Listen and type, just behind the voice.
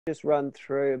just run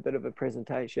through a bit of a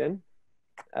presentation.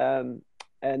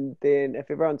 And then if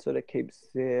everyone sort of keeps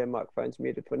their microphones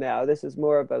muted for now, this is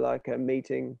more of a like a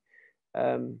meeting,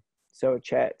 so a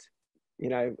chat, you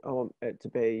know, I want it to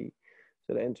be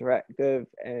sort of interactive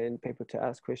and people to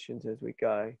ask questions as we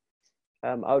go.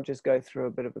 I'll just go through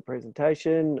a bit of a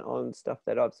presentation on stuff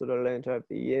that I've sort of learned over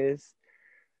the years.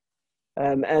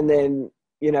 And then,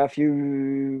 you know, if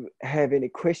you have any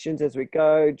questions as we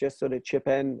go, just sort of chip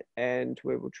in and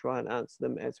we will try and answer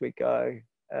them as we go.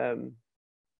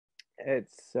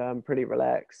 It's pretty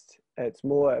relaxed. It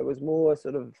was more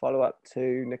sort of a follow-up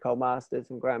to Nicole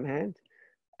Masters and Graham Hand,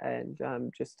 and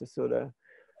just to sort of,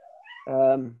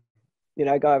 you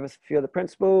know, go over a few of the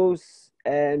principles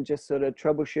and just sort of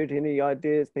troubleshoot any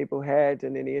ideas people had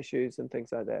and any issues and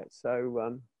things like that.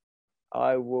 So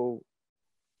I will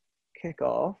kick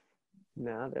off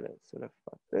now that it's sort of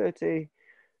 5:30,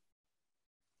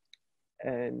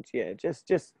 and yeah,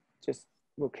 just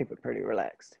we'll keep it pretty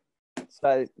relaxed.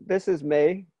 So this is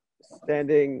me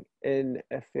standing in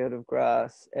a field of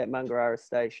grass at Mungarara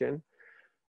Station.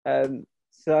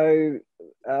 So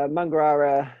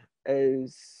Mungarara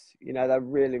is, you know, they're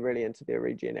really into their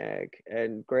regen ag,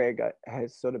 and Greg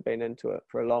has sort of been into it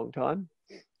for a long time,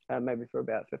 maybe for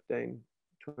about 15-20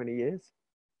 years.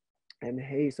 And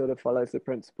he sort of follows the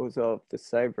principles of the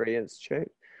Savory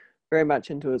Institute, very much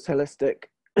into his holistic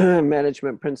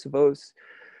management principles.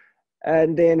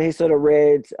 And then he sort of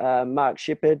read Mark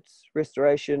Shepherd's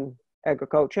Restoration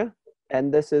Agriculture.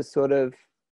 And this is sort of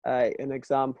an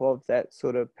example of that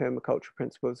sort of permaculture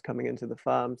principles coming into the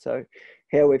farm. So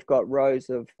here we've got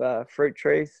rows of fruit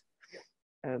trees.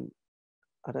 I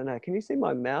don't know, can you see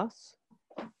my mouse?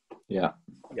 Yeah.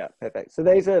 Yeah, perfect. So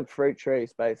these are fruit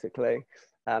trees, basically.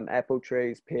 Apple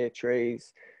trees, pear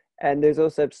trees, and there's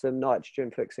also some nitrogen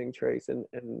fixing trees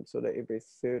in sort of every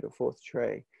third or fourth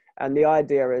tree. And the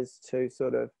idea is to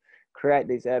sort of create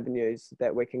these avenues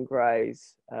that we can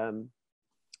graze.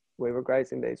 We were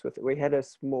grazing these we had a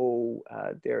small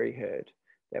dairy herd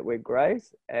that we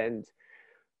graze, and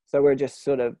so we're just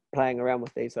sort of playing around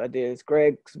with these ideas.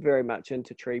 Greg's very much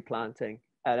into tree planting,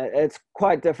 and it's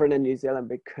quite different in New Zealand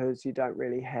because you don't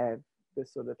really have the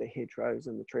sort of the hedgerows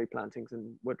and the tree plantings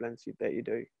and woodlands that you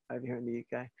do over here in the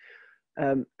UK.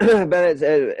 But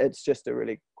it's just a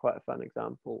really quite a fun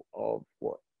example of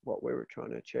what we were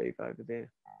trying to achieve over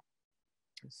there.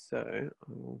 So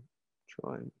I'll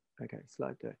try and, okay,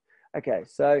 slide two. Okay,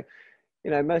 so,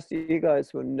 you know, most of you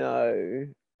guys will know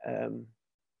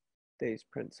these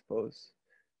principles.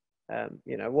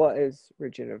 You know, what is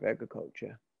regenerative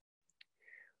agriculture?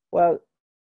 Well,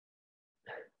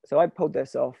 so I pulled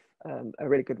this off a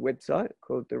really good website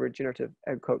called the Regenerative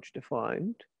Agriculture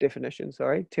Definition,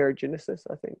 Terragenesis,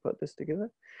 I think, put this together.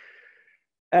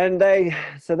 And they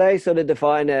sort of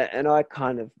define it, and I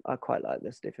quite like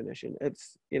this definition.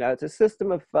 It's, you know, it's a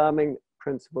system of farming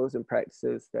principles and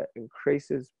practices that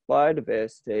increases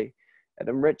biodiversity, it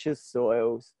enriches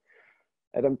soils,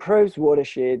 it improves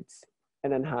watersheds,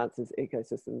 and enhances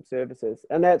ecosystem services.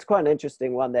 And that's quite an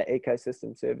interesting one, that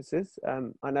ecosystem services.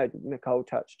 I know Nicole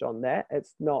touched on that.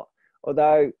 It's not,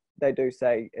 although they do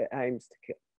say it aims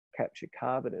to capture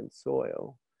carbon in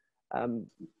soil,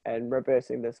 and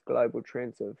reversing this global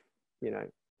trends of, you know,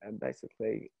 and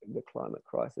basically the climate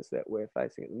crisis that we're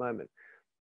facing at the moment.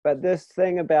 But this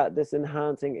thing about this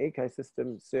enhancing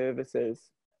ecosystem services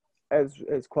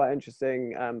is quite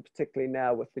interesting, particularly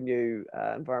now with the new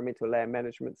environmental land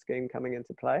management scheme coming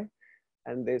into play.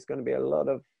 And there's going to be a lot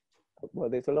of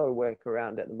work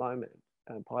around at the moment,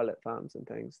 pilot farms and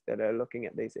things that are looking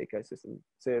at these ecosystem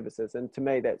services. And to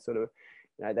me, that sort of,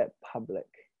 you know, that public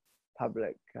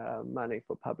money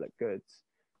for public goods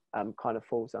kind of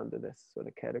falls under this sort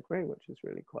of category, which is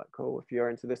really quite cool if you're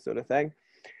into this sort of thing.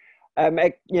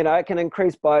 You know, it can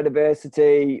increase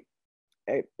biodiversity.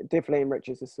 It definitely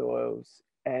enriches the soils,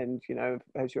 and, you know,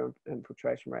 has your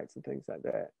infiltration rates and things like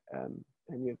that,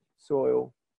 and your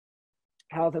soil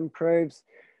health improves.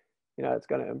 You know, it's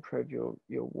going to improve your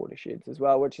watersheds as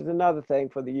well, which is another thing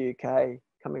for the UK.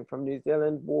 Coming from New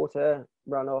Zealand, water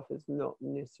runoff is not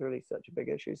necessarily such a big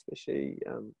issue, especially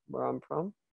where I'm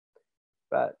from,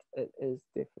 but it is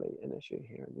definitely an issue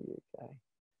here in the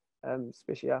UK,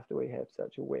 especially after we have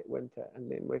such a wet winter, and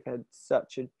then we've had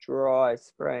such a dry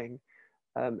spring.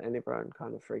 And everyone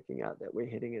kind of freaking out that we're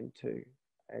heading into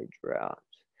a drought.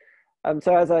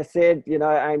 So as I said, you know,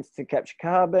 it aims to capture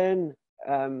carbon.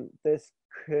 This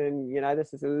can, you know,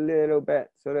 this is a little bit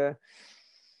sort of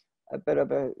a bit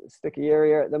of a sticky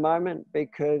area at the moment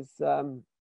because, sorry,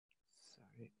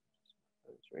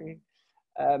 it's ringing.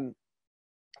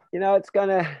 You know, it's going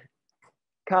to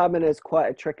carbon is quite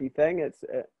a tricky thing. It's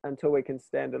until we can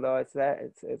standardize that,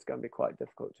 it's going to be quite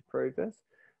difficult to prove this.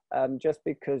 Just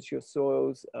because your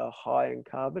soils are high in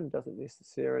carbon doesn't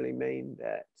necessarily mean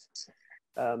that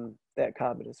that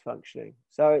carbon is functioning.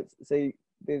 So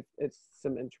it's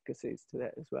some intricacies to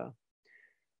that as well.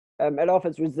 It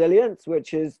offers resilience,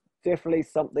 which is definitely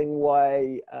something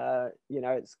why, you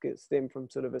know, it's stemmed from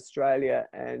sort of Australia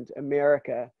and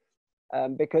America,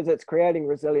 because it's creating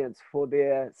resilience for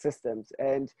their systems.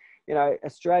 And, you know,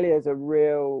 Australia is a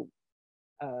real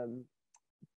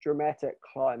dramatic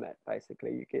climate,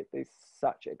 basically. You get these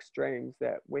such extremes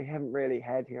that we haven't really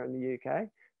had here in the UK.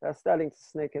 They're starting to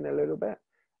sneak in a little bit,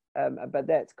 but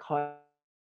that's kind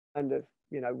of,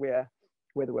 you know, where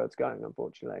the world's going,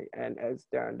 unfortunately. And as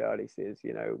Darren Doherty says,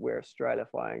 you know, we're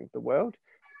Australifying the world.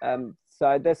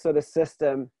 So this sort of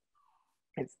system,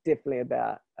 it's definitely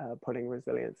about putting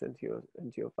resilience into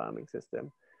your farming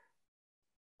system.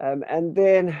 And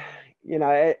then, you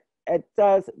know, it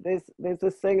does, there's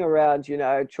this thing around, you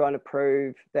know, trying to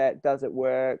prove that does it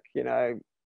work, you know,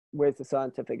 where's the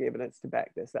scientific evidence to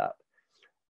back this up?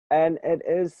 And it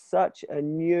is such a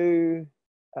new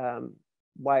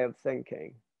way of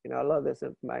thinking. You know, a lot of this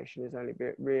information has only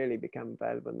really become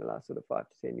available in the last sort of 5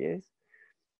 to 10 years.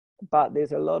 But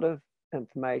there's a lot of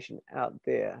information out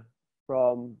there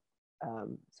from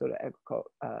sort of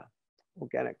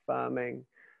organic farming,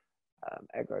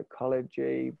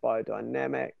 agroecology,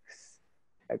 biodynamics,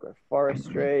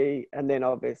 agroforestry, and then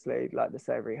obviously like the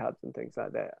Savory Hubs and things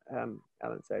like that,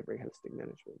 Alan Savory Holistic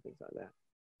Management, things like that.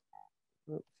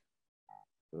 Oops.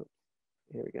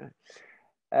 Here we go.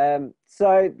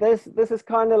 So this is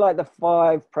kind of like the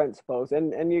 5 principles,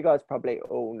 and you guys probably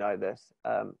all know this,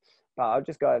 but I'll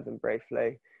just go over them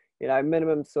briefly. You know,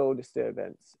 minimum soil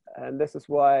disturbance, and this is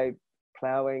why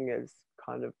ploughing is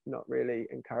kind of not really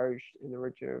encouraged in the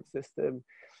regenerative system.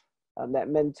 That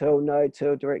min-till,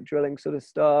 no-till, direct drilling sort of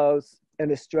styles.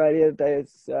 In Australia,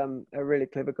 there's a really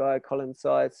clever guy, Colin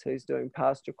Sides, who's doing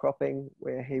pasture cropping,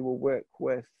 where he will work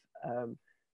with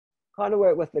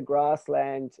work with the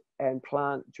grassland and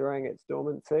plant during its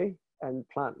dormancy, and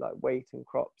plant like wheat and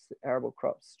crops, arable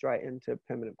crops, straight into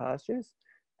permanent pastures,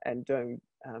 and doing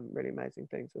really amazing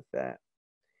things with that.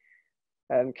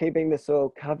 Keeping the soil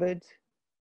covered,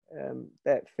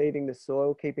 that feeding the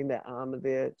soil, keeping that armor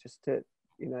there, just to,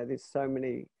 you know, there's so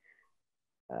many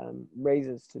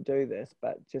reasons to do this,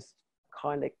 but just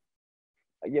kind of,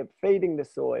 you're feeding the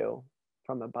soil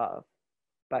from above,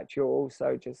 but you're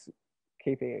also just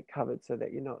keeping it covered so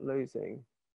that you're not losing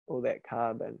all that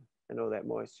carbon and all that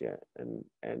moisture and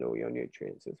all your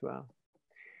nutrients as well.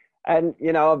 And,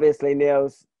 you know, obviously,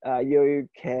 Niels, you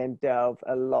can delve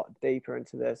a lot deeper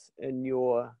into this in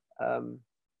your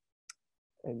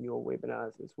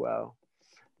webinars as well.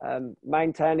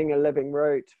 Maintaining a living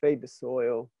root, feed the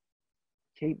soil,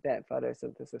 keep that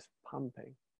photosynthesis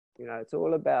pumping. You know, it's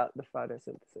all about the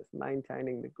photosynthesis,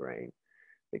 maintaining the green,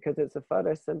 because it's a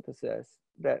photosynthesis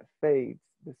that feeds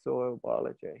the soil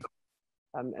biology.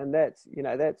 And that's, you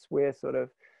know, that's where sort of,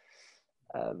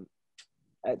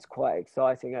 it's quite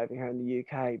exciting over here in the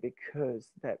UK, because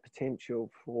that potential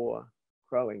for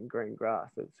growing green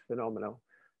grass is phenomenal.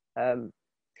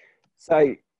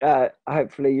 So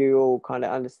hopefully you all kind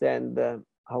of understand the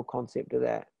whole concept of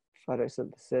that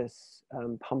photosynthesis,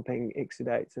 pumping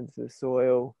exudates into the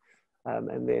soil,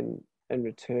 and then in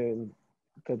return,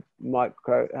 the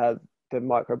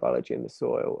microbiology in the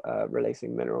soil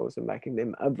releasing minerals and making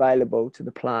them available to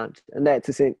the plant. And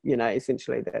that's, you know,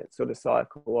 essentially that sort of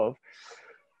cycle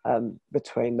of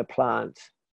between the plant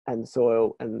and the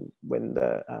soil, and when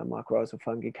the mycorrhizal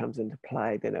fungi comes into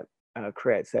play, then it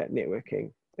creates that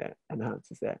networking that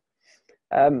enhances that.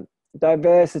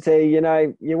 Diversity, you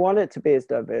know, you want it to be as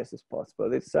diverse as possible.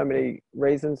 There's so many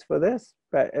reasons for this,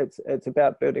 but it's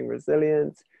about building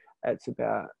resilience. It's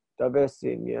about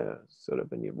diversity in your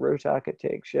root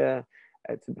architecture.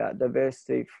 It's about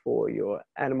diversity for your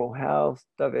animal health,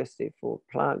 diversity for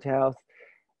plant health,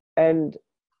 and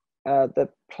the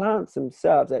plants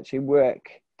themselves actually work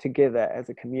together as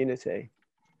a community.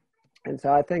 And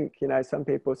so I think, you know, some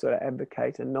people sort of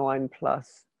advocate a 9+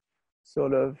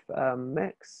 sort of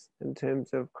mix in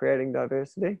terms of creating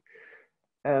diversity.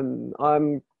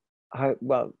 Well,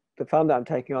 the farm that I'm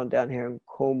taking on down here in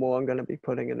Cornwall, I'm going to be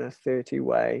putting in a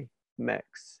 30-way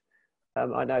mix.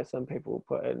 I know some people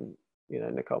put in, you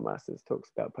know, Nicole Masters talks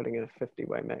about putting in a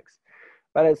 50-way mix.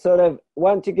 But it's sort of,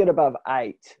 once you get above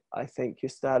 8, I think you're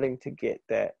starting to get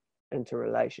that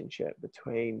interrelationship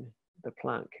between the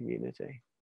plant community.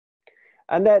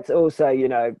 And that's also, you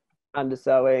know,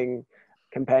 undersowing,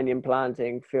 companion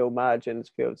planting, field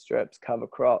margins, field strips, cover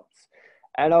crops.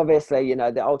 And obviously, you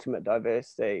know, the ultimate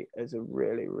diversity is a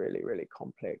really, really, really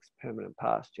complex permanent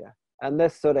pasture. And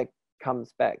this sort of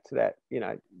comes back to that, you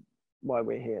know, why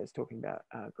we're here is talking about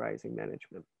grazing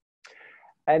management.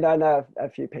 And I know a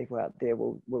few people out there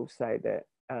will say that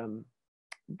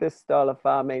this style of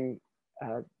farming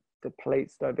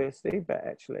depletes diversity, but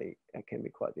actually it can be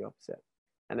quite the opposite.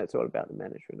 And it's all about the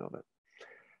management of it.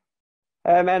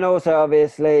 And also,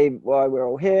 obviously, why we're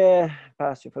all here,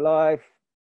 Pasture for Life,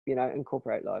 you know,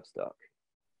 incorporate livestock.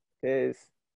 There's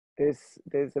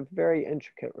a very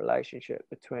intricate relationship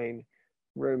between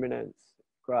ruminants,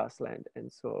 grassland,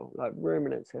 and soil. Like,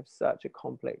 ruminants have such a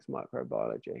complex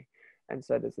microbiology, and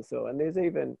so does the soil. And there's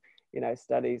even, you know,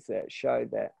 studies that show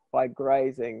that by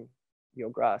grazing your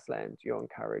grassland, you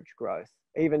encourage growth.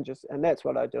 Even just, and that's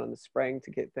what I do in the spring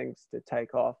to get things to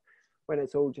take off. When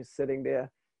it's all just sitting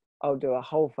there, I'll do a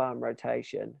whole farm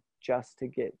rotation just to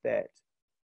get that,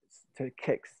 to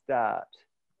kickstart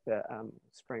the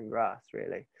spring grass,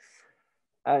 really.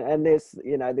 And there's,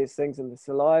 you know, there's things in the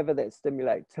saliva that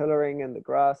stimulate tillering in the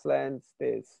grasslands.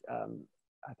 There's,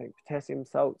 I think, potassium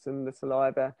salts in the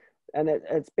saliva. And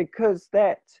it's because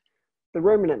that the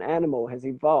ruminant animal has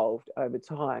evolved over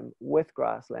time with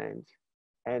grassland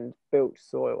and built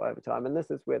soil over time. And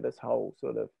this is where this whole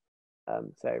sort of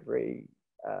savory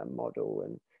model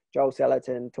and Joel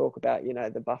Salatin talk about, you know,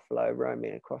 the buffalo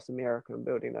roaming across America and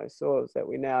building those soils that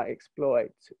we now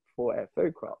exploit for our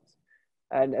food crops.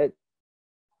 And it,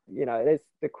 you know, it's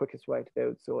the quickest way to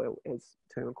build soil is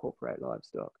to incorporate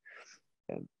livestock.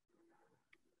 I'll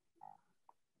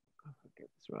get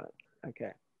this right.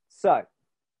 Okay, so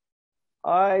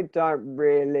I don't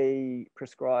really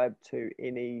prescribe to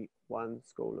any one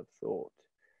school of thought.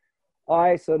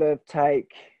 I sort of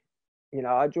take, you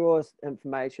know, I draw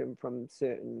information from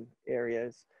certain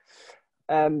areas.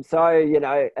 So, you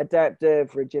know,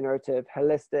 adaptive, regenerative,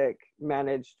 holistic,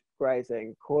 managed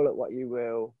grazing, call it what you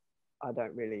will. I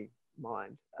don't really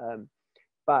mind.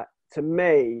 But to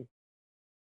me,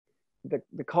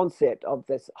 the concept of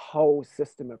this whole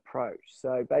system approach.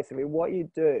 So basically what you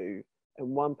do in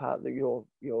one part of your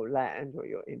land or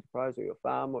your enterprise or your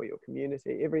farm or your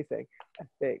community, everything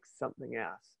affects something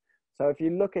else. So if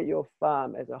you look at your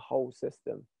farm as a whole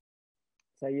system,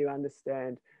 so you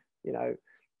understand, you know,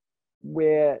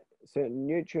 where certain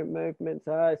nutrient movements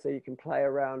are, so you can play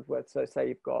around with, so say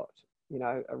you've got, you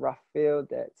know, a rough field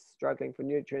that's struggling for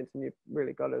nutrients and you've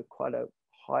really got quite a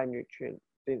high nutrient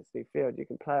density field, you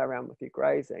can play around with your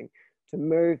grazing to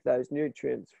move those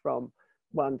nutrients from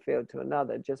one field to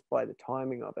another just by the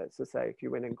timing of it. So say if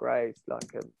you went and grazed like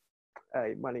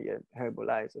one of your herbal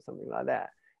lays or something like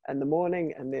that in the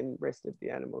morning and then rested the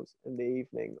animals in the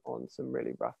evening on some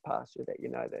really rough pasture that you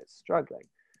know that's struggling,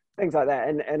 things like that.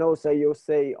 And also you'll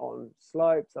see on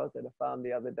slopes, I was at a farm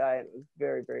the other day and it was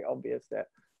very, very obvious that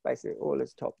basically all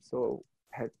his topsoil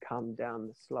had come down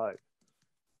the slope,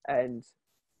 and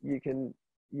you can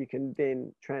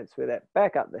then transfer that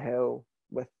back up the hill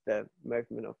with the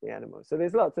movement of the animals. So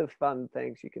there's lots of fun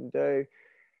things you can do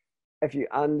if you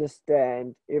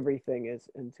understand everything is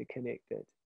interconnected.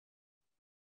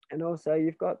 And also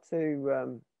you've got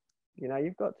to, you know,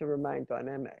 you've got to remain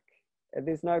dynamic.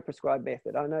 There's no prescribed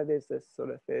method. I know there's this sort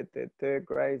of third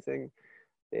grazing,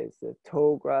 there's the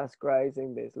tall grass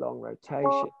grazing, there's long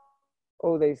rotation,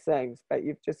 all these things, but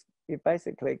you've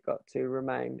basically got to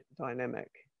remain dynamic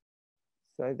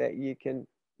so that you can,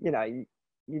 you know,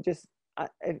 you just,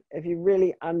 if you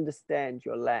really understand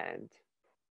your land,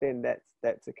 then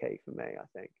that's a key for me, I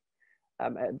think.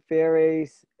 It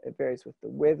varies with the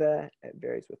weather, it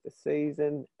varies with the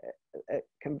season, it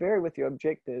can vary with your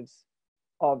objectives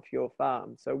of your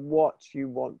farm. So what you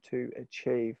want to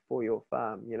achieve for your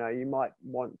farm, you know, you might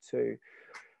want to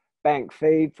bank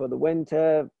feed for the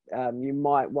winter, you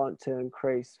might want to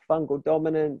increase fungal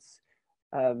dominance,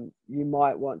 you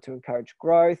might want to encourage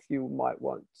growth, you might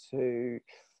want to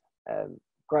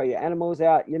grow your animals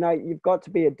out. You know, you've got to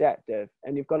be adaptive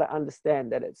and you've got to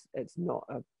understand that it's not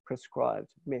a prescribed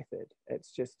method.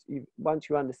 It's just, once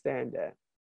you understand it,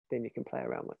 then you can play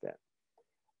around with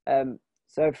it.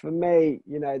 So for me,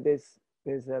 you know,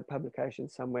 there's a publication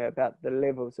somewhere about the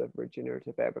levels of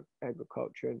regenerative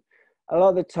agriculture, and a lot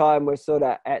of the time we're sort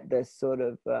of at this sort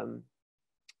of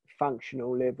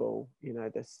functional level, you know,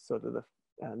 this sort of the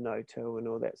no-till and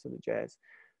all that sort of jazz.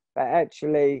 But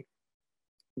actually,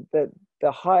 the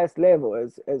highest level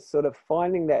is sort of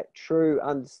finding that true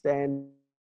understanding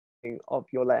of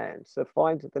your land. So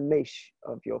find the niche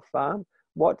of your farm.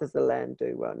 What does the land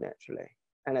do well naturally?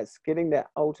 And it's getting that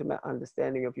ultimate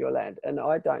understanding of your land. And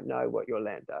I don't know what your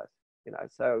land does, you know,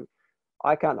 so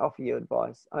I can't offer you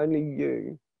advice. Only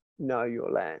you know your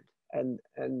land. And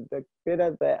the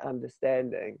better that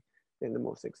understanding, then the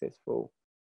more successful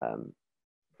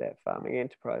that farming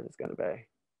enterprise is going to be.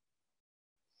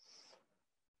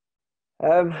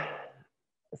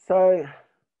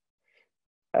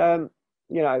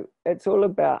 You know, it's all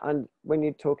about, when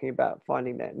you're talking about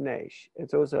finding that niche,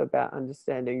 it's also about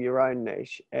understanding your own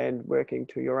niche and working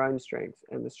to your own strengths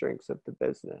and the strengths of the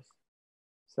business.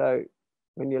 So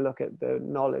when you look at the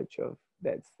knowledge of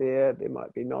that's there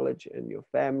might be knowledge in your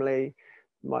family,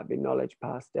 there might be knowledge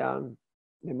passed down,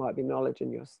 there might be knowledge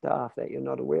in your staff that you're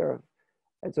not aware of.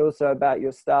 It's also about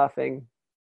your staffing,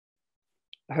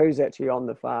 who's actually on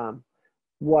the farm,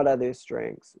 what are their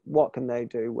strengths, what can they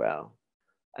do well,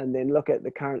 and then look at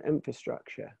the current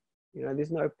infrastructure. You know,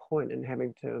 there's no point in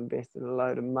having to invest in a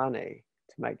load of money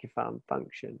to make your farm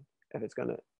function if it's going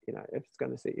to, you know, if it's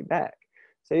going to set you back.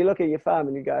 So you look at your farm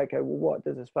and you go, okay, well, what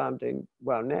does this farm do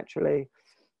well naturally?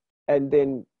 And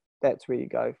then that's where you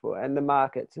go for. And the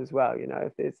markets as well, you know,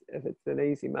 if it's an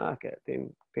easy market,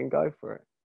 then go for it.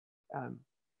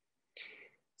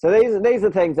 So these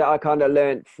are things that I kind of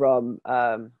learned from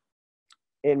Ian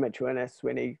McInnes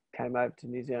when he came over to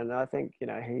New Zealand. I think, you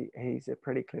know, he's a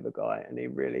pretty clever guy, and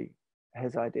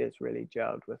his ideas really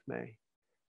gelled with me.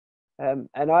 And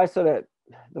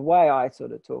the way I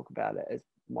sort of talk about it is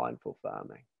mindful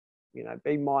farming. You know,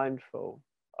 be mindful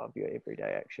of your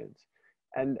everyday actions,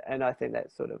 and I think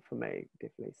that sort of, for me,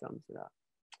 definitely sums it up.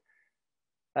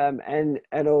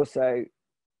 And also,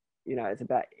 you know, it's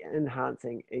about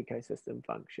enhancing ecosystem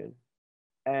function.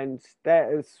 And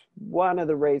that is one of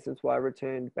the reasons why I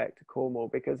returned back to Cornwall,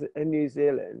 because in New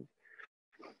Zealand,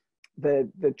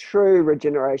 the true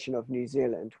regeneration of New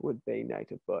Zealand would be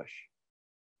native bush.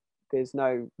 There's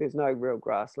no real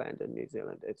grassland in New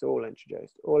Zealand. It's all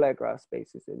introduced. All our grass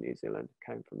species in New Zealand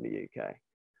came from the UK.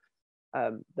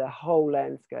 The whole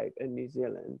landscape in New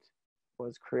Zealand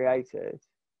was created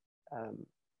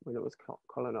when it was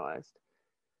colonized.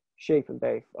 Sheep and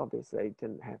beef obviously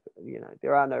didn't have, you know,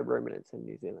 there are no ruminants in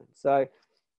New Zealand. So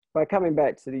by coming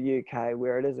back to the UK,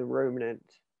 where it is a ruminant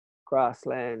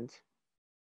grassland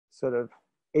sort of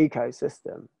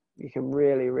ecosystem, you can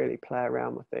really play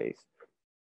around with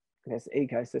this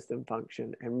ecosystem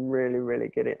function and really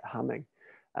get it humming.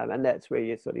 And that's where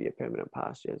your permanent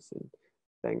pastures and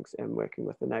things, and working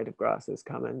with the native grasses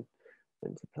come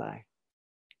into play.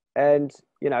 And,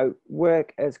 you know,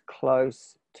 work as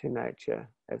close to nature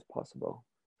as possible.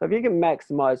 So if you can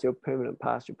maximize your permanent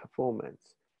pasture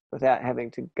performance without having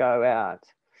to go out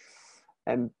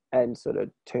and sort of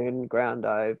turn ground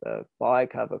over, buy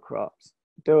cover crops,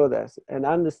 do all this, and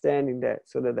understanding that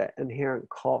sort of that inherent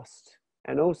cost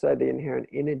and also the inherent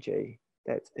energy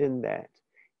that's in that,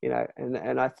 you know,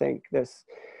 and I think this,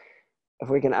 if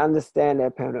we can understand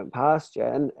our permanent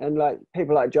pasture, and like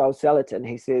people like Joel Salatin,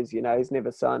 he says, you know, he's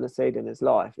never sown a seed in his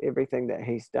life. Everything that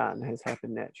he's done has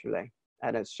happened naturally,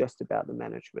 and it's just about the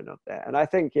management of that. And I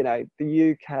think, you know,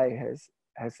 the UK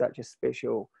has such a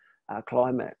special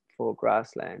climate for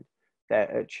grassland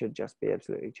that it should just be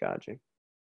absolutely charging.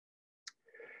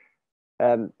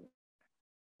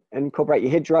 Incorporate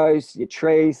your hedgerows, your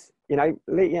trees, you know,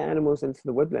 let your animals into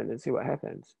the woodland and see what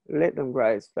happens. Let them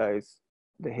graze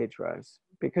the hedgerows,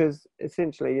 because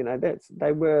essentially, you know,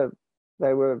 they were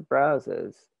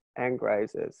browsers and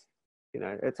grazers. You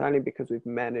know, it's only because we've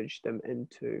managed them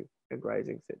into a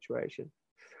grazing situation.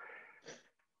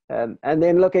 And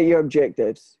then look at your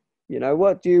objectives. You know,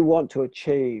 what do you want to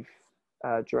achieve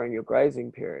during your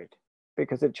grazing period?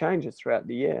 Because it changes throughout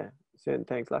the year. Certain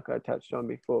things, like I touched on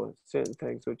before, certain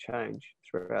things will change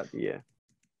throughout the year.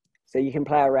 So you can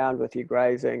play around with your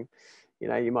grazing. You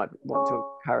know, you might want to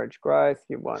encourage growth.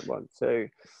 You might want to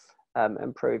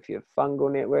improve your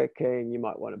fungal networking. You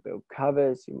might want to build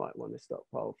covers. You might want to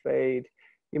stockpile feed.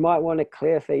 You might want to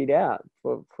clear feed out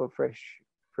for fresh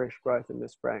growth in the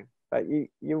spring. But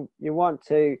you want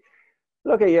to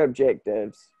look at your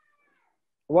objectives.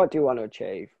 What do you want to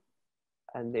achieve?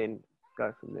 And then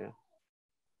go from there.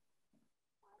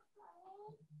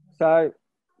 So,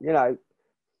 you know,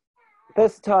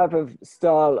 this type of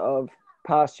style of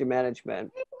pasture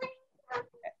management,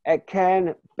 it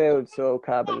can build soil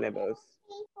carbon levels.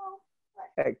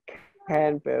 It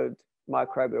can build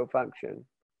microbial function.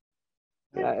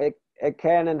 You know, it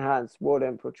can enhance water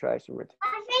infiltration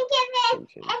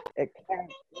retention. It can.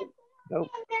 Oh.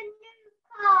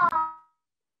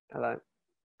 Hello.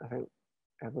 I think,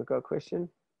 have we got a question?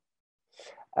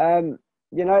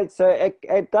 You know, so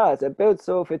it does. It builds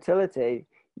soil fertility.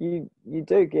 You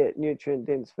do get nutrient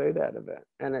dense food out of it,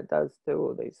 and it does do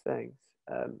all these things.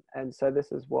 And so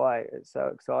this is why it's so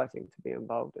exciting to be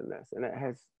involved in this, and it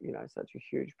has, you know, such a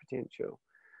huge potential,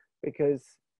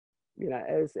 because you know,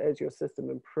 as your system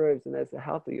improves and as the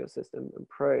health of your system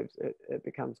improves, it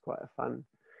becomes quite a fun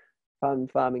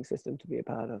farming system to be a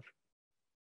part of.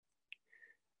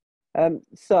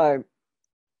 So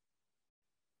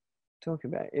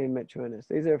talking about Ian Mitchell,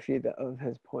 these are a few of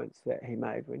his points that he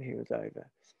made when he was over.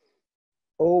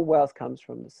 All wealth comes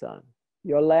from the sun.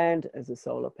 Your land is a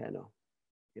solar panel.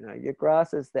 You know, your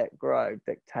grasses that grow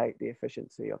dictate the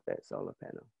efficiency of that solar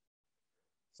panel.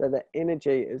 So the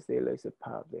energy is the elusive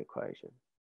part of the equation.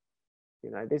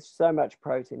 You know, there's so much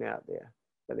protein out there,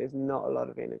 but there's not a lot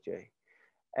of energy.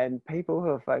 And people who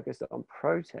are focused on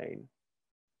protein,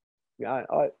 you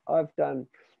know,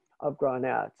 I've grown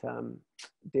out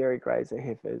dairy grazer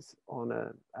heifers on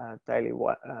a daily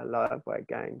live weight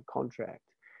gain contract.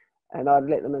 And I'd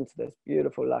let them into this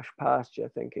beautiful lush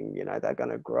pasture thinking, you know, they're going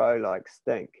to grow like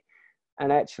stink.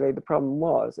 And actually the problem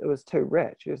was it was too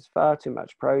rich. It was far too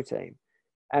much protein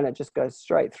and it just goes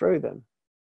straight through them.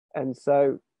 And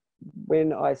so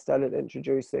when I started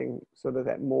introducing sort of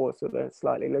that more sort of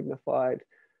slightly lignified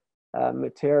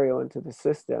material into the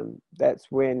system, that's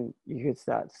when you could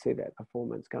start to see that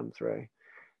performance come through.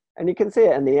 And you can see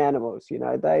it in the animals, you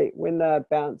know, when they're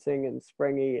bouncing and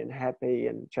springy and happy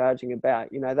and charging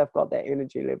about, you know, they've got that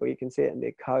energy level. You can see it in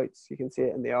their coats, you can see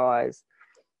it in their eyes.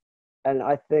 And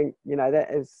I think, you know,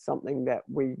 that is something that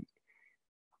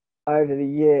over the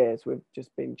years, we've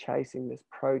just been chasing this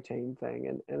protein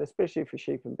thing. And especially for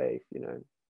sheep and beef, you know,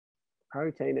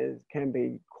 protein can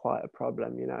be quite a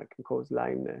problem, you know, it can cause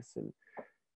lameness and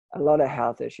a lot of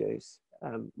health issues.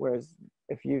 Whereas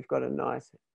if you've got a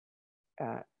nice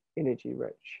energy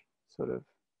rich sort of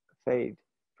feed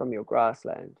from your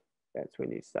grassland, that's when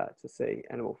you start to see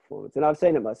animal performance. And I've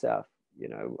seen it myself, you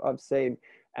know, I've seen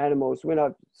animals when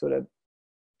I've sort of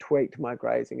tweaked my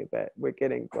grazing a bit, we're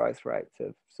getting growth rates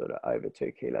of sort of over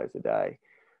 2 kilos a day.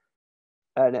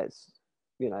 And it's,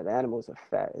 you know, the animals are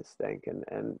fat as stink,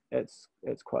 and it's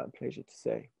quite a pleasure to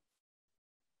see.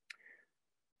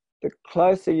 The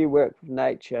closer you work with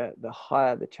nature, the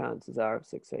higher the chances are of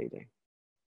succeeding,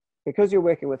 because you're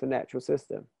working with a natural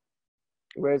system.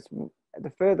 Whereas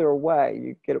the further away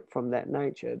you get from that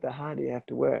nature, the harder you have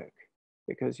to work,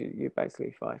 because you're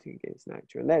basically fighting against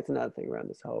nature. And that's another thing around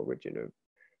this whole regenerative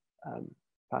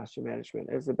pasture management,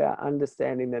 is about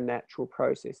understanding the natural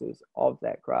processes of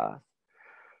that grass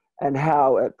and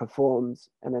how it performs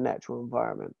in a natural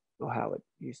environment, or how it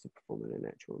used to perform in a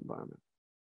natural environment.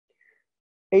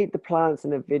 Eat the plants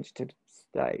in a vegetative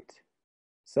state.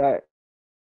 So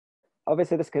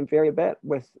obviously this can vary a bit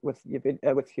with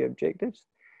your objectives,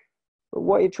 but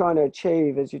what you're trying to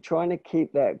achieve is you're trying to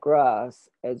keep that grass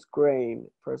as green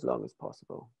for as long as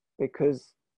possible,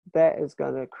 because that is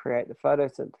going to create the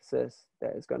photosynthesis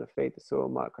that is going to feed the soil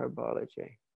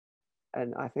microbiology.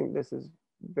 And I think this is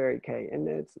very key, and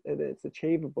it's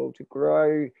achievable to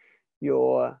grow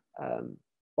your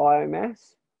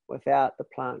biomass without the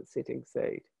plant setting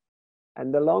seed.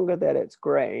 And the longer that it's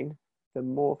green, the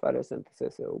more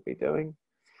photosynthesis it will be doing,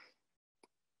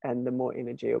 and the more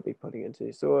energy it'll be putting into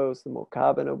your soils, the more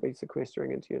carbon it'll be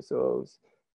sequestering into your soils,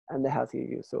 and the healthier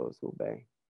your soils will be.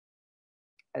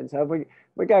 And so if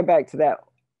we go back to that,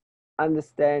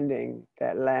 understanding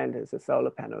that land is a solar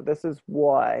panel, this is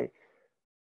why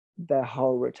the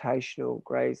whole rotational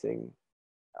grazing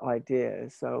idea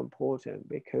is so important,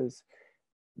 because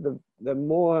the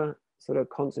more sort of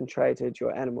concentrated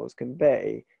your animals can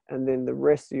be, and then the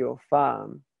rest of your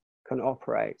farm can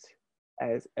operate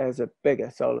as a bigger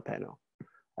solar panel.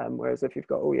 Whereas if you've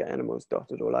got all your animals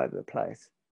dotted all over the place,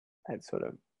 it sort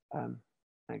of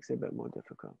makes it a bit more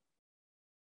difficult.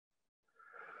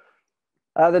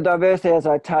 The diversity, as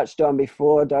I touched on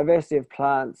before, diversity of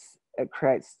plants, it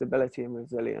creates stability and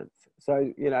resilience.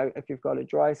 So, you know, if you've got a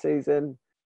dry season,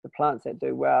 the plants that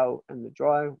do well in the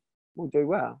dry will do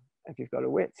well. If you've got a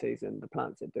wet season, the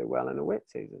plants that do well in a wet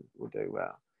season will do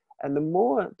well. And the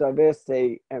more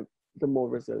diversity, the more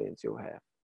resilience you'll have.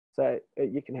 So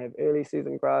you can have early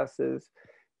season grasses,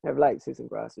 have late season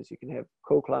grasses, you can have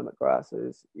cool climate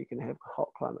grasses, you can have hot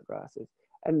climate grasses.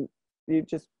 And you're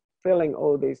just filling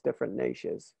all these different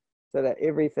niches so that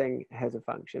everything has a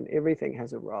function, everything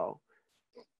has a role.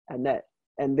 And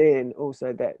then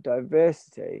also that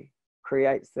diversity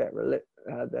creates that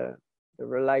the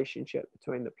relationship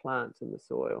between the plants and the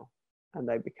soil, and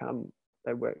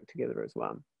they work together as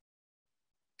one.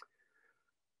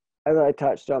 As I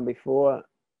touched on before,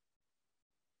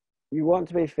 you want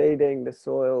to be feeding the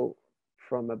soil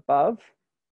from above,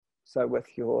 so with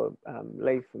your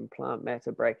leaf and plant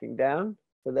matter breaking down.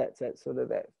 So that's that sort of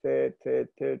that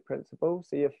third principle.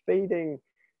 So you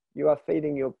are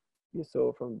feeding your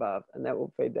soil from above, and that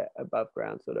will feed that above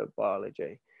ground sort of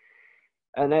biology.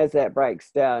 And as that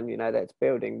breaks down, you know, that's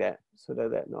building that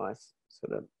nice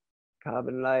sort of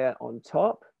carbon layer on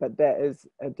top, but that is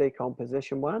a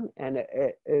decomposition one, and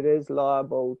it is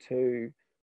liable to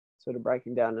sort of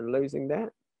breaking down and losing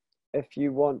that. If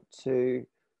you want to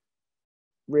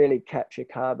really capture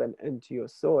carbon into your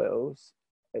soils,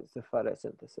 it's the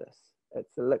photosynthesis.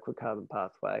 It's the liquid carbon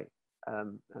pathway,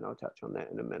 and I'll touch on that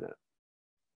in a minute.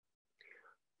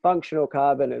 Functional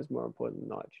carbon is more important than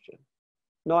nitrogen.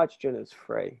 Nitrogen is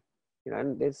free, you know,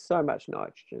 and there's so much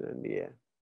nitrogen in the air.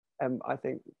 And I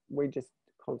think we just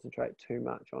concentrate too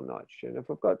much on nitrogen. If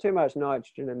we've got too much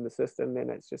nitrogen in the system,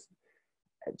 then it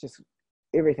just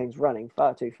everything's running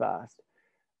far too fast.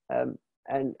 And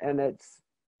it's,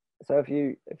 so if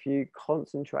you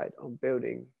concentrate on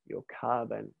building your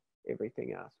carbon,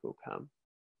 everything else will come.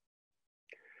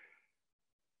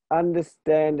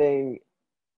 Understanding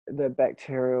the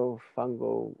bacterial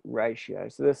fungal ratio.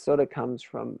 So this sort of comes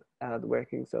from the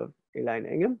workings of Elaine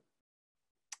Ingham,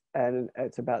 and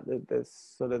it's about the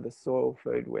sort of the soil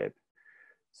food web.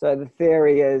 So the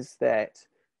theory is that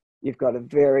you've got a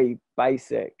very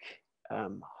basic,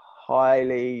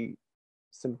 highly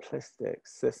simplistic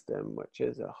system, which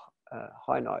is a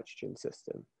high nitrogen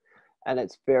system, and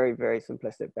it's very, very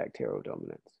simplistic bacterial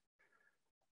dominance.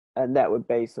 And that would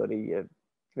be sort of your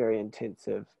very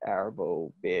intensive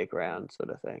arable bare ground sort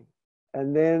of thing.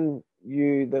 And then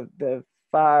the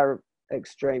far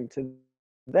extreme to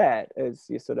that is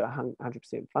your sort of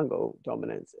 100% fungal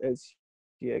dominance is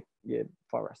your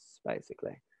forests,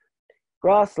 basically.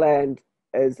 Grassland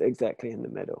is exactly in the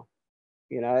middle.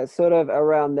 You know, it's sort of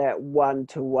around that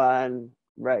 1-to-1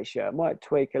 ratio. It might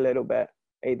tweak a little bit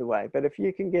either way, but if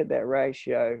you can get that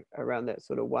ratio around that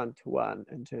sort of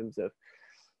 1-to-1 in terms of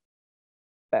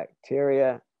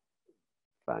bacteria,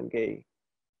 fungi,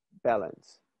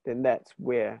 balance, then that's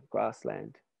where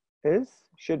grassland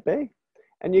should be.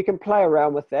 And you can play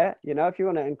around with that. You know, if you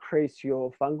want to increase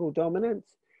your fungal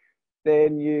dominance,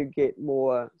 then you get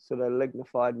more sort of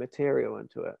lignified material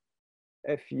into it.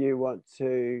 If you want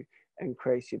to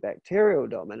increase your bacterial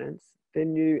dominance,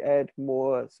 then you add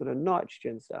more sort of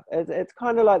nitrogen stuff. It's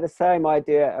kind of like the same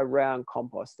idea around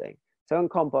composting. So in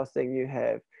composting, you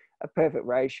have a perfect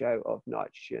ratio of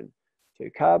nitrogen to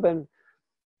carbon,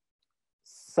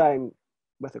 same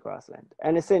with a grassland.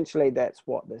 And essentially that's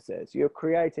what this is. You're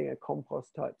creating a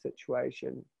compost type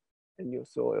situation in your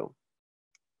soil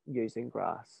using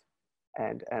grass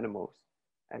and animals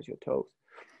as your tools.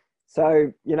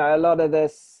 So, you know, a lot of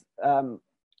this,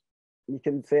 you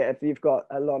can see if you've got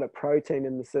a lot of protein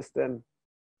in the system,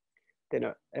 then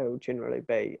it will generally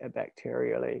be a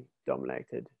bacterially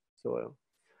dominated soil.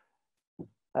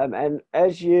 And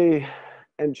as you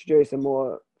introduce a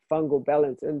more fungal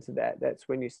balance into that, that's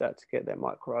when you start to get that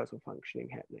mycorrhizal functioning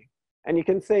happening. And you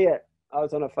can see it. I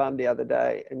was on a farm the other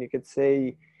day, and you can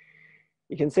see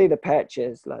the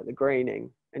patches, like the greening,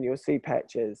 and you'll see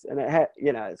patches, and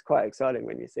you know, it's quite exciting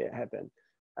when you see it happen.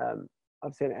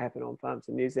 I've seen it happen on farms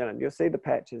in New Zealand. You'll see the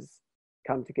patches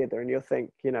come together, and you'll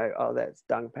think, you know, oh, that's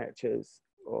dung patches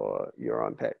or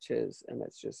urine patches, and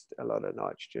it's just a lot of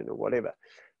nitrogen or whatever.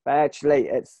 But actually,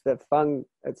 it's the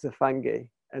fungi,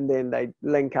 and then they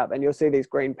link up, and you'll see these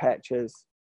green patches,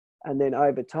 and then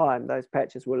over time, those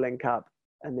patches will link up,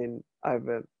 and then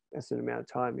over a certain amount of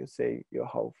time, you'll see your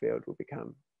whole field will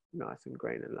become nice and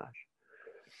green and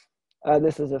lush.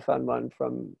 This is a fun one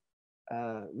from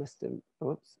Mr.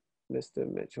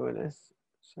 Mitchell.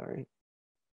 Sorry.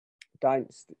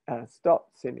 Don't stop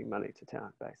sending money to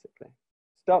town, basically.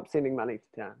 Stop sending money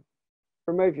to town.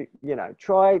 Remove, you know,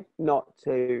 try not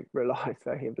to rely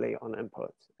so heavily on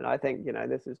inputs. And I think, you know,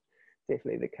 this is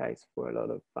definitely the case for a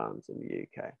lot of farms in the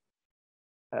UK,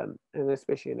 and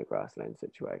especially in a grassland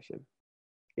situation.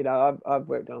 You know, I've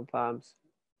worked on farms.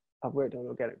 I've worked on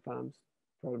organic farms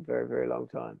for a very, very long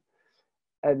time.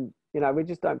 And, you know, we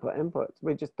just don't put inputs.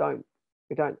 We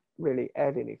don't really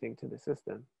add anything to the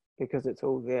system because it's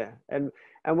all there. And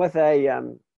with a,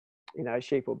 you know,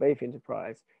 sheep or beef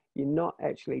enterprise, you're not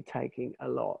actually taking a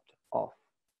lot off.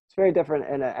 It's very different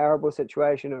in an arable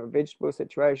situation or a vegetable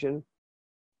situation,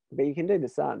 but you can do the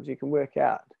sums. You can work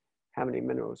out how many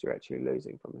minerals you're actually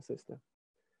losing from the system.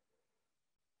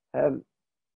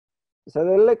 So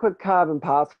the liquid carbon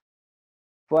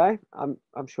pathway,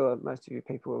 I'm sure most of you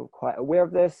people are quite aware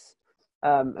of this.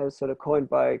 It was sort of coined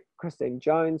by Christine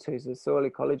Jones, who's a soil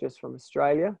ecologist from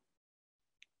Australia.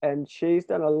 And she's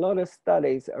done a lot of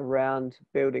studies around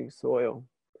building soil.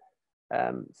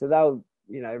 So they'll,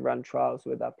 you know, run trials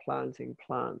where they're planting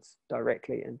plants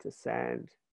directly into sand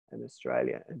in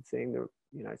Australia and seeing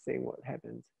what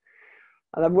happens.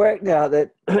 And I've worked out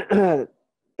that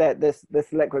that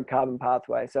this liquid carbon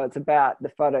pathway. So it's about the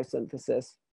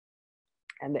photosynthesis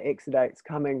and the exudates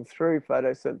coming through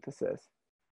photosynthesis,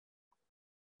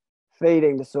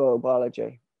 feeding the soil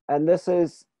biology. And this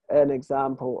is an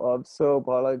example of soil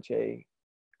biology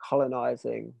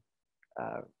colonizing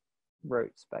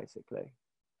roots, basically.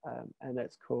 And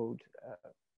it's called,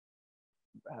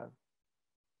 what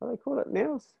do they call it,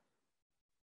 Niels?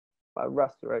 I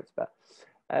rust the roots, but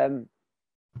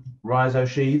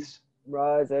rhizosheaths.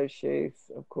 Rhizosheaths,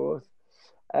 of course.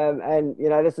 And you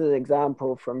know, this is an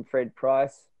example from Fred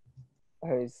Price,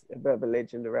 who's a bit of a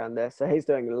legend around there. So he's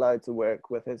doing loads of work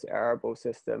with his arable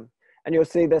system, and you'll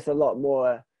see this a lot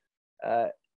more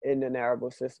in an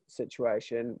arable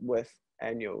situation with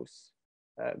annuals.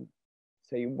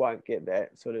 So you won't get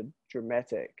that sort of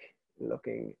dramatic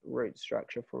looking root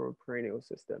structure from a perennial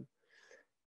system.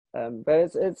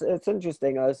 But it's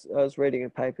interesting. I was reading a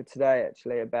paper today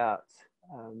actually about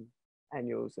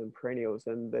annuals and perennials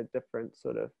and the different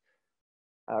sort of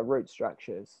root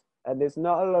structures. And there's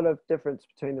not a lot of difference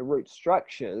between the root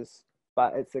structures,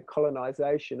 but it's the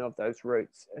colonization of those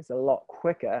roots is a lot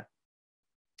quicker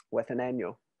with an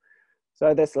annual.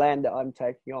 So this land that I'm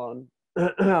taking on,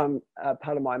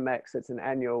 part of my mix, it's an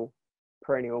annual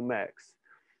perennial mix.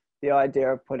 The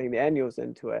idea of putting the annuals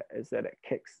into it is that it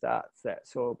kickstarts that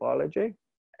soil biology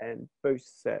and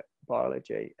boosts that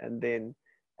biology. And then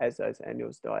as those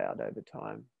annuals die out over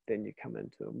time, then you come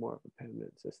into a more of a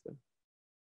permanent system.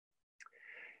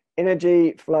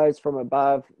 Energy flows from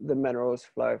above, the minerals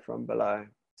flow from below.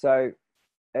 So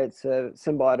it's a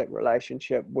symbiotic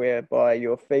relationship whereby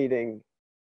you're feeding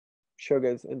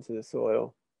sugars into the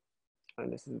soil.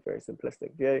 And this is a very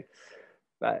simplistic view,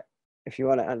 but if you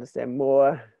want to understand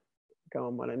more, go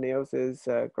on one of Niels's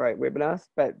great webinars.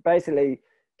 But basically,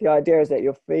 the idea is that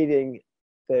you're feeding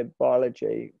the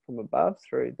biology from above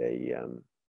through the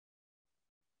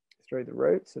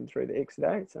roots and through the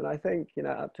exudates. And I think, you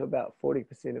know, up to about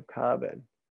 40% of carbon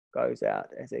goes out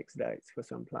as exudates for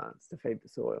some plants to feed the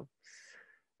soil.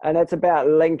 And it's about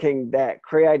linking that,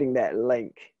 creating that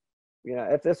link. You know,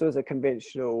 if this was a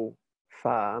conventional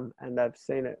farm and they've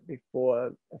seen it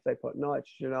before, if they put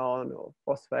nitrogen on or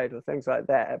phosphate or things like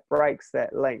that, it breaks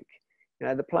that link. You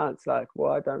know, the plant's like,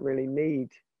 well, I don't need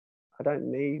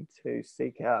to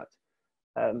seek out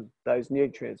those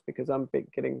nutrients because I'm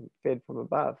getting fed from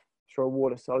above through a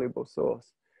water soluble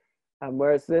source.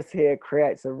 Whereas this here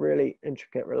creates a really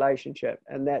intricate relationship,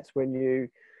 and that's when you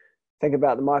think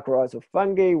about the mycorrhizal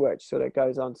fungi, which sort of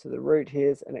goes onto the root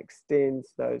hairs and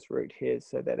extends those root hairs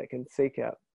so that it can seek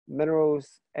out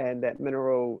minerals and that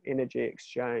mineral energy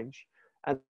exchange.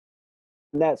 And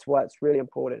that's why it's really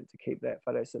important to keep that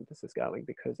photosynthesis going,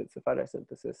 because it's the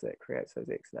photosynthesis that creates those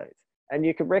exudates. And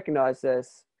you can recognize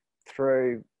this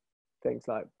through things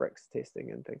like bricks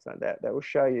testing and things like that. That will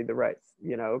show you the rates,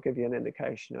 you know, it'll give you an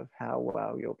indication of how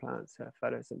well your plants are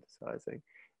photosynthesizing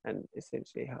and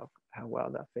essentially how well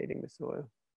they're feeding the soil.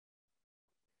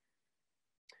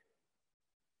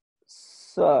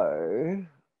 So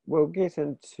we'll get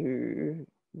into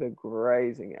the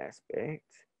grazing aspect.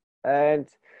 And,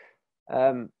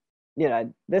 you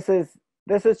know, this is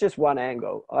just one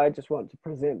angle. I just want to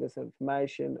present this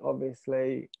information.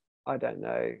 Obviously, I don't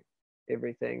know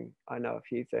everything. I know a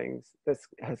few things. This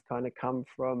has kind of come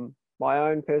from my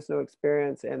own personal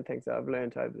experience and things that I've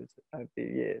learned over the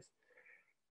years.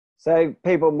 So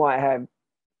people might have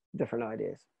different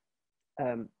ideas.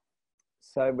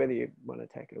 So whether you want to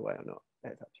take it away or not,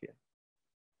 that's up to you.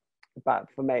 But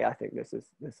for me, I think this has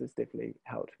definitely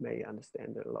helped me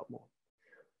understand it a lot more.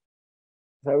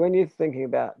 So when you're thinking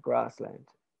about grassland,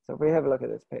 so if we have a look at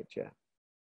this picture,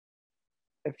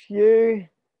 if you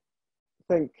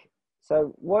think,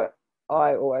 so what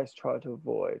I always try to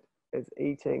avoid is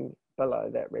eating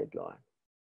below that red line.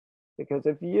 Because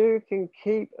if you can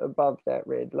keep above that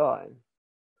red line,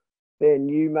 then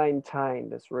you maintain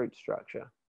this root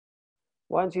structure.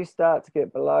 Once you start to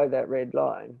get below that red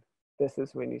line, this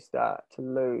is when you start to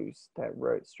lose that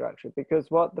root structure, because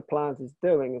what the plant is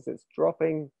doing is it's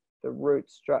dropping the root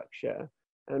structure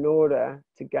in order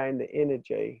to gain the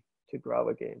energy to grow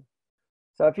again.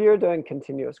 So if you're doing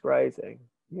continuous grazing,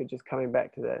 you're just coming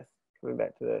back to this, coming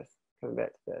back to this, coming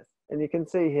back to this. And you can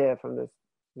see here from this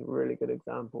really good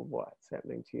example of what's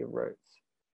happening to your roots,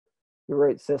 your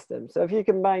root system. So if you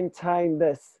can maintain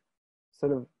this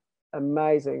sort of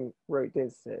amazing root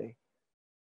density,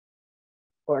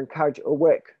 or encourage or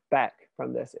work back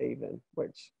from this even,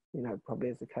 which, you know, probably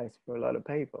is the case for a lot of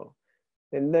people,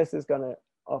 then this is going to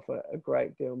offer a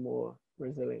great deal more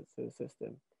resilience to the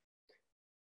system.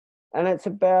 And it's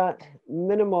about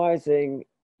minimizing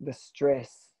the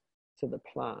stress to the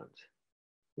plant.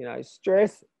 You know,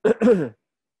 stress,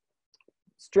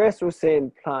 stress will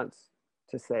send plants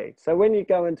to seed. So when you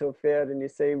go into a field and you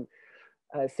see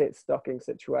a set stocking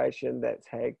situation that's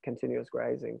had continuous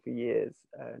grazing for years,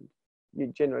 and you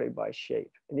generally buy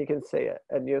sheep, and you can see it,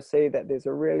 and you'll see that there's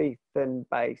a really thin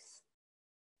base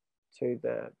to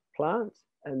the plant,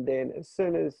 and then as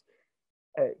soon as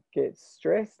it gets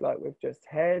stressed, like we've just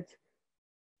had,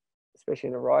 especially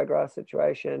in a ryegrass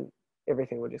situation,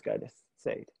 everything will just go to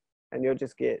seed, and you'll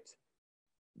just get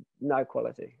no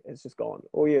quality. It's just gone.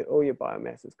 All your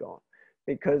biomass is gone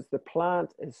because the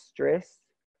plant is stressed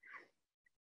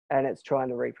and it's trying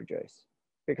to reproduce,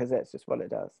 because that's just what it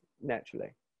does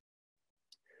naturally.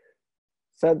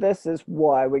 So this is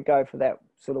why we go for that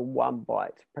sort of one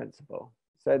bite principle.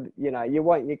 So, you know, you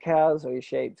want your cows or your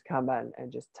sheep to come in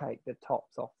and just take the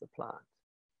tops off the plant.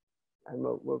 And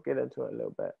we'll get into it a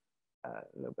little bit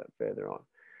further on.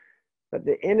 But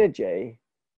the energy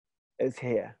is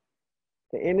here.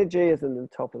 The energy is in the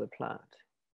top of the plant,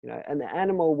 you know, and the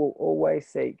animal will always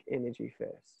seek energy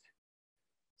first.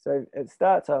 So it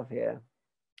starts off here,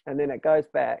 and then it goes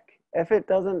back. If it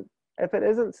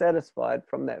isn't satisfied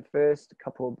from that first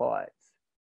couple of bites,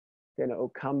 then it will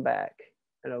come back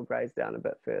and it'll graze down a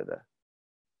bit further.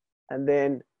 And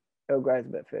then it'll graze a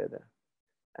bit further.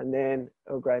 And then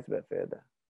it'll graze a bit further.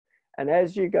 And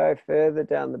as you go further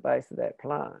down the base of that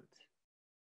plant,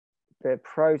 the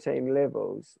protein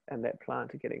levels and that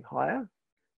plant are getting higher,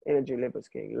 energy levels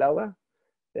getting lower,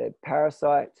 the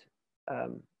parasite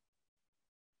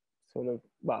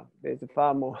there's a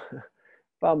far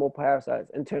more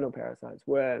parasites, internal parasites,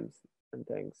 worms and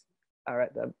things are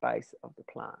at the base of the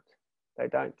plant. They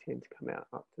don't tend to come out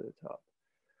up to the top.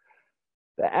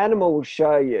 The animal will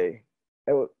show you.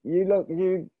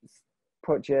 You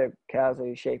put your cows or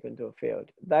your sheep into a field.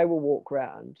 They will walk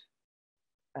around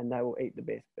and they will eat the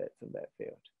best bits of that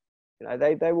field. You know,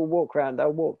 they will walk around.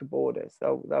 They'll walk the borders.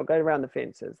 They'll go around the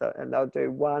fences, and they'll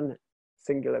do one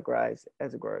singular graze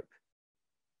as a group.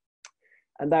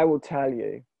 And they will tell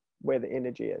you where the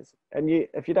energy is. And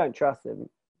if you don't trust them,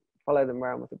 follow them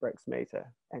around with a Brix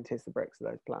meter and test the Brix of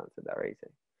those plants that they're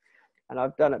eating. And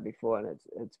I've done it before, and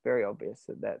it's very obvious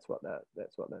that that's what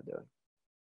they're doing.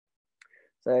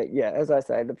 So yeah, as I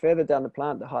say, the further down the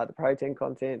plant, the higher the protein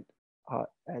content,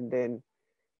 and then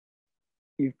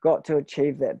you've got to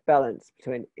achieve that balance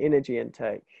between energy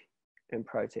intake and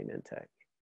protein intake.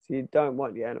 So you don't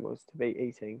want your animals to be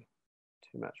eating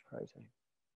too much protein.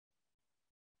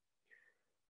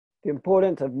 The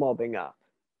importance of mobbing up,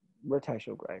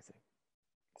 rotational grazing.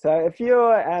 So if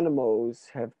your animals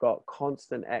have got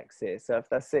constant access, so if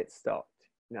they're set stocked,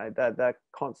 you know, they're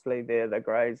constantly there, they're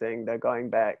grazing, they're going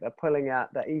back, they're pulling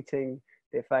out, they're eating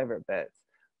their favorite bits.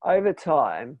 Over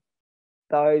time,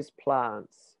 those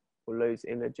plants will lose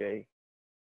energy,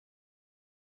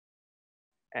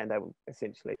 and they will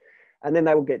and then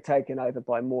they will get taken over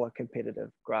by more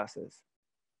competitive grasses.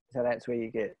 So that's where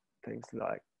you get things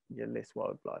like your less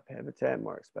wildlife habitat,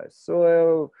 more exposed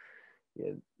soil,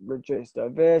 your reduced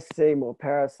diversity, more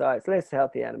parasites, less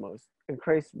healthy animals,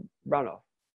 increased runoff.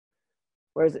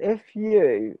 Whereas if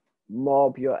you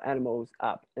mob your animals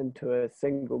up into a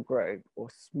single group or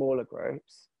smaller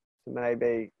groups, so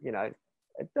maybe, you know,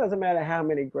 it doesn't matter how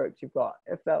many groups you've got,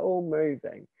 if they're all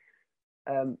moving.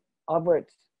 I've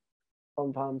worked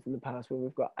on farms in the past where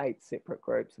we've got 8 separate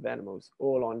groups of animals,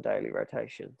 all on daily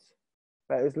rotations.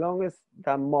 But as long as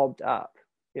they're mobbed up,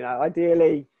 you know,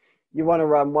 ideally you want to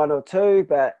run 1 or 2,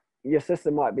 but your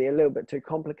system might be a little bit too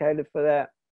complicated for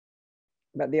that.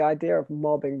 But the idea of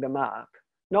mobbing them up,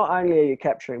 not only are you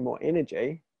capturing more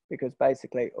energy, because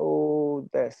basically all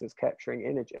this is capturing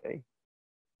energy,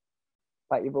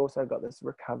 but you've also got this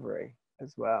recovery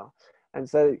as well. And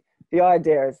so the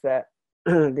idea is that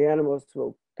the animals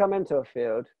will come into a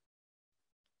field,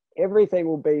 everything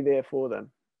will be there for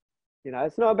them. You know,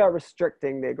 it's not about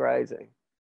restricting their grazing.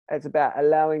 It's about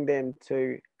allowing them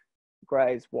to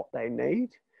graze what they need,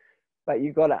 but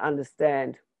you've got to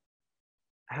understand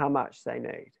how much they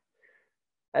need.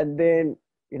 And then,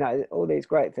 you know, all these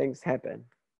great things happen,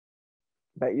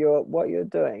 but what you're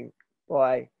doing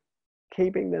by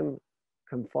keeping them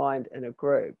confined in a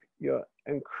group, you're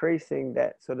increasing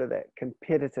that sort of that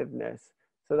competitiveness.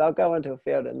 So they'll go into a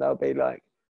field and they'll be like,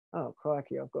 oh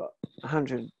crikey, I've got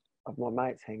 100 of my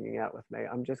mates hanging out with me.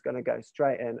 I'm just going to go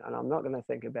straight in and I'm not going to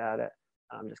think about it.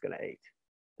 I'm just going to eat.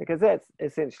 Because that's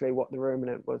essentially what the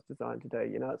ruminant was designed to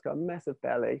do. You know, it's got a massive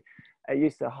belly. It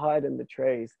used to hide in the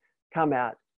trees, come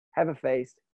out, have a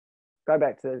feast, go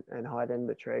back to and hide in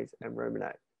the trees and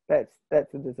ruminate. That's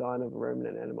the design of a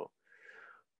ruminant animal.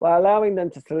 By allowing them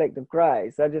to selective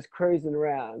graze, they're just cruising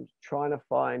around trying to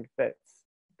find bits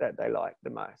that they like the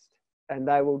most. And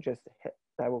they will just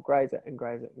they will graze it and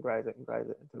graze it and graze it and graze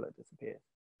it until it disappears.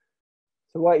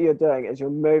 So what you're doing is you're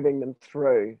moving them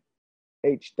through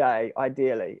each day,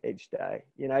 ideally each day.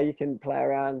 You know, you can play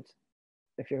around.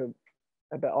 If you're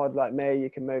a bit odd like me, you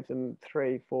can move them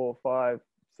 3, 4, 5,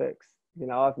 6. You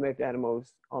know, I've moved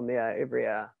animals on the hour every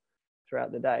hour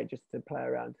throughout the day just to play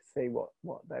around to see what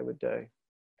they would do.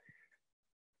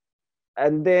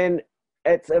 And then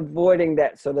it's avoiding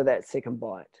that sort of that second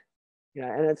bite, you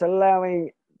know, and it's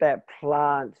allowing that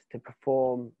plant to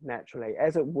perform naturally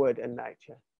as it would in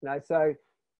nature. You know, so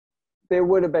there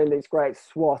would have been these great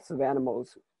swaths of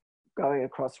animals going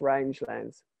across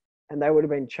rangelands, and they would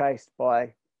have been chased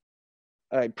by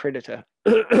a predator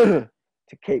to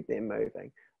keep them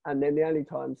moving. And then the only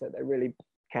times that they really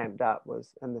camped up was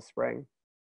in the spring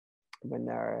when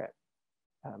they were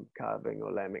calving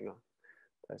or lambing or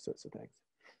those sorts of things.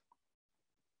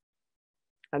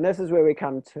 And this is where we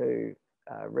come to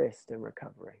rest and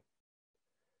recovery.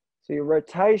 So your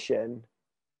rotation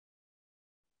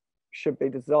should be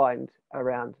designed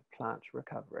around plant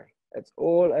recovery. It's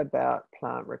all about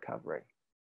plant recovery.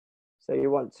 So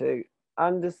you want to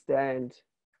understand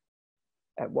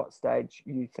at what stage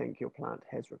you think your plant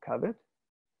has recovered.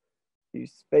 You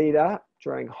speed up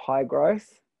during high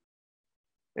growth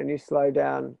and you slow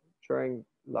down during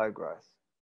low growth.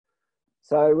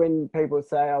 So when people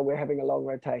say, oh, we're having a long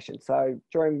rotation. So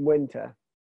during winter,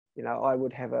 you know, I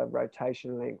would have a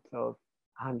rotation length of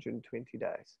 120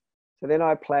 days. So then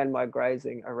I plan my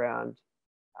grazing around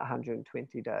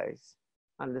 120 days,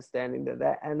 understanding that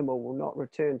that animal will not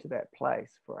return to that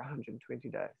place for 120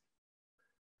 days.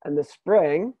 And the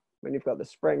spring, when you've got the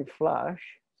spring flush,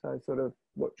 so sort of,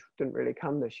 which didn't really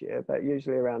come this year, but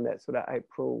usually around that sort of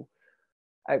April,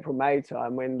 May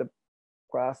time, when the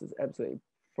grass is absolutely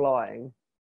flying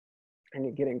and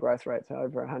you're getting growth rates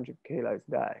over 100 kilos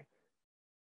a day,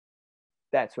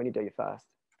 that's when you do your fast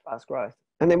growth.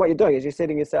 And then what you're doing is you're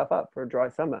setting yourself up for a dry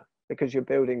summer because you're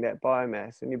building that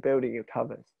biomass and you're building your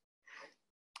covers.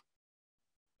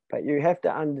 But you have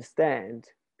to understand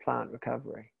plant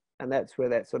recovery. And that's where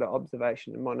that sort of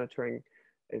observation and monitoring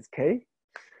is key.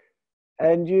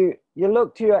 And you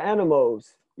look to your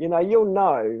animals, you know, you'll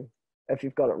know if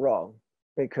you've got it wrong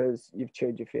because you've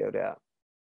chewed your field out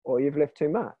or you've left too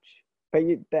much. But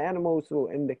the animals will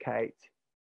indicate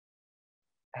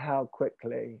how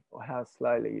quickly or how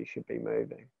slowly you should be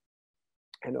moving,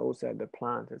 and also the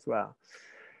plant as well.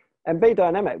 And be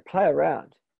dynamic, play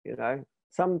around, you know.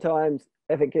 Sometimes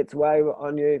if it gets away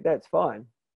on you, that's fine.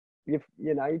 You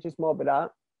know, you just mob it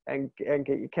up and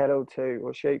get your cattle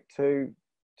or sheep to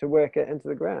work it into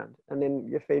the ground, and then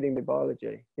you're feeding the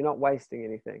biology. You're not wasting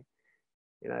anything.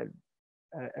 You know,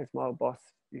 as my old boss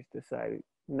used to say,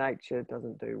 nature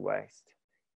doesn't do waste.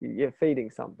 You're feeding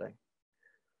something.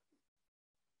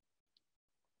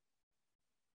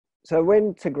 So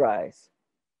when to graze,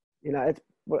 you know,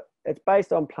 it's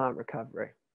based on plant recovery.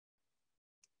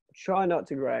 Try not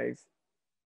to graze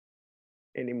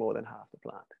any more than half the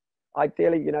plant.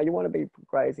 Ideally, you know, you want to be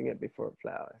grazing it before it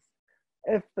flowers.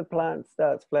 If the plant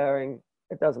starts flowering,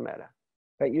 it doesn't matter,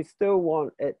 but you still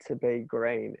want it to be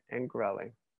green and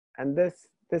growing. And this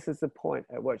is the point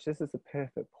at which, this is the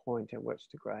perfect point at which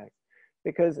to graze,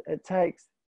 because it takes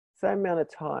the same amount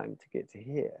of time to get to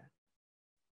here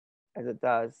as it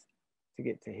does to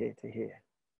get to here to here.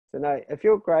 So now, if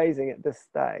you're grazing at this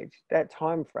stage, that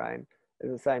time frame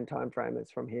is the same time frame as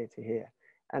from here to here,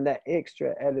 and that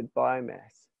extra added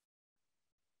biomass.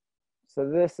 So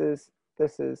this is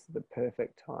the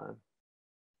perfect time.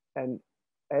 And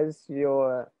as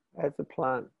the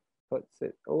plant puts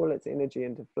all its energy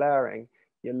into flowering,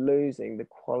 you're losing the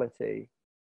quality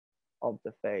of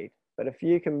the feed. But if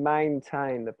you can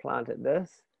maintain the plant at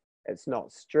this, it's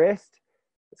not stressed,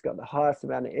 it's got the highest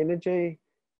amount of energy,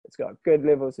 it's got good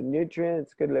levels of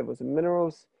nutrients, good levels of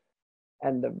minerals,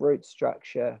 and the root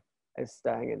structure is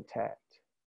staying intact.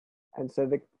 And so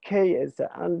the key is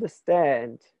to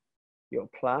understand your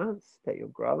plants that you're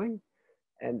growing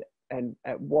and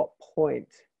at what point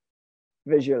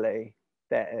visually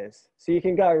that is. So you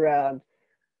can go around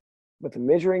with a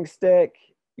measuring stick,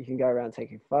 you can go around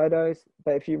taking photos,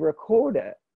 but if you record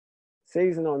it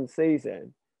season on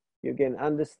season, you get an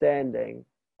understanding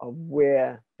of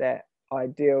where that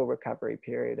ideal recovery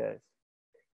period is.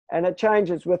 And it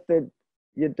changes with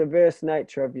your diverse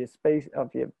nature of your species,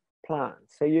 of your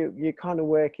plants. So you're kind of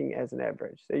working as an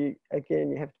average. So you have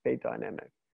to be dynamic.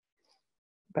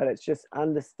 But it's just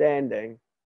understanding,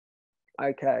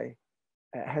 okay,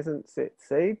 it hasn't set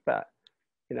seed, but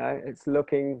you know, it's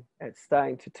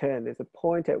starting to turn. There's a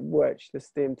point at which the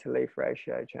stem to leaf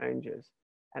ratio changes,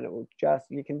 and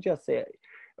you can just see it.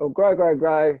 It'll grow, grow,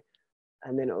 grow,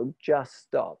 and then it'll just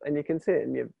stop. And you can see it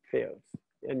in your fields,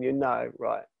 and you know,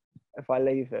 right, if I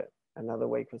leave it another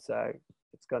week or so,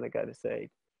 it's going to go to seed.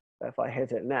 But if I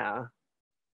hit it now,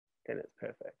 then it's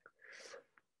perfect.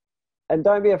 And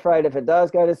don't be afraid if it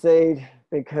does go to seed,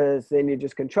 because then you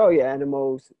just control your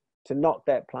animals to knock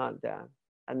that plant down,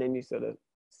 and then you sort of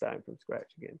start from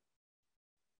scratch again.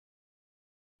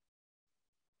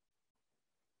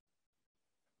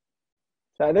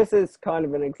 So this is kind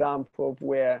of an example of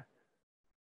where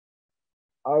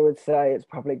I would say it's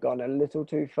probably gone a little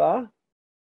too far,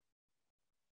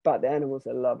 but the animals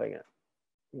are loving it.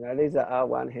 You know, these are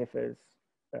R1 heifers,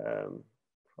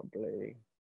 probably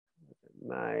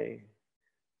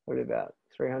about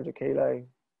 300 kilo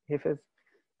heifers,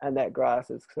 and that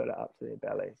grass is sort of up to their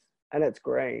bellies, and it's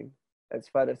green, it's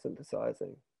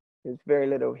photosynthesizing. There's very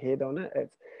little head on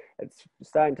it. It's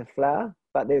starting to flower,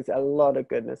 but there's a lot of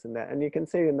goodness in that, and you can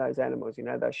see in those animals, you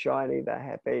know, they're shiny, they're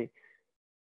happy,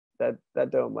 they're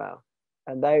doing well.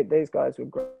 And these guys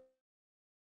were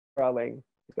growing.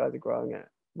 These guys are growing at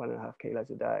 1.5 kilos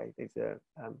a day. These are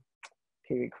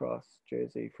Kiwi Cross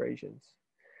Jersey Friesians.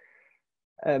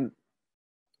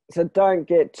 So don't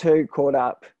get too caught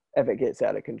up if it gets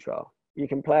out of control. You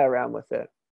can play around with it,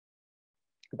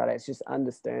 but it's just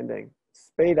understanding.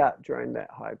 Speed up during that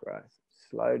high growth,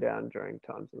 slow down during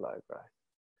times of low growth,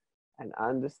 and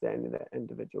understanding that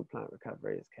individual plant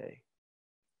recovery is key.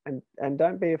 And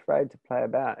don't be afraid to play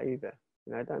about either.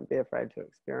 You know, don't be afraid to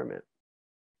experiment.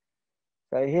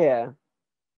 So here,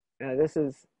 you know, this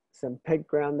is some pig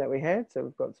ground that we had. So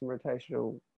we've got some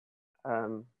rotational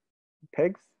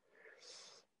pigs,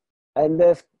 and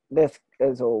this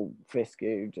is all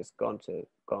fescue, just gone to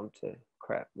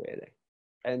crap really.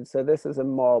 And so this is a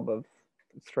mob of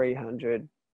 300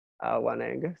 R1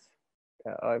 Angus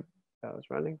that I was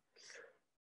running.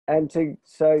 And to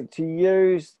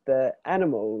use the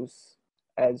animals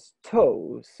as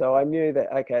tools. So I knew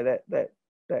that, okay,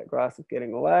 that grass is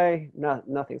getting away.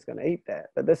 Nothing's going to eat that.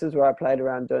 But this is where I played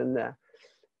around doing the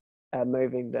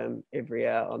moving them every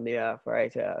hour on the hour for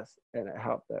 8 hours, and it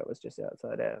helped that it was just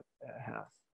outside our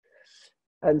house.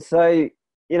 And so,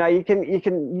 you know, you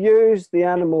can use the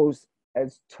animals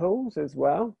as tools as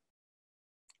well,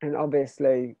 and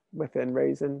obviously within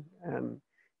reason.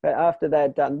 But after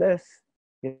they'd done this,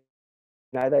 you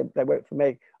know, they worked for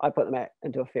me. I put them out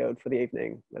into a field for the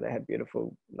evening where they had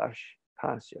beautiful, lush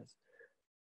pastures.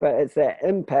 But it's that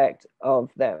impact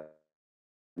of that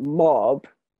mob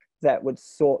that would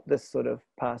sort this sort of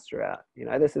pasture out. You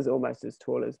know, this is almost as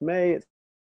tall as me. It's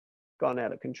gone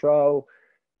out of control.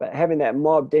 But having that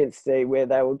mob density where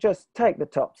they will just take the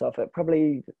tops off it,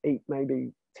 probably eat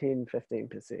maybe 10,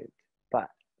 15%, but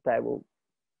they will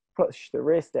push the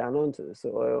rest down onto the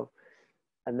soil,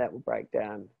 and that will break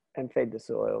down and feed the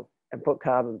soil and put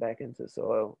carbon back into the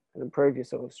soil and improve your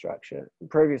soil structure,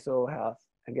 improve your soil health,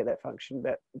 and get that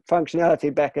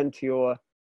functionality back into your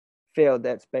field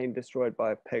that's been destroyed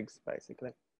by pigs,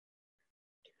 basically.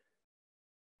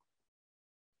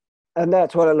 And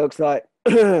that's what it looks like.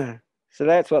 So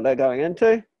that's what they're going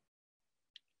into.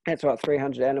 That's what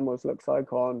 300 animals looks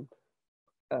like on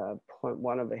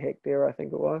 0.1 of a hectare, I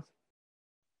think it was.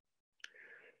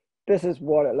 This is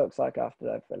what it looks like after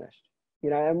they've finished. You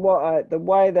know, and the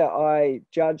way that I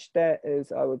judged that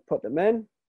is I would put them in,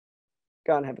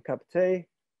 go and have a cup of tea.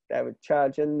 They would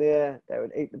charge in there. They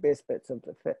would eat the best bits of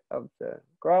the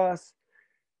grass,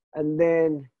 and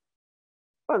then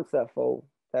once they're full,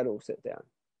 they'd all sit down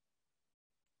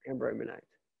and ruminate.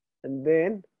 And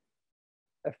then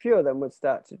a few of them would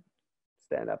start to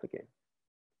stand up again.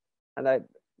 And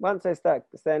once they start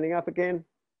standing up again,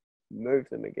 move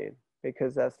them again,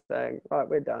 because they're saying, right,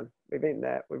 we're done. We've eaten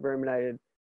that. We've ruminated.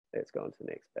 Let's go on to the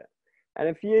next bit. And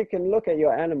if you can look at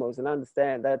your animals and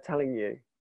understand, they're telling you,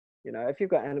 you know, if you've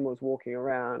got animals walking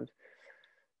around,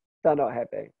 they're not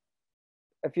happy.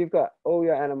 If you've got all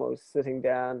your animals sitting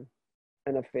down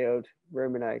in a field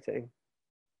ruminating,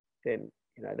 then,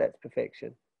 you know, that's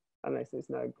perfection. Unless there's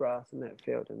no grass in that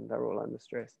field and they're all under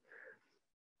stress.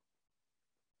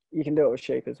 You can do it with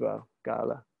sheep as well,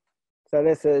 Gala. So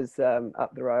this is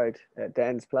up the road at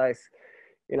Dan's place.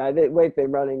 You know, we've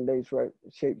been running these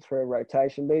sheep through a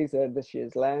rotation. These are this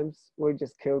year's lambs. We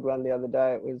just killed one the other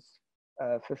day. It was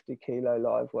 50 kilo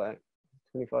live weight,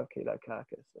 25 kilo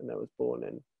carcass, and it was born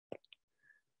in,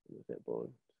 when was it born?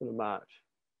 Sort of March.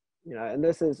 You know, and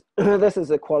this is this is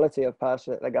the quality of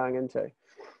pasture that they're going into.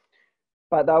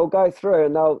 But they'll go through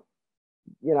and they'll,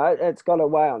 you know, it's got a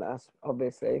weigh on us,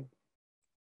 obviously.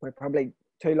 We're probably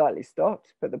too lightly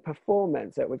stocked, but the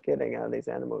performance that we're getting out of these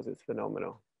animals is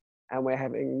phenomenal. And we're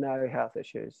having no health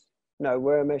issues, no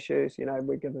worm issues. You know,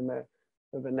 we give them a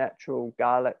of a natural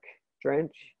garlic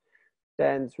drench.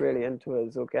 Dan's really into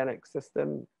his organic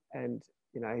system, and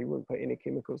you know, he wouldn't put any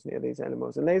chemicals near these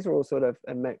animals. And these are all sort of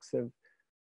a mix of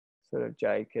sort of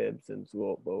Jacobs and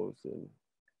Zwart bulls and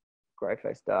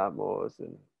grey-faced Dartmoors,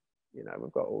 and you know,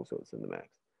 we've got all sorts in the mix.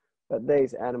 But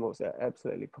these animals are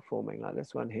absolutely performing. Like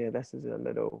this one here, this is a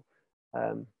little,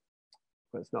 well,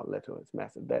 it's not little, it's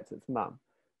massive. That's its mum.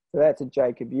 So that's a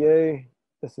Jacob ewe.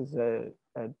 This is a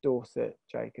Dorset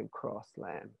Jacob cross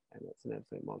lamb, and it's an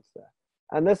absolute monster.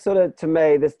 And this sort of, to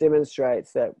me, this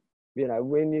demonstrates that, you know,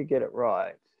 when you get it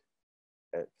right,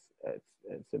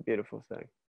 it's a beautiful thing.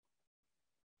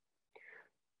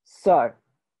 So,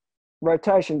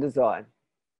 rotation design.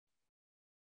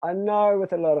 I know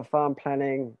with a lot of farm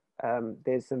planning,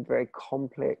 there's some very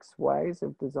complex ways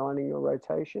of designing your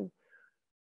rotation.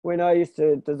 When I used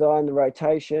to design the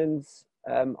rotations,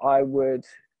 I would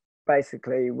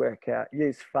basically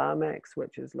use Farmax,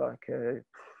 which is like a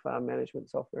farm management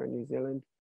software in New Zealand,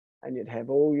 and you'd have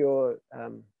all your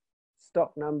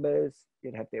stock numbers,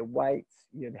 you'd have their weights,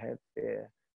 you'd have their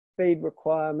feed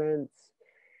requirements,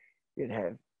 you'd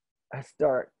have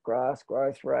historic grass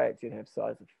growth rates, you'd have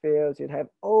size of fields, you'd have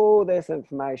all this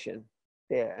information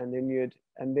there, and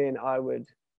then I would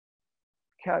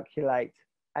calculate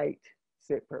 8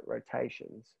 separate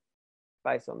rotations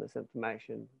based on this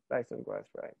information, based on growth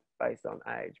rate, based on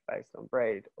age, based on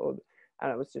breed,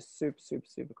 and it was just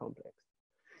super complex.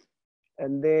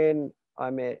 And then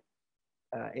I met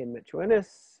Ian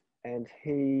Mitchell-Innes, and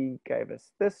he gave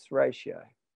us this ratio,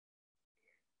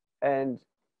 and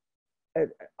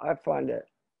I find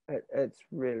it's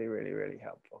really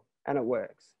helpful, and it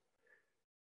works.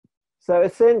 So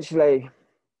essentially,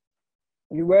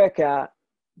 you work out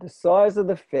the size of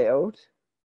the field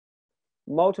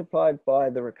multiplied by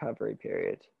the recovery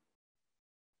period,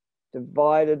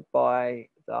 divided by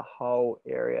the whole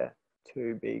area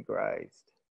to be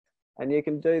grazed. And you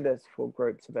can do this for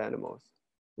groups of animals.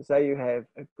 So say you have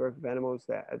a group of animals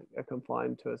that are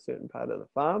confined to a certain part of the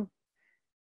farm,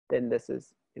 then this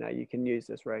is, you know, you can use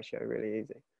this ratio really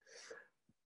easy.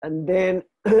 And then,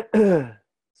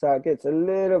 so it gets a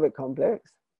little bit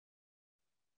complex.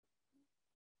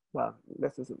 Well,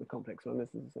 this isn't the complex one,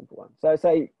 this is a simple one. So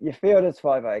say your field is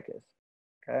 5 acres,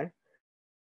 okay?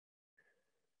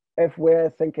 If we're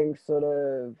thinking sort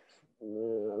of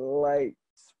late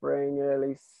spring,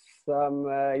 early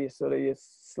summer, you're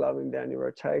slowing down your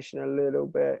rotation a little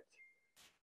bit.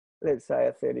 Let's say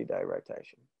a 30-day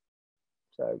rotation.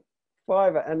 So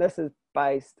 5, and this is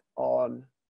based on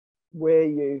where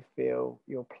you feel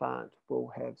your plant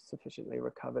will have sufficiently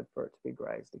recovered for it to be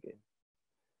grazed again.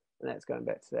 And that's going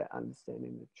back to that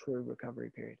understanding the true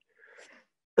recovery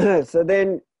period. So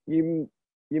then you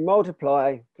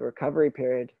multiply the recovery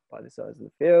period by the size of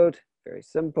the field, very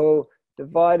simple,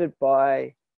 divided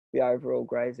by the overall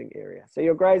grazing area. So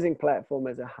your grazing platform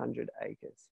is 100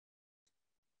 acres.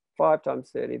 5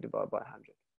 times 30 divided by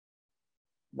 100,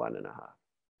 1.5.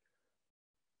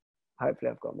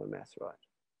 Hopefully I've got my maths right.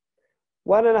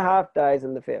 1.5 days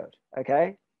in the field,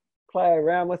 okay? Play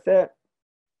around with it.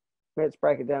 Let's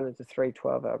break it down into 3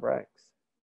 12-hour breaks.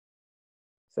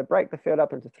 So break the field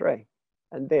up into 3,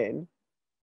 and then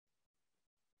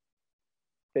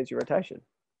there's your rotation.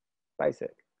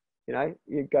 Basic. You know,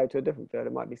 you go to a different field,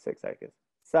 it might be 6 acres.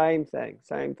 Same thing.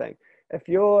 If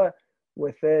you're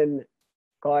within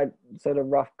sort of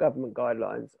rough government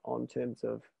guidelines on terms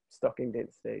of stocking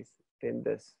densities, then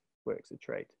this works a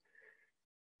treat.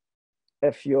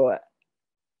 If you're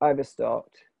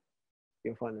overstocked,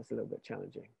 you'll find this a little bit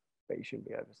challenging, but you shouldn't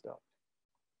be overstocked.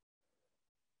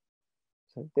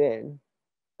 So then,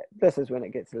 this is when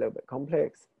it gets a little bit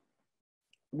complex.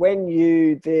 When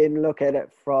you then look at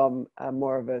it from a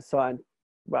more of a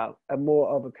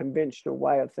conventional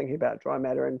way of thinking about dry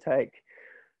matter intake,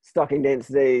 stocking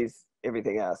densities,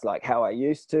 everything else, like how I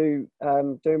used to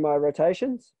do my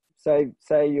rotations. So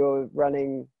say you're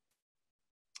running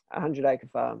a 100-acre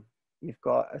farm, you've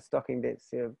got a stocking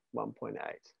density of 1.8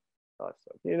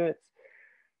 livestock units.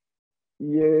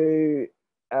 You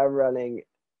are running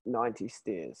 90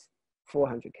 steers,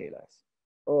 400 kilos,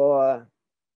 or,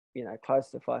 you know,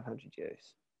 close to 500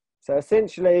 ewes. So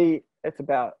essentially, it's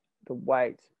about the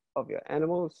weight of your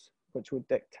animals, which will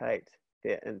dictate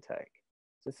their intake.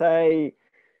 So say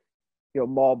your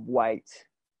mob weight,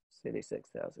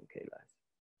 36,000 kilos.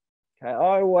 Okay,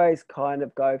 I always kind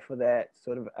of go for that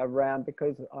sort of around,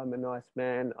 because I'm a nice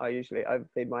man, I usually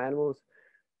overfeed my animals,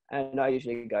 and I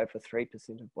usually go for 3%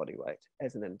 of body weight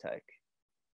as an intake.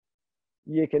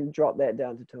 You can drop that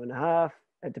down to 2.5.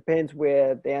 It depends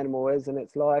where the animal is in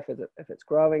its life, if it's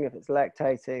growing, if it's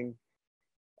lactating,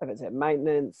 if it's at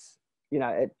maintenance. you know,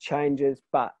 it changes,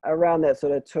 but around that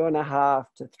sort of 2.5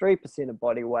 to 3% of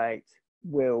body weight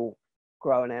will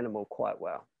grow an animal quite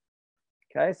well.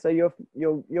 Okay, so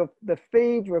the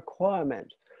feed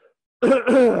requirement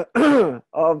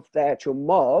of the actual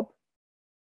mob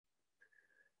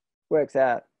works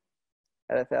out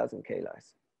at 1,000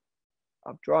 kilos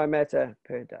of dry matter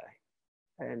per day.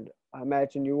 And I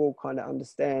imagine you all kind of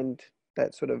understand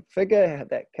that sort of figure,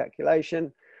 that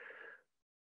calculation.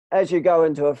 As you go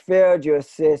into a field, you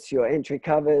assess your entry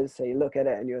covers. So you look at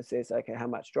it and you assess, okay, how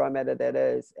much dry matter that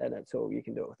is. And it's all, you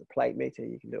can do it with a plate meter,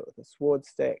 you can do it with a sward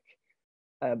stick.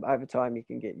 Over time, you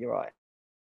can get your right,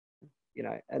 you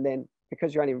know, and then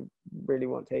because you only really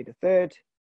want to eat a third,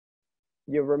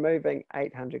 you're removing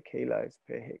 800 kilos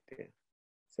per hectare.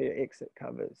 So your exit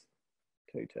covers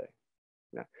 2-2. You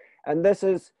know? And this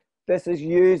is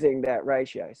using that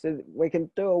ratio. So we can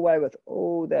do away with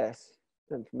all this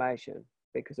information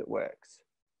because it works.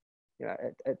 You know,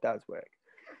 it does work.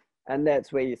 And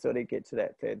that's where you sort of get to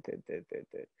that third.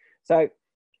 So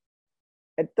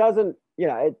it doesn't, you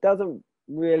know, it doesn't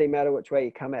really matter which way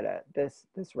you come at it. This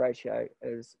ratio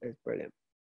is brilliant.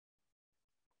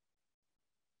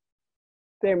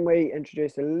 Then we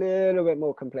introduce a little bit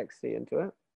more complexity into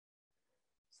it.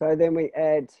 So then we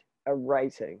add a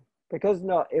rating, because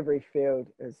not every field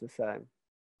is the same.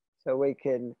 So we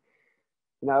can,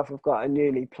 you know, if we've got a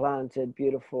newly planted,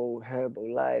 beautiful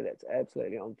herbal lay that's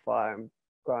absolutely on fire and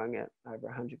growing at over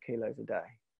 100 kilos a day,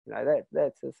 you know,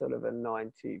 that's a sort of a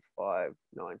 95,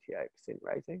 98%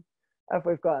 rating. If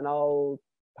we've got an old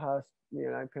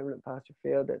permanent pasture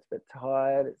field that's a bit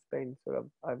tired, it's been sort of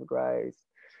overgrazed,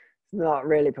 it's not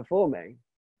really performing,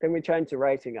 then we change the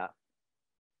rating up.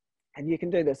 And you can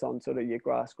do this on sort of your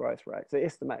grass growth rate. So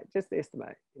just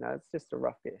estimate, you know, it's just a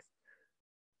rough guess.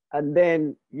 And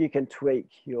then you can tweak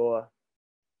your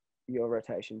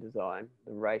rotation design,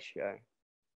 the ratio,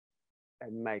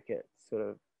 and make it sort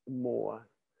of more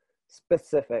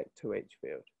specific to each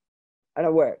field. And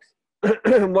it works.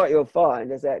 What you'll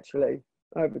find is actually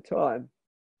over time,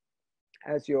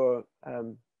 as your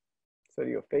sort of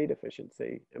your feed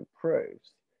efficiency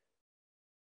improves,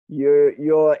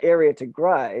 your area to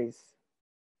graze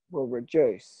will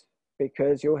reduce,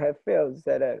 because you'll have fields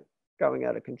that are going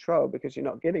out of control because you're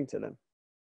not getting to them,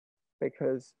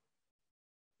 because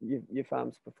your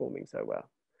farm's performing so well.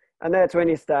 And that's when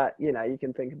you start, you know, you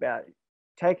can think about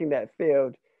taking that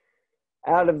field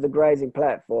out of the grazing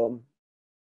platform,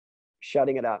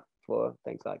 shutting it up for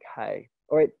things like hay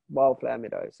or wildflower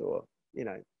meadows, or, you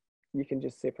know, you can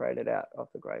just separate it out of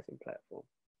the grazing platform.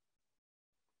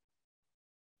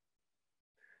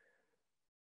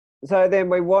 So then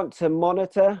we want to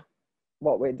monitor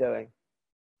what we're doing,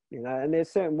 you know, and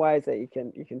there's certain ways that you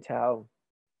can tell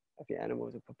if your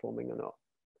animals are performing or not.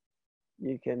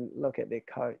 You can look at their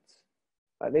coats.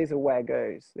 Like, these are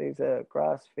Wagyus. These are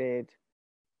grass-fed,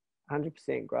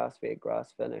 100% grass-fed,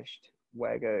 grass-finished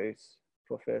Wagyus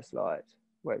for First Light,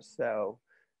 which sell,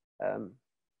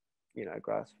 you know,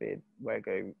 grass-fed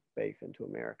Wagyu beef into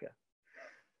America.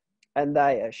 And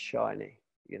they are shiny.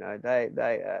 You know, they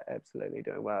are absolutely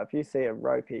doing well. If you see a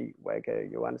ropey Wagyu,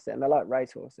 you'll understand. They're like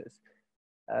racehorses,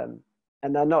 and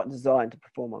they're not designed to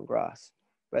perform on grass.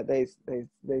 But these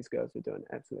girls are doing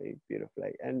absolutely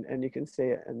beautifully, and you can see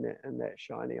it in that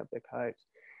shiny of the coat.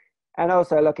 And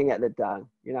also looking at the dung.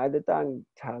 You know, the dung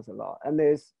tells a lot. And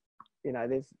there's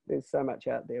so much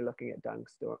out there looking at dung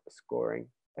scoring.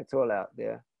 It's all out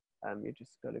there. You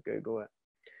just got to Google it.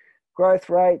 Growth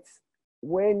rates,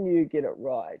 when you get it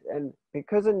right, and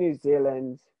because in New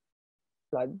Zealand,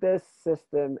 like, this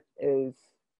system is,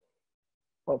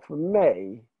 well, for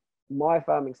me, my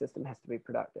farming system has to be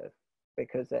productive,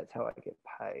 because that's how I get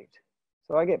paid.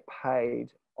 So I get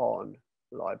paid on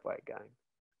live weight gain.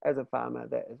 As a farmer,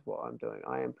 that is what I'm doing.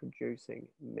 I am producing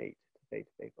meat to feed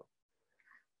to people.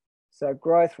 So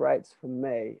growth rates for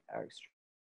me are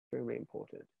extremely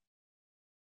important.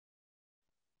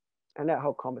 And that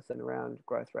whole conversation around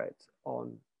growth rates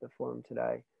on the forum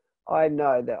today, I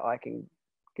know that I can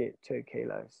get 2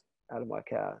 kilos out of my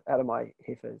cow, out of my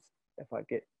heifers, if I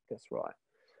get this right.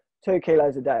 2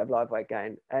 kilos a day of live weight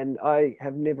gain. And I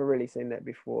have never really seen that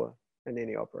before in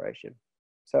any operation.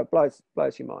 So it blows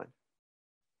your mind.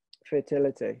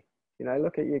 Fertility, you know,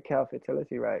 look at your cow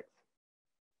fertility rates.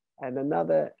 And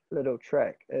another little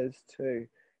trick is to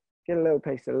get a little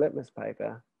piece of litmus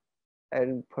paper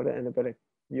and put it in a bit of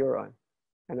urine,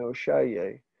 and it will show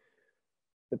you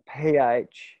the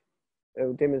pH. It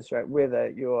will demonstrate whether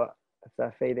if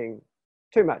they're feeding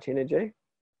too much energy,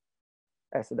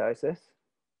 acidosis,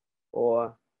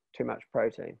 or too much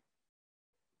protein.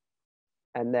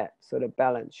 And that sort of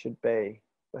balance should be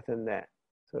within that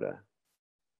sort of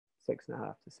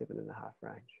 6.5 to 7.5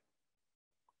 range.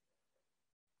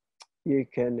 You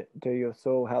can do your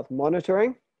soil health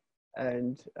monitoring,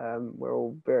 and we're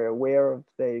all very aware of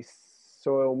the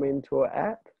Soil Mentor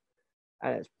app,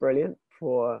 and it's brilliant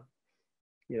for,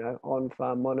 you know,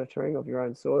 on-farm monitoring of your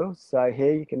own soil. So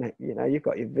here you can, you know, you've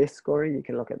got your VEST scoring. You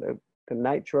can look at the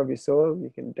nature of your soil.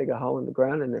 You can dig a hole in the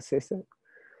ground and assess it.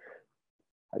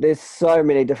 There's so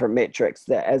many different metrics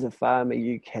that as a farmer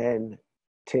you can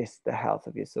test the health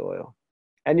of your soil,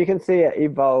 and you can see it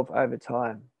evolve over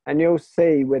time, and you'll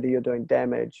see whether you're doing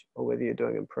damage or whether you're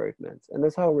doing improvements. And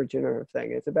this whole regenerative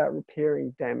thing, it's about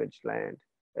repairing damaged land.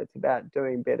 It's about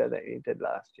doing better than you did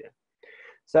last year.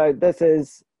 So this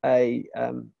is a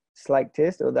slake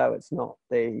test, although it's not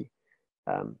the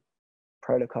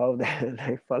protocol that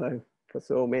they follow for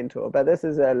Soil Mentor, but this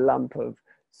is a lump of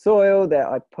soil that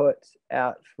I put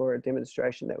out for a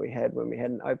demonstration that we had when we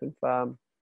had an open farm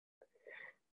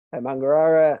at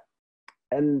Mangarara.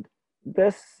 And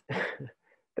this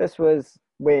this was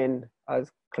when I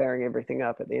was clearing everything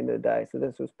up at the end of the day. So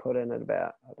this was put in at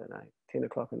about, I don't know, 10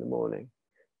 o'clock in the morning,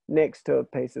 next to a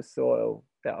piece of soil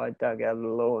that I dug out of the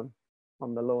lawn,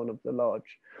 on the lawn of the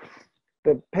lodge.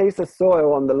 The piece of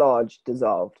soil on the lodge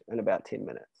dissolved in about 10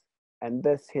 minutes. And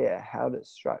this here held its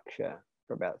structure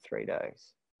for about 3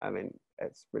 days. I mean,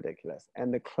 it's ridiculous.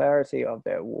 And the clarity of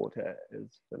that water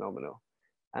is phenomenal.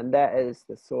 And that is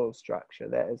the soil structure.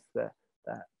 That is the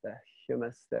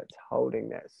humus that's holding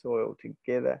that soil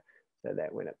together, so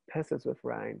that when it pisses with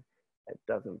rain, it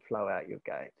doesn't flow out your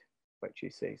gate, which you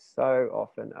see so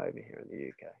often over here in the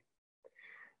UK.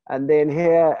 And then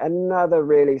here, another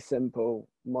really simple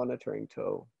monitoring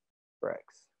tool,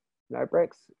 bricks. Now,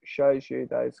 bricks shows you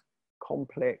those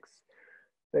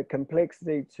the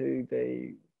complexity to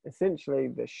the, essentially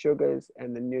the sugars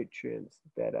and the nutrients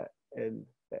that are in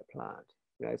that plant.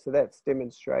 You know, so that's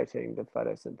demonstrating the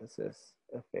photosynthesis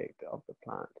effect of the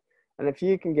plant. And if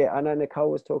you can get, I know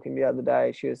Nicole was talking the other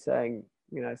day, she was saying,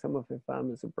 you know, some of her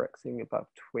farmers are brixing above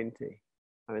 20.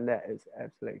 I mean, that is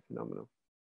absolutely phenomenal.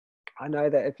 I know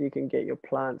that if you can get your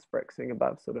plants brixing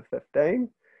above sort of 15,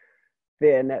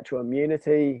 their natural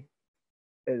immunity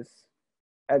is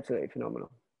absolutely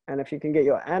phenomenal. And if you can get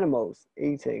your animals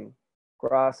eating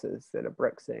grasses that are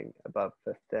brixing above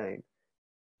 15,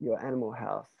 your animal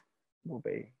health will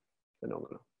be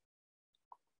phenomenal.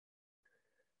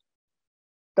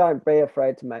 Don't be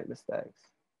afraid to make mistakes.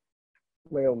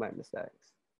 We all make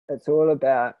mistakes. It's all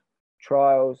about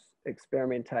trials,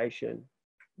 experimentation,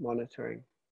 monitoring,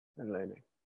 and learning.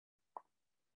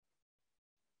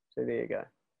 So there you go.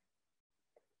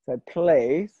 So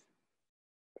please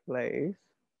fire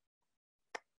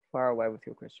away with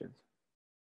your questions.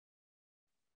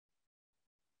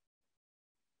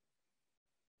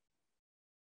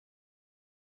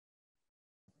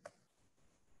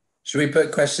 Should we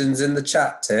put questions in the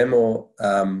chat, Tim, or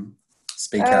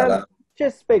speak out loud?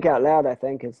 Just speak out loud, I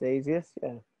think is the easiest,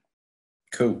 yeah.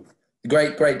 Cool.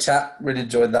 Great chat. Really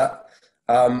enjoyed that.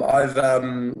 I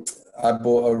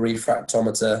bought a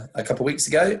refractometer a couple of weeks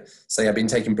ago. So yeah, I've been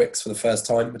taking bricks for the first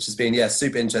time, which has been, yeah,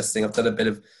 super interesting. I've done a bit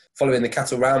of following the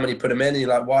cattle round when you put them in, and you're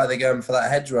like, why are they going for that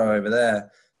hedgerow over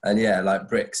there? And yeah, like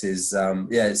bricks is,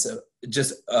 yeah, it's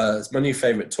it's my new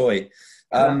favorite toy.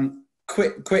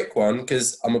 Quick one,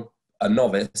 because I'm a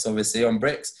novice, obviously, on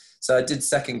bricks. So I did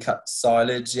second cut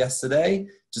silage yesterday,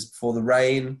 just before the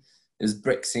rain. It was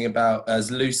brixing about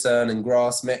as lucerne and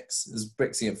grass mix. It was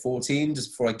brixing at 14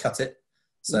 just before I cut it.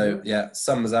 So yeah,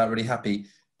 sun was out, really happy.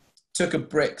 Took a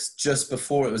bricks just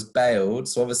before it was baled.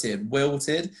 So obviously it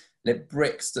wilted and it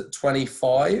brixed at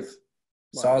 25. Wow.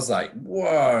 So I was like,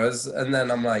 whoa. And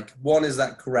then I'm like, one, is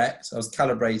that correct? I was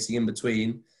calibrating in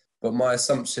between, but my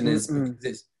assumption is because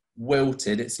it's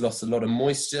wilted, it's lost a lot of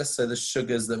moisture. So the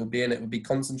sugars that would be in it would be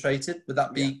concentrated. Would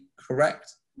that be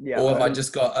correct? Yeah, or have I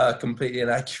just got a completely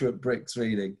inaccurate bricks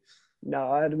reading?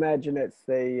 No, I'd imagine it's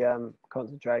the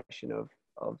concentration of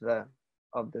the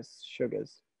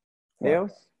sugars. Wow.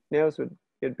 Niels would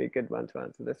be a good one to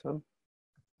answer this one.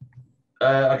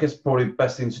 I guess probably the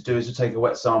best thing to do is to take a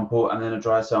wet sample and then a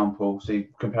dry sample. So you're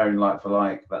comparing like for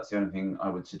like. That's the only thing I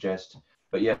would suggest.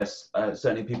 But yes,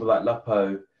 certainly people like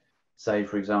Lupo say,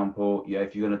 for example, yeah,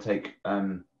 if you're going to take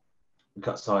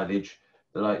cut silage,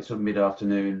 like sort of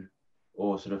mid-afternoon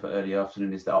or sort of early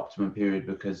afternoon is the optimum period,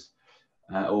 because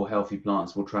all healthy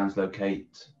plants will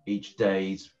translocate each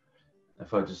day's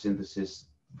photosynthesized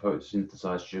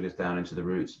sugars down into the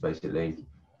roots, basically.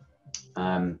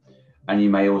 And you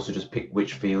may also just pick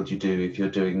which field you do. If you're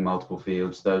doing multiple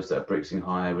fields, those that are brixing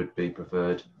higher would be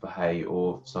preferred for hay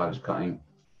or silage cutting.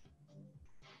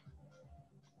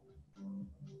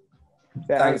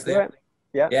 Thanks, Nick.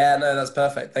 Yeah. Yeah, no, that's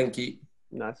perfect. Thank you.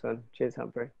 Nice one. Cheers,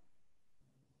 Humphrey.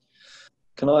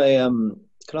 Can I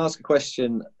ask a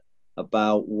question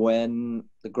about when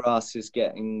the grass is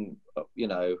getting, you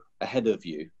know, ahead of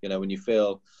you? You know, when you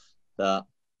feel that,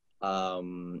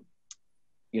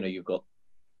 you know, you've got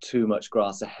too much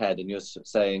grass ahead, and you're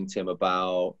saying, Tim,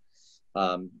 about,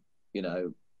 you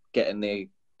know, getting the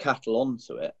cattle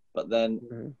onto it. But then,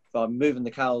 if I'm moving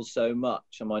the cows so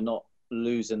much, am I not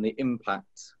losing the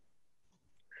impact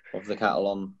of the cattle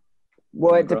on?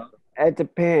 Well, it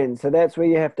depends. So that's where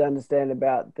you have to understand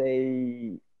about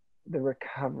the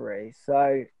recovery.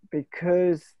 So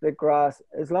because the grass,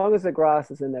 as long as the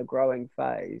grass is in the growing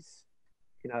phase,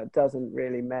 you know, it doesn't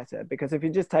really matter. Because if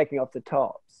you're just taking off the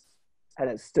tops and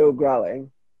it's still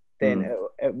growing, then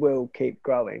it will keep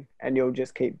growing, and you'll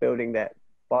just keep building that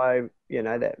by, you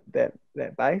know,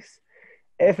 that base.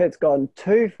 If it's gone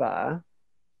too far,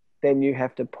 then you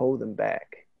have to pull them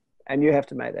back, and you have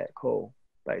to make that call,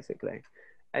 basically,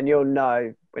 and you'll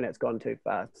know when it's gone too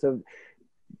far. So,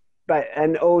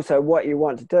 and also what you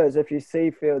want to do is, if you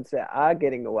see fields that are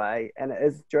getting away and it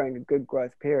is during a good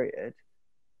growth period,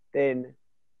 then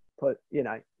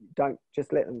don't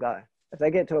just let them go. If they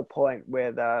get to a point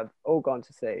where they're all gone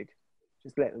to seed,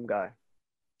 just let them go,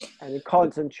 and you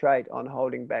concentrate on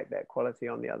holding back that quality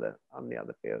on the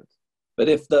other fields. But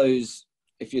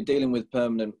if you're dealing with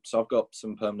permanent, so I've got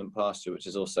some permanent pasture, which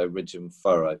is also ridge and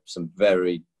furrow, some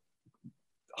very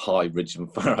high ridge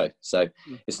and furrow. So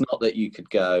it's not that you could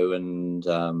go and,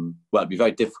 well, it'd be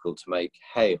very difficult to make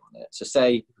hay on it. So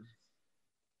say,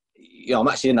 you know, I'm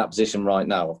actually in that position right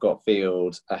now. I've got a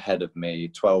field ahead of me,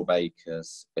 12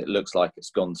 acres. It looks like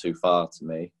it's gone too far to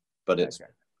me, but it's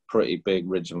pretty big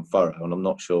ridge and furrow, and I'm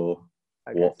not sure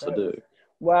what to do.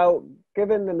 Well,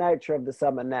 given the nature of the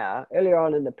summer now, earlier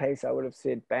on in the piece, I would have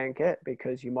said bank it,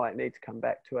 because you might need to come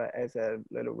back to it as a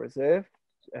little reserve.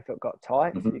 If it got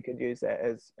tight, you could use that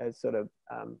as sort of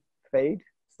feed,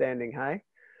 standing hay.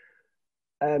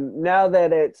 Now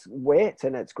that it's wet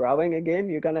and it's growing again,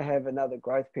 you're going to have another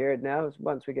growth period now.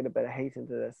 Once we get a bit of heat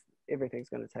into this, everything's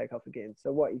going to take off again.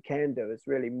 So what you can do is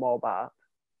really mob up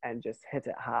and just hit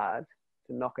it hard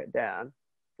to knock it down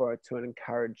to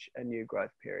encourage a new growth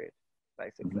period,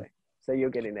 basically. So you're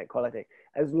getting that quality.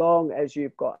 As long as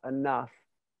you've got enough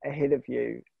ahead of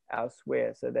you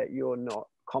elsewhere so that you're not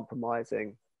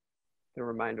compromising the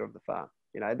remainder of the farm.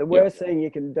 You know, the worst thing you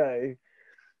can do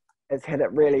is hit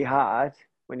it really hard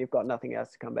when you've got nothing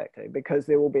else to come back to, because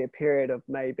there will be a period of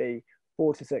maybe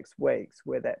 4 to 6 weeks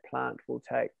where that plant will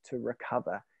take to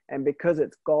recover. And because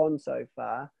it's gone so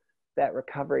far, that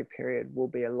recovery period will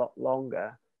be a lot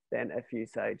longer than if you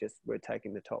say just we're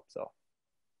taking the tops off.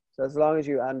 So as long as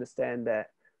you understand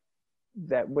that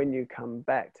when you come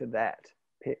back to that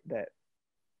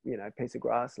you know, piece of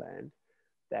grassland,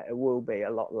 that it will be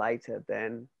a lot later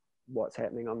than what's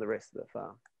happening on the rest of the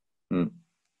farm.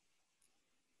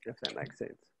 If that makes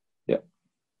sense. Yeah.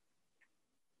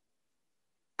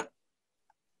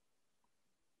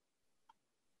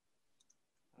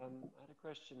 I had a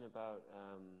question about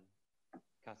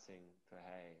cutting for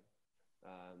hay,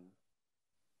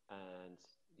 and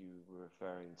you were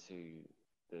referring to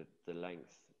the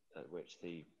length at which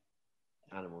the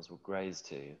animals will graze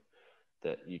to,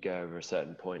 that you go over a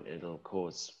certain point and it'll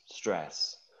cause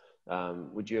stress.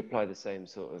 Would you apply the same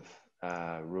sort of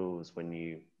rules when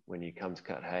you come to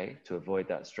cut hay to avoid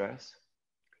that stress?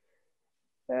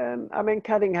 I mean,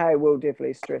 cutting hay will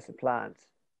definitely stress a plant,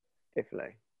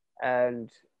 definitely.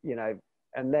 And, you know,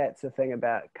 and that's the thing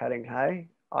about cutting hay.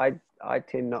 I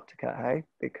tend not to cut hay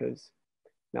because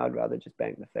I'd rather just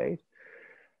bank the feed.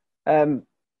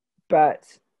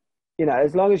 But, you know,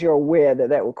 as long as you're aware that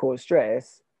that will cause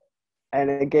stress, and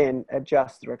again,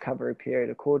 adjust the recovery period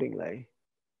accordingly,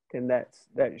 then that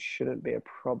shouldn't be a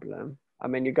problem. I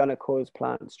mean, you're going to cause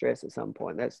plant stress at some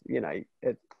point. That's, you know,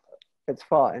 it's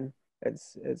fine.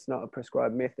 It's not a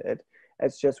prescribed method.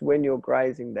 It's just when you're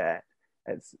grazing that,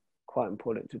 it's quite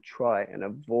important to try and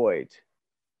avoid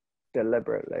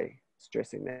deliberately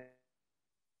stressing that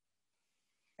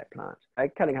plant.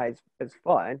 Cutting hay is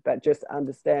fine, but just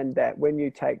understand that when you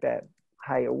take that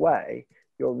hay away,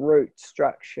 your root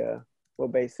structure will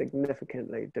be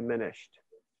significantly diminished.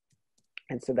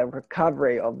 And so the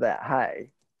recovery of that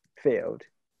hay field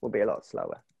will be a lot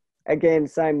slower. Again,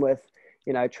 same with,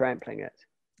 you know, trampling it.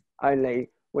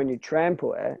 Only when you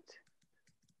trample it,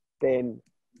 then,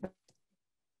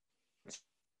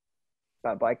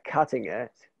 but by cutting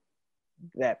it,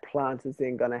 that plant is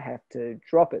then going to have to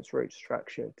drop its root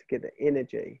structure to get the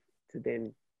energy to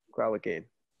then grow again,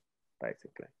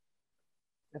 basically,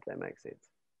 if that makes sense.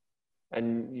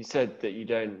 And you said that you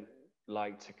don't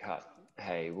like to cut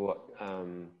hay, what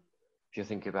if you're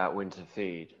thinking about winter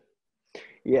feed?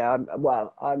 Yeah,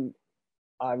 I'm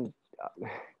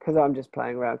because I'm just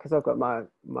playing around, because I've got my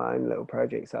own little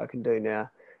projects I can do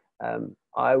now.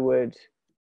 I would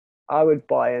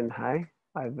buy in hay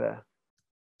over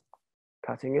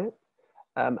cutting it,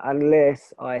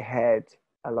 unless I had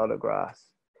a lot of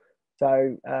grass.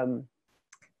 So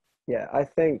yeah, I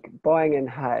think buying in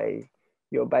hay,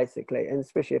 you're basically, and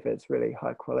especially if it's really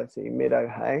high quality meadow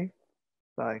hay,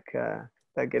 like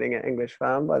they're getting at English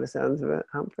Farm by the sounds of it,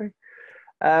 Humphrey.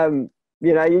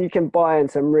 You know, you can buy in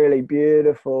some really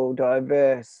beautiful,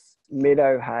 diverse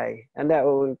meadow hay, and that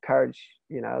will encourage,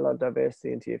 you know, a lot of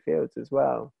diversity into your fields as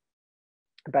well.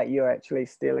 But you're actually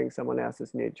stealing someone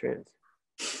else's nutrients.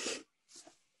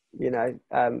 You know,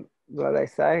 what they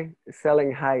say,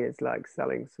 selling hay is like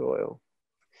selling soil.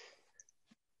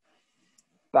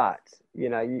 But, you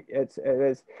know, it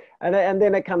is, and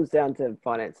then it comes down to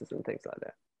finances and things like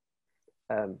that.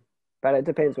 But it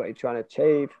depends what you're trying to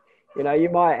achieve. You know, you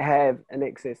might have an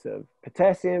excess of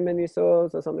potassium in your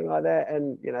soils or something like that.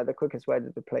 And, you know, the quickest way to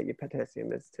deplete your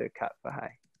potassium is to cut for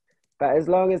hay. But as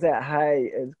long as that hay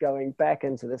is going back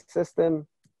into the system,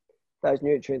 those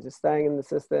nutrients are staying in the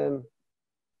system,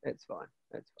 it's fine.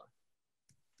 It's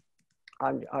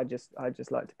fine. I just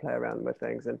like to play around with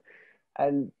things.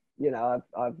 And you know,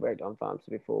 I've worked on farms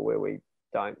before where we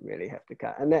don't really have to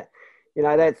cut. And that, you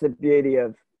know, that's the beauty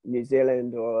of New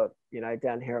Zealand, or, you know,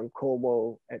 down here in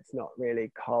Cornwall, it's not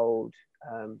really cold.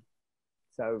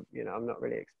 So, you know, I'm not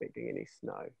really expecting any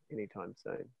snow anytime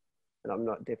soon. And I'm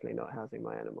definitely not housing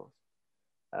my animals.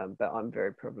 But I'm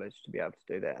very privileged to be able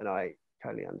to do that. And I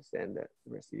totally understand that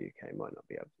the rest of the UK might not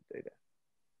be able to do that.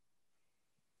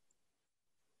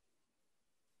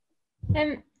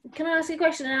 Can I ask a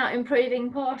question about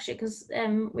improving pasture? Because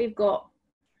we've got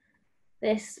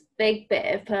this big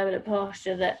bit of permanent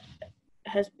pasture that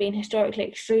has been historically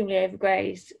extremely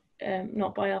overgrazed,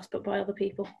 not by us but by other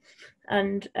people,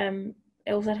 and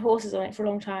it also had horses on it for a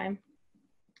long time,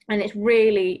 and it's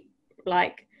really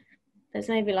like there's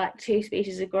maybe like 2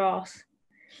 species of grass,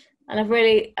 and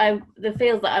the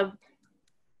fields that I've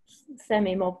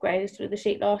semi-mob grazed with the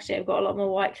sheep last year have got a lot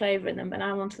more white clover in them, but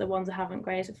now I'm onto the ones I haven't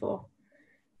grazed before.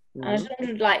 And I just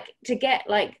wondered, like, to get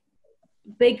like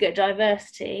bigger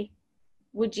diversity,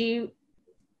 would you,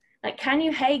 like, can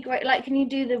you can you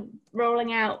do the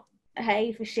rolling out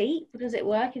hay for sheep? Does it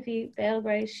work if you bale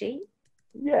graze sheep?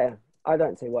 Yeah, I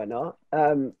don't see why not.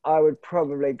 I would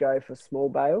probably go for small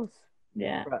bales.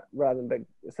 Yeah. Rather than big,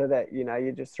 so that, you know,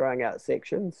 you're just throwing out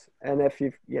sections. And if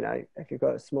you've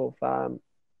got a small farm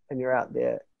and you're out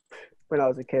there, when I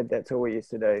was a kid, that's all we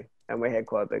used to do, and we had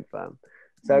quite a big farm.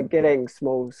 So getting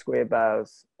small square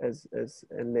bales is,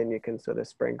 and then you can sort of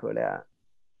sprinkle it out.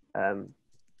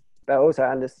 But also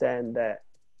understand that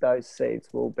those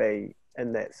seeds will be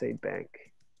in that seed bank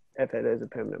if it is a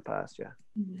permanent pasture.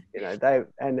 You know,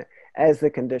 and as the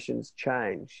conditions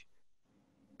change,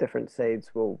 different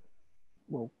seeds will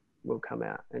come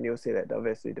out, and you'll see that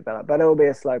diversity develop. But it will be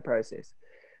a slow process.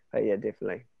 But yeah,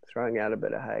 definitely throwing out a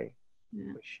bit of hay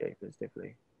with sheep is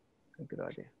definitely a good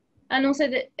idea. And also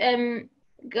that I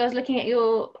was looking at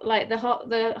your, like, the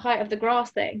height of the grass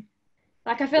thing.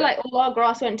 Like, I feel like all our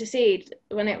grass went to seed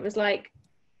when it was like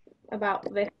about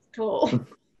this tall.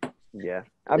 Yeah,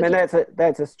 I mean,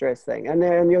 that's a stress thing,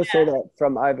 and you'll see that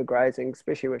from overgrazing,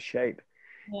 especially with sheep,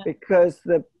 because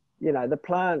the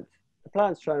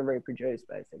plant's trying to reproduce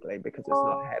basically because it's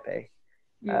not happy.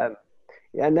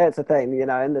 And that's the thing, you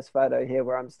know, in this photo here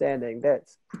where I'm standing,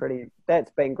 that's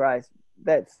been grazed.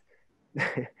 That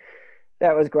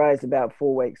was grazed about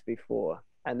 4 weeks before,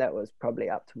 and that was probably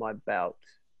up to my belt,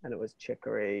 and it was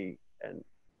chicory and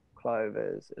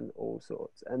clovers and all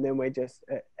sorts. And then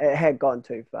it had gone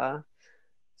too far,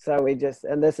 so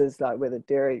and this is like where the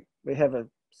dairy, we had a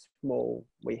small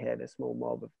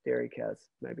mob of dairy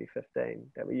cows, maybe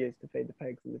 15, that we used to feed the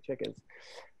pigs and the chickens,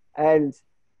 and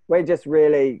we just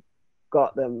really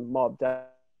got them mobbed up,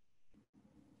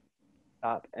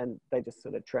 and they just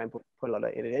sort of put a lot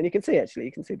of energy. And you can see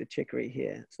the chicory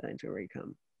here starting to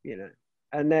recome, you know,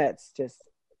 and that's just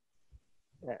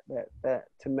that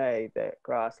to me, that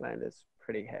grassland is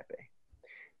pretty happy.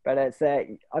 But it's that,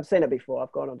 I've seen it before.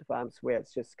 I've gone onto farms where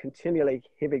it's just continually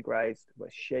heavy grazed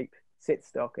with sheep, set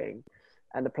stocking,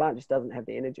 and the plant just doesn't have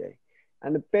the energy.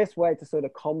 And the best way to sort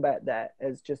of combat that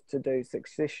is just to do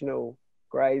successional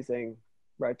grazing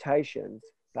rotations,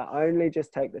 but only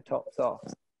just take the tops off.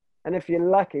 And if you're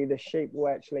lucky, the sheep will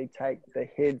actually take the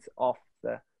heads off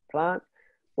the plant.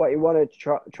 What you want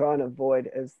to try and avoid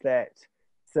is that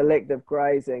selective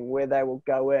grazing where they will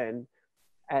go in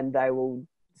and they will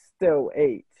still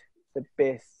eat the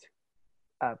best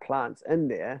plants in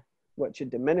there, which are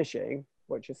diminishing,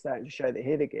 which are starting to show their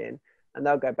head again, and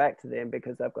they'll go back to them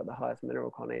because they've got the highest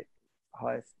mineral content,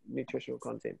 highest nutritional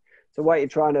content. So what you're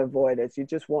trying to avoid is you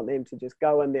just want them to just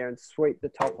go in there and sweep the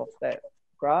top off that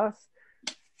grass,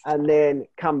 and then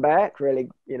come back, really,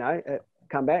 you know,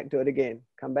 come back, do it again,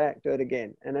 come back, do it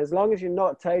again. And as long as you're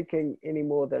not taking any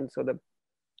more than sort of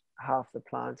half the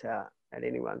plant out at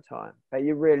any one time, but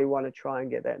you really want to try and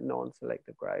get that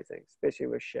non-selective grazing, especially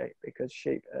with sheep, because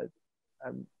sheep are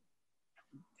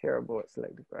terrible at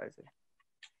selective grazing.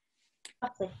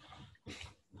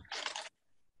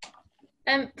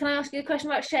 Can I ask you a question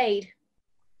about shade?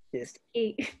 Yes.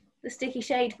 The sticky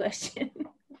shade question.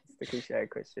 Sticky shade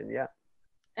question, yeah.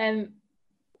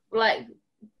 Like,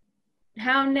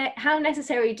 how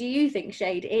necessary do you think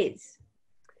shade is?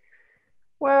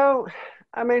 Well,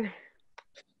 I mean,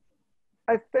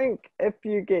 I think if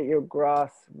you get your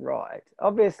grass right,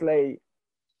 obviously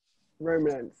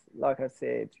ruminants, like I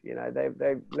said, you know,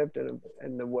 they lived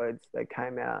in the woods, they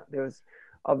came out, there was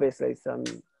obviously some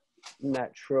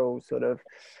natural sort of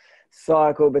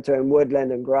cycle between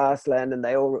woodland and grassland, and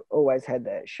they always had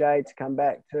that shade to come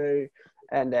back to.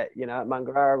 And that, you know, at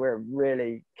Mungarara, we're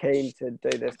really keen to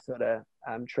do this sort of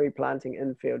tree planting,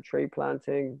 infield tree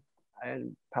planting,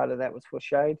 and part of that was for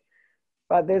shade.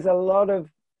 But there's a lot of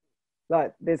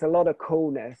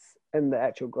coolness in the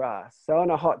actual grass. So on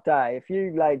a hot day, if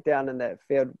you laid down in that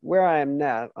field, where I am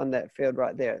now, on that field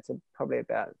right there, it's probably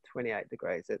about 28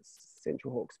 degrees. It's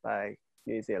Central Hawke's Bay,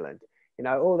 New Zealand. You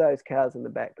know, all those cows in the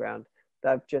background,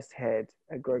 they've just had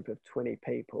a group of 20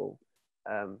 people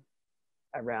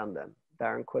around them.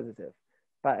 They're inquisitive.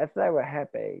 But if they were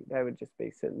happy, they would just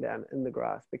be sitting down in the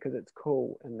grass because it's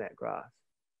cool in that grass.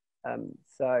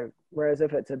 So whereas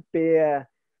if it's a bare,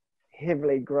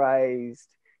 heavily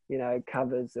grazed, you know,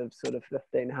 covers of sort of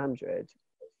 1500,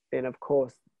 then of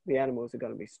course the animals are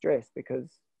going to be stressed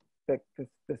because the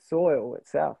soil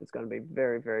itself is going to be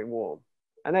very, very warm.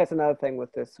 And that's another thing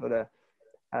with this sort of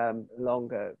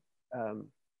longer,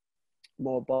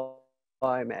 more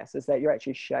biomass, is that you're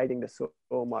actually shading the soil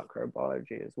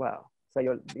microbiology as well. So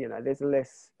you know, there's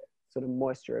less sort of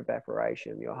moisture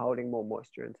evaporation. You're holding more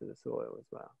moisture into the soil as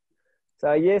well.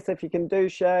 So yes, if you can do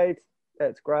shade,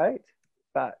 that's great.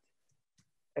 But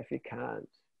if you can't,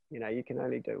 you know, you can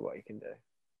only do what you can do.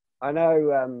 I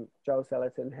know Joel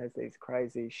Salatin has these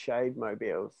crazy shade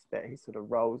mobiles that he sort of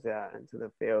rolls out into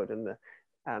the field, and the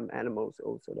animals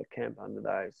all sort of camp under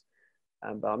those.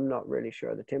 But I'm not really sure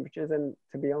of the temperatures. And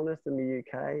to be honest, in the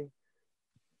UK,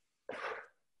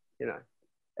 you know,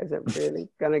 is it really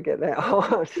going to get that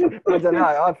hot? I don't know.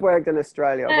 I've worked in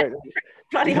Australia.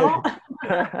 Bloody hot.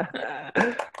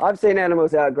 I've seen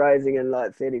animals out grazing in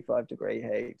like 35-degree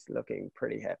heat, looking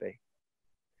pretty happy.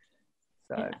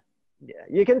 So, yeah,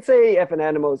 you can see if an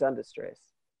animal's under stress,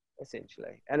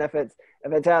 essentially. And if it's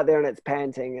out there and it's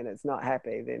panting and it's not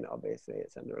happy, then obviously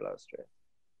it's under a lot of stress.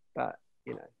 But,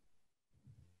 you know,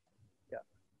 yeah,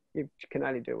 you can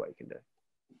only do what you can do.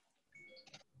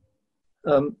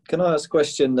 Can I ask a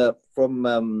question from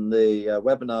the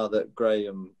webinar that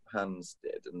Graham Hands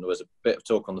did, and there was a bit of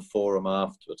talk on the forum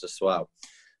afterwards as well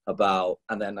about,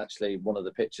 and then actually one of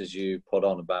the pictures you put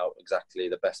on about exactly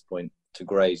the best point to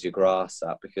graze your grass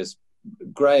at, because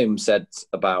Graham said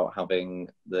about having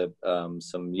the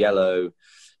some yellow,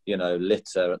 you know,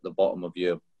 litter at the bottom of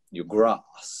your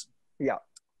grass, yeah,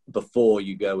 before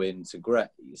you go in to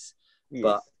graze. Yes.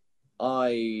 But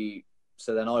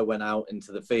so then I went out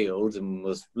into the field and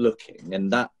was looking,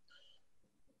 and that,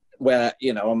 where,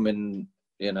 you know, I'm in,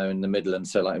 you know, in the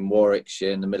Midlands, so like in Warwickshire,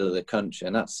 in the middle of the country,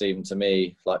 and that seemed to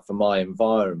me, like for my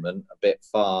environment, a bit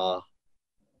far,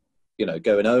 you know,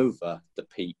 going over the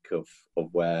peak of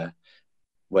where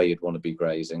you'd want to be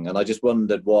grazing. And I just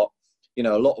wondered what, you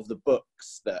know, a lot of the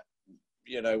books that,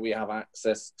 you know, we have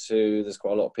access to, there's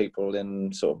quite a lot of people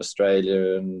in sort of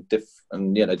Australia and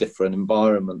you know, different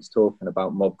environments talking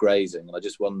about mob grazing. And I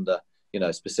just wonder, you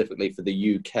know, specifically for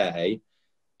the UK,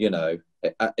 you know,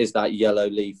 is that yellow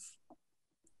leaf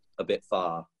a bit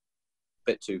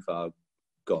too far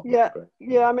gone? Yeah,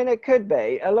 I mean, it could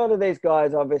be. A lot of these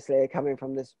guys obviously are coming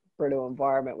from this brittle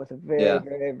environment with a very,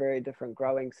 very, very different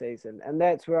growing season. And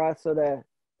that's where I sort of,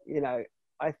 you know,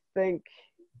 I think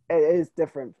it is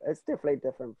different. It's definitely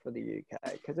different for the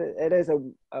UK because it is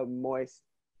a moist,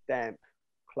 damp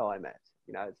climate.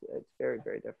 You know, it's very,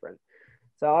 very different.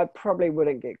 So I probably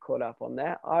wouldn't get caught up on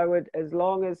that. I would, as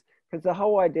long as, because the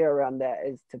whole idea around that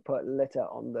is to put litter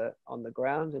on the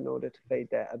ground in order to feed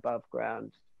that above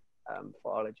ground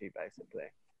biology, basically.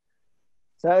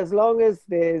 So as long as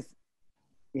there's,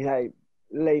 you know,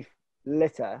 leaf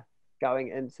litter going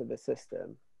into the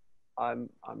system, I'm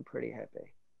pretty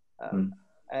happy.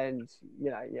 And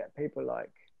people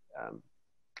like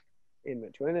Ian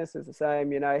McWinnis is the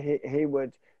same. He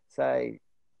would say,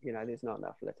 there's not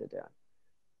enough litter down,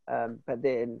 but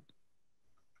then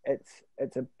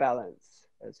it's a balance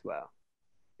as well.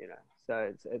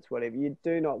 So it's whatever. You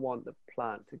do not want the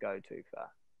plant to go too far,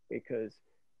 because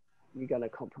you're going to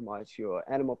compromise your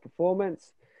animal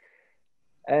performance,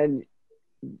 and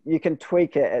you can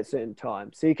tweak it at certain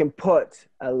times. So you can put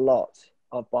a lot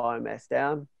of biomass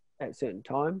down at certain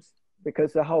times,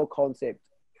 because the whole concept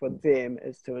for them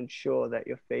is to ensure that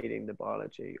you're feeding the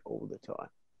biology all the time,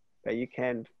 but you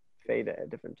can feed it at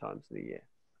different times of the year.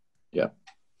 Yeah.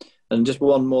 And just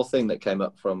one more thing that came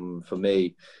up for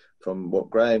me from what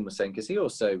Graham was saying, because he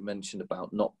also mentioned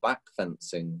about not back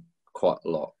fencing quite a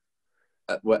lot,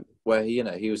 where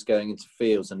he was going into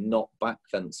fields and not back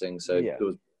fencing, so there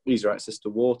was easier access to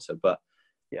water. But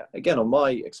again, on my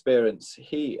experience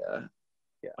here,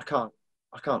 I can't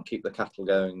keep the cattle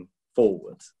going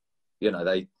forward.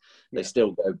 They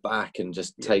still go back and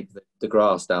just take the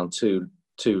grass down too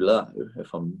low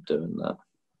if I'm doing that.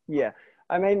 Yeah,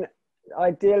 I mean,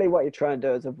 ideally what you're trying to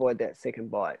do is avoid that second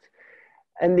bite.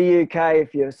 In the UK,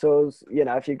 if your soils,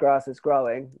 if your grass is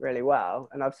growing really well,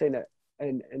 and I've seen it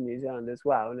in New Zealand as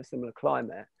well in a similar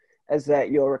climate, is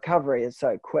that your recovery is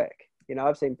so quick.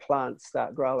 I've seen plants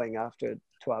start growing after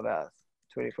 12 hours,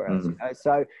 24 hours.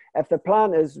 So if the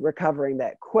plant is recovering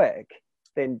that quick,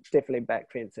 then definitely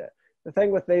back fence it. The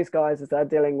thing with these guys is they're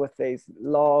dealing with these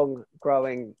long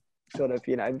growing sort of,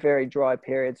 very dry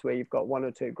periods where you've got 1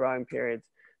 or 2 growing periods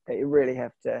that you really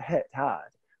have to hit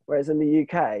hard. Whereas in the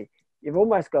UK, you've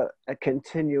almost got a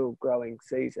continual growing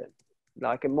season.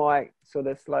 Like, it might sort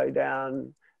of slow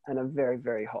down in a very,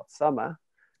 very hot summer,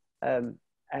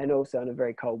 and also in a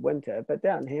very cold winter. But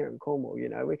down here in Cornwall,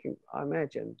 I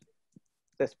imagine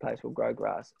this place will grow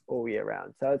grass all year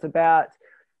round. So it's about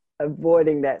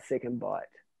avoiding that second bite.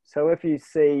 So if you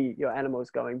see your animals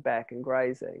going back and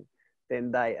grazing,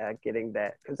 then they are getting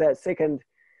that. Because that second,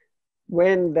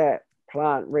 when that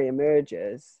plant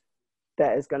re-emerges,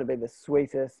 that is going to be the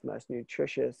sweetest, most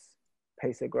nutritious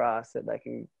piece of grass that they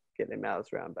can get their mouths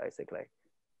around, basically.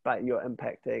 But you're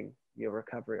impacting your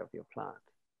recovery of your plant.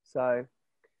 So,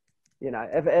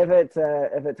 if it's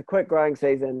a quick growing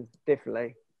season,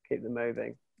 definitely keep them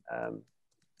moving.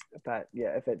 But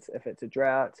if it's a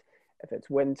drought, if it's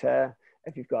winter,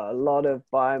 if you've got a lot of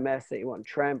biomass that you want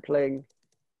trampling,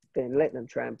 then let them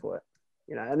trample it.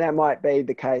 And that might be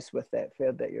the case with that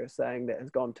field that you're saying that has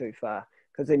gone too far,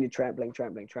 because then you're trampling.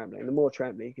 The more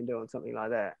trampling you can do on something like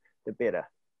that, the better.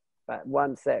 But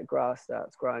once that grass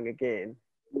starts growing again,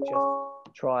 just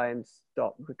try and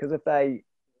stop, because if they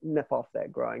nip off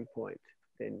that growing point,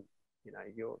 then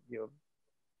your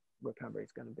recovery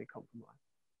is going to be compromised.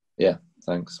 Yeah,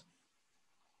 thanks.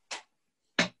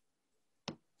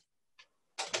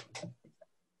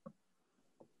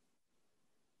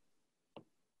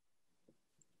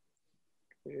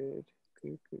 Good.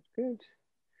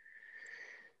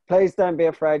 Please don't be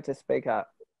afraid to speak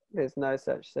up. There's no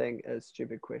such thing as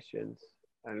stupid questions,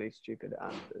 only stupid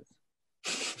answers.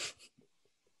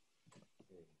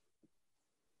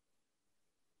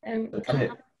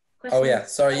 Oh yeah,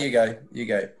 sorry, you go.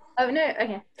 Oh no,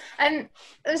 okay. It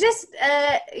was just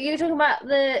you were talking about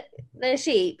the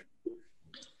sheep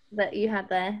that you had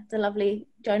there, the lovely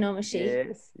ginormous sheep.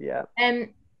 Yes, yeah.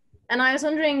 And I was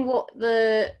wondering what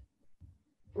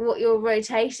your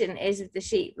rotation is of the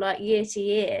sheep, like year to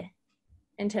year,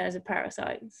 in terms of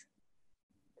parasites.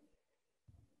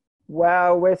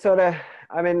 Well, we're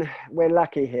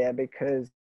lucky here,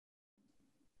 because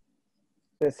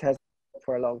this has been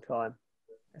for a long time,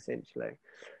 essentially.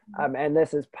 And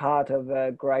this is part of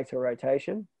a greater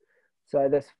rotation. So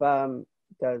this farm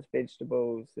does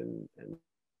vegetables and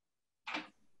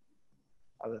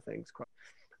other things.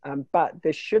 But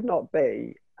there should not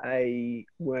be a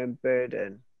worm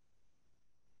burden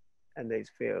in these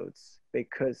fields,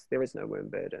 because there is no worm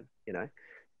burden,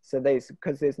 So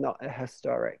because there's not a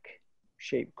historic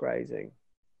sheep grazing.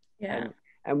 Yeah.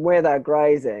 And where they're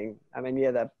grazing,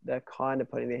 they're kind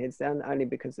of putting their heads down, only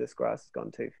because this grass has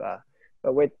gone too far.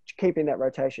 But we're keeping that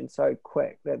rotation so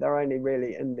quick that they're only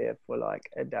really in there for like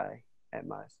a day at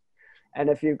most. And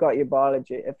if you've got your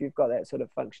biology, if you've got that sort of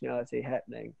functionality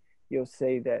happening, you'll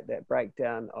see that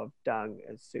breakdown of dung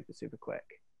is super, super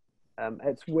quick.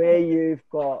 It's where you've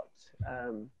got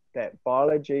that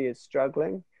biology is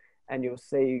struggling, and you'll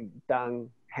see dung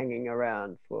hanging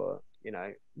around for,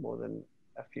 more than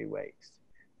a few weeks.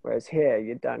 Whereas here,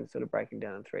 your dung's sort of breaking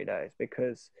down in 3 days,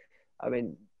 because,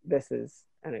 this is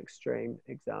an extreme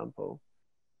example.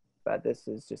 but this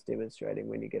is just demonstrating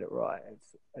when you get it right.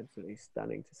 It's absolutely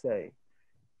stunning to see.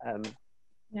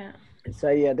 Yeah. So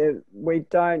yeah, we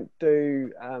don't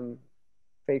do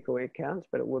fecal egg counts,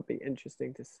 but it would be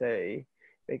interesting to see,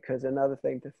 because another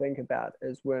thing to think about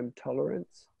is worm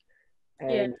tolerance.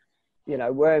 And you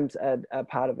know, worms are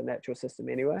part of a natural system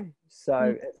anyway,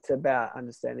 so it's about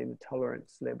understanding the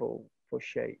tolerance level for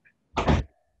sheep,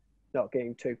 not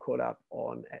getting too caught up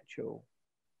on actual,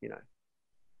 you know,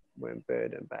 worm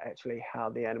burden, but actually how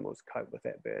the animals cope with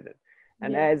that burden.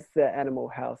 And as the animal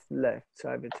health lifts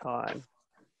over time,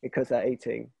 because they're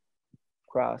eating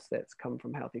grass that's come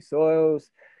from healthy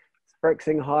soils, it's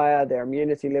brixing higher, their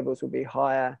immunity levels will be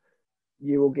higher,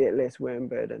 you will get less worm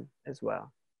burden as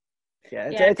well. Yeah,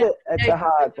 it's a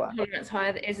hard one. Tolerance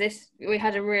higher is this. We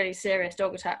had a really serious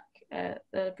dog attack at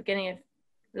the beginning of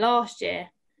last year,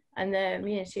 and the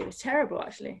immunity was terrible.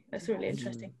 Actually, that's really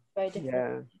interesting. Very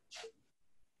different.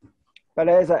 Yeah, but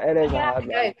it is a hard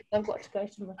one. I've got to go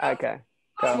to Okay,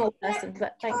 cool. Small person,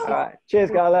 but thank you. All right,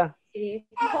 cheers, Carla. Bye.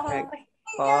 Thanks.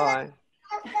 Bye.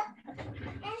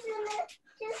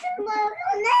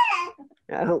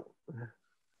 Oh.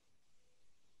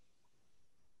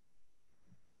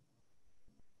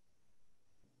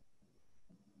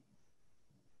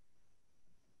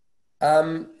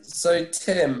 So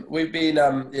Tim, we've been,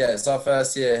 it's our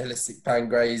first year holistic pan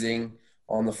grazing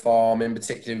on the farm, in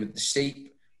particular with the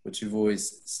sheep, which we've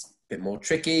always a bit more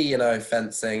tricky, you know,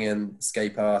 fencing and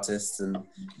escape artists and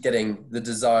getting the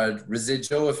desired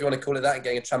residual, if you want to call it that, and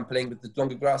getting a trampoline with the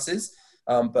longer grasses.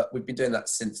 But we've been doing that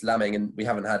since lambing, and we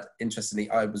haven't had,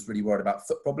 interestingly, I was really worried about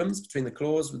foot problems between the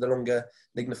claws with the longer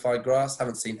lignified grass.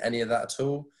 Haven't seen any of that at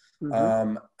all.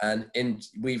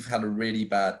 We've had a really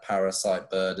bad parasite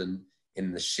burden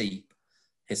in the sheep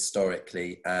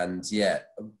historically, and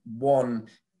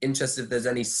interested if there's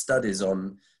any studies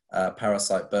on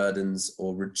parasite burdens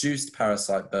or reduced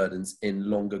parasite burdens in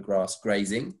longer grass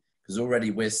grazing, because already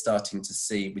we're starting to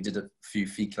see, we did a few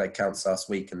fecal egg counts last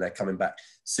week and they're coming back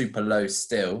super low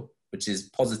still, which is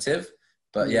positive,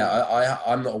 but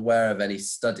I'm not aware of any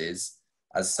studies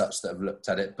as such that have looked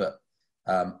at it, but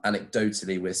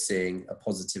anecdotally we're seeing a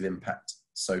positive impact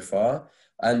so far.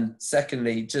 And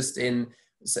secondly, just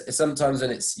sometimes when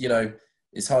it's, you know,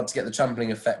 it's hard to get the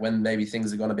trampling effect when maybe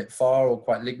things have gone a bit far or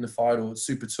quite lignified or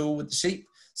super tall with the sheep.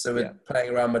 So we're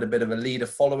playing around with a bit of a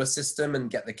leader-follower system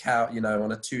and get the cow, you know,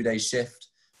 on a 2-day shift,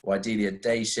 or ideally a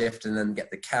day shift, and then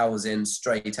get the cows in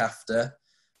straight after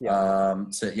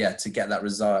to get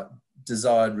that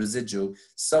desired residual.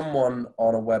 Someone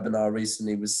on a webinar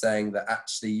recently was saying that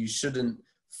actually you shouldn't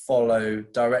follow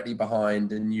directly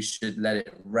behind and you should let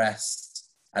it rest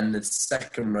and the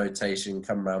second rotation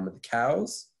come around with the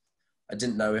cows. I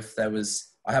didn't know if there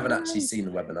was, I haven't actually seen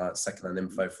the webinar, it's second-hand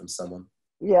info from someone.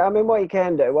 Yeah, I mean, what you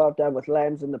can do, what I've done with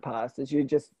lambs in the past, is you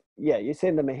just, you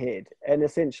send them ahead. And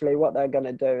essentially what they're going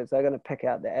to do is they're going to pick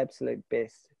out the absolute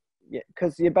best. Yeah,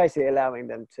 because you're basically allowing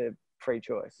them to free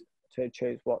choice, to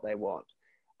choose what they want.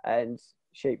 And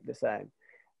sheep the same.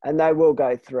 And they will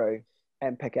go through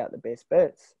and pick out the best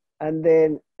bits. And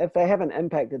then if they haven't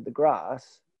impacted the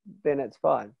grass, then it's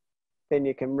fine. Then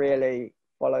you can really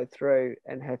follow through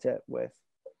and hit it with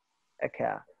a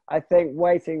cow. I think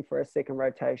waiting for a second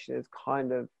rotation is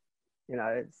kind of, you know,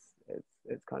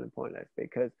 it's kind of pointless,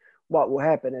 because what will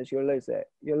happen is you'll lose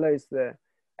the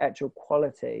actual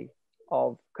quality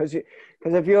of, because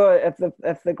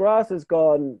if the grass has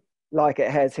gone like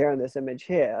it has here in this image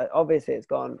here, obviously it's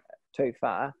gone too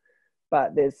far,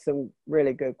 but there's some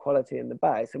really good quality in the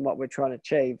base. And what we're trying to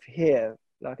achieve here,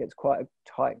 like it's quite a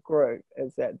tight group,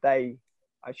 is that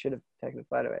I should have taken a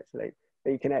photo actually,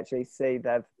 but you can actually see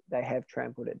they have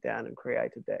trampled it down and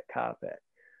created that carpet.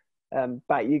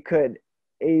 But you could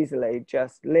easily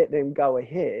just let them go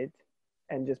ahead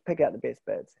and just pick out the best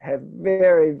bits, have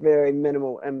very, very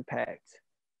minimal impact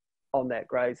on that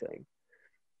grazing,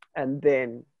 and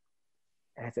then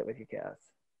hit it with your cows.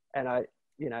 And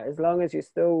as long as you're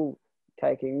still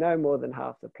taking no more than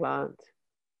half the plant,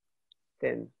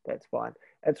 then that's fine.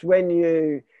 It's when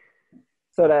you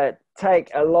sort of take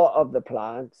a lot of the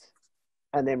plant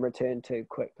and then return too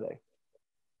quickly,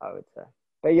 I would say.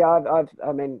 But yeah,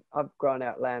 I've grown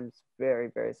out lambs very,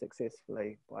 very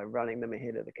successfully by running them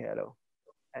ahead of the cattle,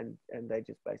 and they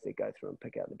just basically go through and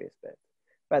pick out the best bits.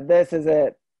 But this is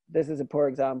a poor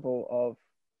example of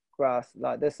grass.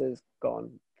 Like, this has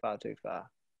gone far too far.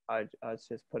 I was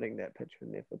just putting that picture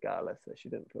in there for Gala so she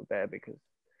didn't feel bad, because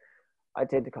I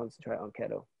tend to concentrate on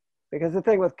cattle. Because the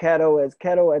thing with cattle is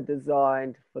cattle are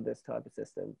designed for this type of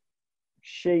system.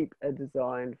 Sheep are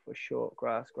designed for short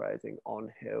grass grazing on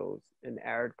hills in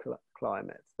arid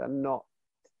climates. They're not,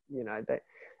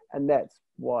 and that's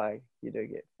why you do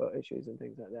get foot issues and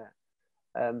things like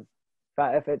that.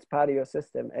 But if it's part of your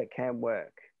system, it can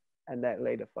work, and that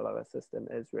leader follower system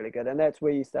is really good. And that's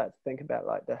where you start to think about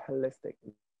like the holistic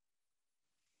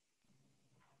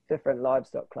different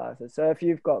livestock classes. So if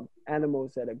you've got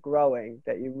animals that are growing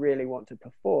that you really want to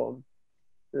perform,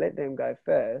 let them go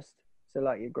first. So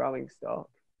like your growing stock,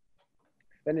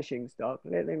 finishing stock,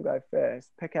 let them go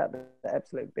first, pick out the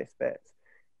absolute best bits,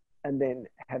 and then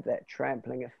have that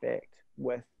trampling effect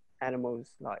with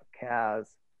animals like cows.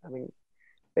 I mean,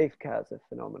 beef cows are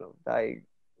phenomenal. They,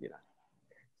 you know,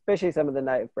 especially some of the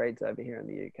native breeds over here in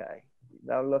the UK,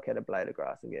 they'll look at a blade of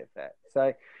grass and get fat.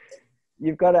 So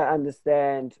you've got to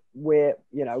understand where,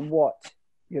 you know, what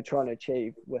you're trying to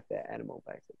achieve with that animal,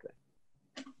 basically.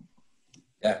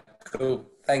 Yeah, cool.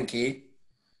 Thank you.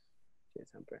 Cheers,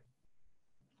 Humphrey.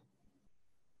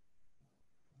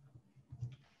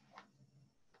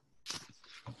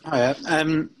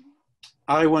 Hiya.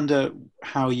 I wonder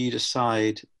how you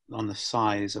decide on the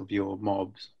size of your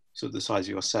mobs, sort of the size of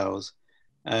your cells.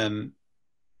 I've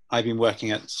been working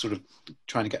at sort of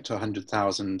trying to get to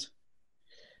 100,000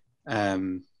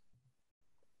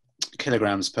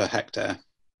 kilograms per hectare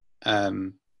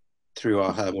through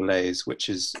our herbal lays, which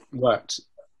has worked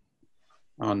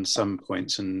on some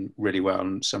points and really well,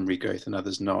 and some regrowth and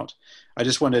others not. I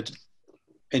just wondered,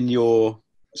 in your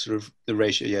sort of the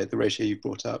ratio you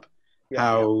brought up,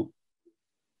 how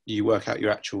you work out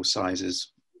your actual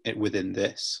sizes within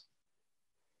this.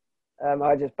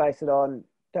 I just base it on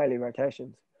daily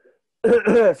rotations.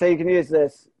 So you can use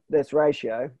this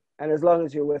ratio, and as long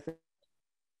as you're within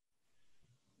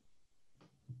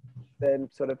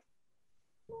sort of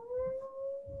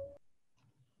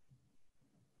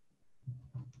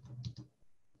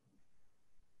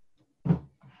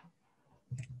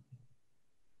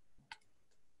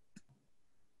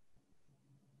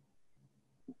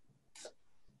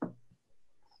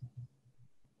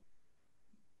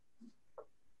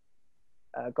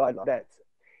guide like that,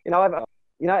 you know,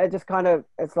 it just kind of,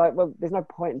 it's like, well, there's no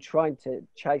point in trying to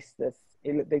chase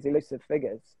these elusive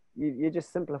figures. You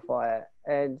just simplify it,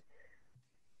 and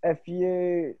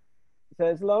so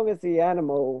as long as the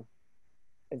animal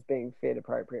is being fed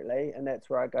appropriately, and that's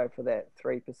where I go for that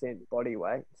 3% body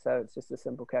weight. So it's just a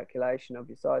simple calculation of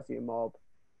your size of your mob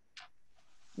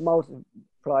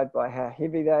multiplied by how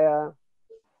heavy they are,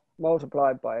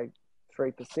 multiplied by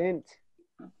 3%.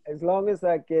 As long as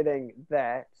they're getting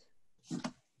that,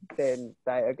 then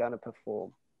they are going to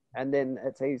perform. And then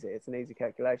it's easy. It's an easy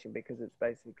calculation, because it's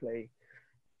basically,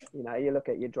 you know, you look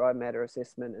at your dry matter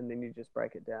assessment and then you just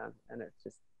break it down, and it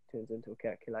just turns into a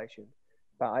calculation.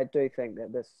 But I do think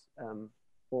that this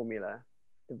formula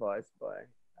devised by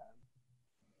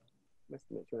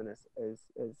Mr. Mitchell is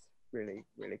really,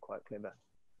 really quite clever.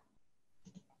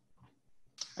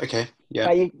 Okay, yeah.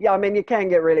 But I mean, you can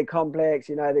get really complex.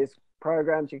 You know, there's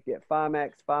programs, you can get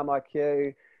FarmX,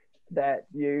 FarmIQ, that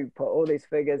you put all these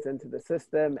figures into the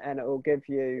system and it will give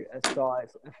you a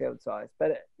field size.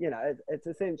 But you know, it's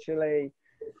essentially,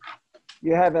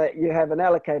 you have an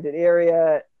allocated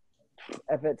area.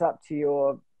 If it's up to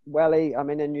your welly, I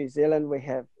mean, in New Zealand we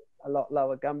have a lot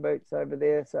lower gumboots over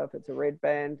there, so if it's a red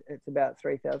band, it's about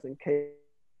 3,000 kilos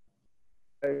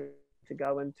to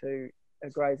go into a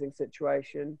grazing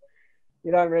situation.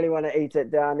 You don't really want to eat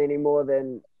it down any more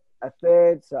than a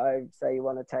third. So say you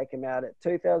want to take them out at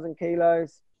 2,000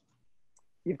 kilos,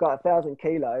 you've got 1,000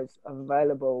 kilos of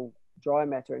available dry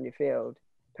matter in your field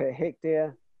per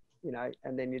hectare, you know,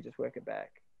 and then you just work it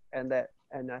back. And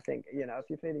I think, you know, if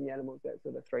you're feeding animals that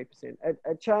sort of 3%,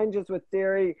 it changes with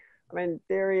dairy. I mean,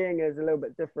 dairying is a little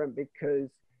bit different because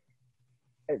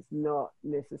it's not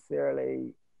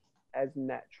necessarily as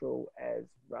natural as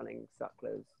running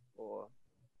sucklers or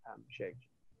sheep.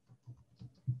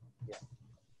 Yeah,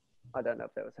 I don't know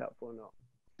if that was helpful or not.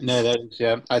 No, that is,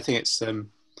 yeah. I think it's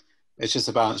just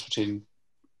a balance between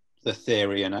the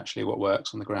theory and actually what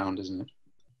works on the ground, isn't it?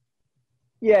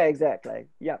 Yeah, exactly.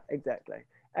 Yeah, exactly.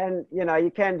 And you know,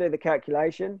 you can do the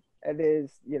calculation.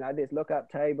 There's lookup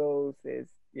tables. There's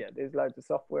loads of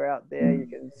software out there. You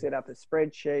can set up a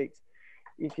spreadsheet.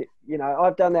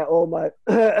 I've done that all my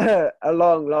a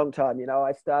long time. You know,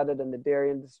 I started in the dairy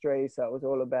industry, so it was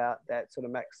all about that sort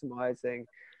of maximizing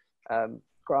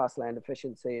grassland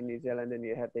efficiency in New Zealand. And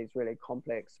you have these really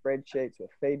complex spreadsheets with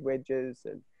feed wedges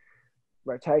and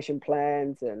rotation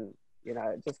plans, and you know,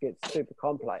 it just gets super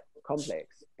complex.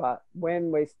 But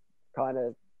when we kind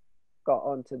of got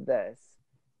onto this,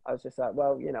 I was just like,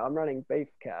 well, you know, I'm running beef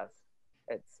cows.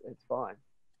 It's fine.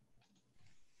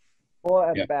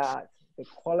 More about the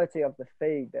quality of the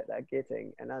feed that they're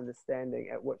getting and understanding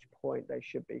at which point they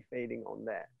should be feeding on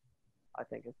that. I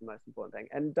think is the most important thing.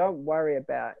 And don't worry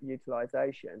about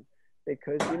utilization,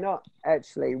 because you're not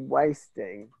actually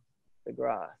wasting the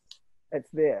grass. It's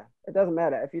there. It doesn't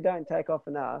matter. If you don't take off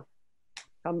enough,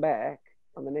 come back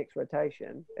on the next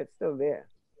rotation, it's still there.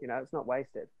 You know, it's not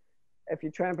wasted. If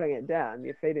you're trampling it down,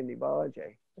 you're feeding the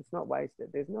biology. It's not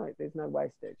wasted. There's no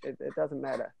wastage. It doesn't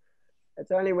matter.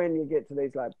 It's only when you get to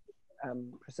these like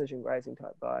precision grazing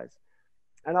type guys.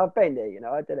 And I've been there, you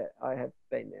know, I did it. I have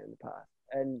been there in the past.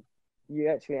 And you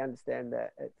actually understand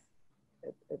that it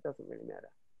doesn't really matter.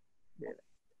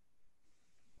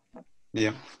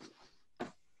 Yeah.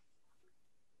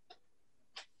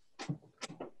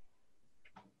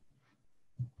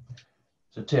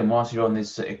 So Tim, whilst you're on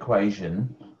this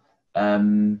equation,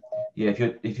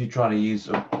 if you're trying to use,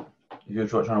 if you're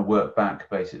trying to work back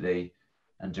basically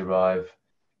and derive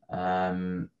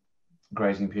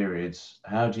grazing periods,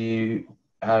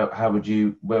 where would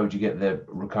you get the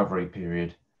recovery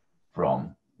period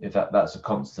from? If that's a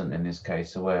constant in this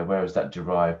case, so where is that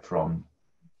derived from?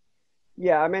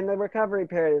 Yeah, I mean, the recovery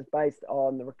period is based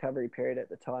on the recovery period at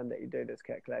the time that you do this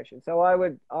calculation. So I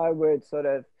would sort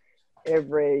of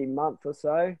every month or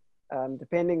so,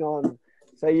 depending on,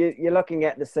 so you're looking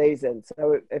at the season.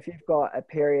 So if you've got a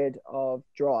period of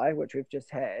dry, which we've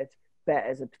just had, that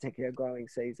is a particular growing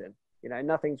season. You know,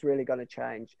 nothing's really going to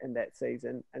change in that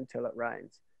season until it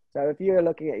rains. So if you're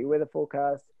looking at your weather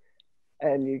forecast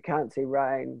and you can't see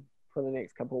rain for the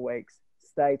next couple of weeks,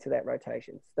 stay to that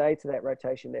rotation. Stay to that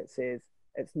rotation that says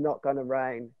it's not going to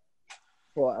rain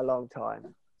for a long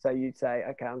time. So you'd say,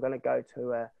 okay, I'm going to go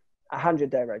to a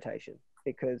 100-day rotation,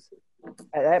 because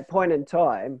at that point in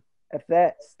time, if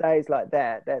that stays like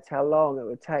that, that's how long it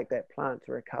would take that plant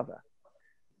to recover.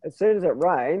 As soon as it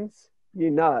rains,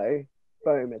 you know,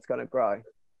 boom, it's going to grow.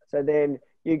 So then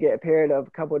you get a period of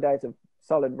a couple of days of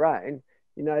solid rain,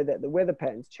 you know that the weather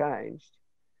pattern's changed,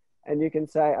 and you can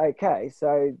say, okay,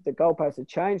 so the goalposts have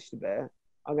changed a bit.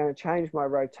 I'm going to change my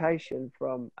rotation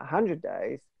from 100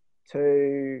 days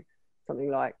to something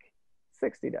like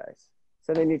 60 days.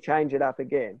 So then you change it up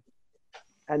again.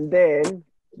 And then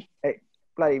it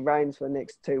bloody rains for the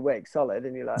next 2 weeks solid,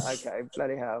 and you're like, okay,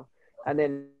 bloody hell. And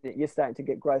then you're starting to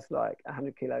get growth like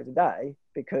 100 kilos a day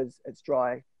because it's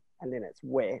dry and then it's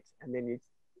wet. And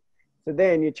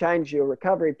then you change your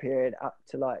recovery period up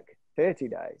to like 30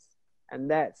 days.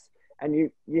 And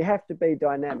you have to be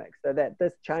dynamic so that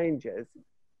this changes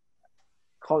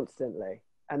constantly.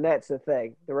 And that's the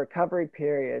thing. The recovery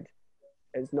period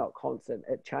is not constant.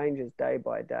 It changes day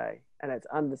by day. And it's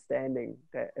understanding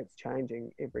that it's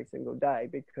changing every single day,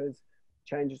 because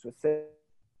changes with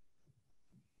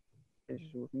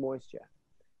moisture.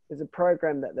 There's a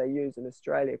program that they use in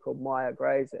Australia called Maya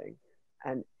Grazing,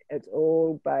 and it's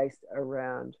all based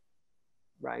around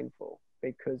rainfall,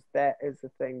 because that is the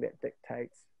thing that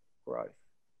dictates growth,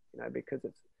 you know, because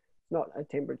it's not a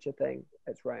temperature thing,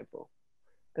 it's rainfall.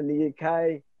 In the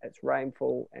UK, it's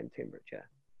rainfall and temperature.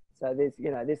 So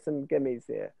there's some gimmies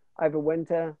there. Over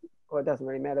winter, well, it doesn't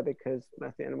really matter because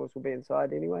most of the animals will be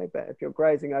inside anyway, but if you're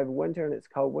grazing over winter and it's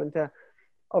cold winter,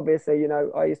 obviously, you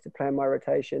know, I used to plan my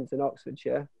rotations in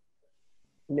Oxfordshire,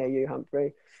 near you,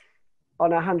 Humphrey,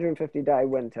 on a 150-day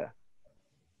winter,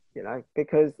 you know,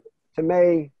 because to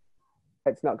me,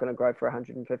 it's not going to grow for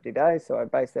 150 days. So I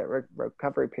base that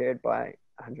recovery period by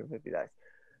 150 days.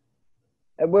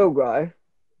 It will grow,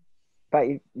 but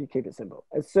you keep it simple.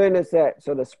 As soon as that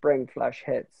sort of spring flush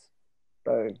hits,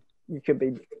 boom, you could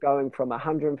be going from a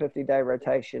 150-day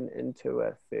rotation into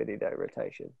a 30-day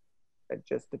rotation. It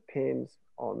just depends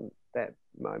on that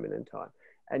moment in time.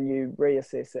 And you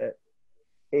reassess it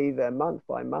either month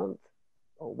by month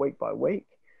or week by week,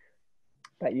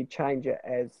 but you change it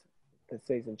as the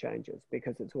season changes,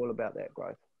 because it's all about that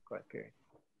growth period.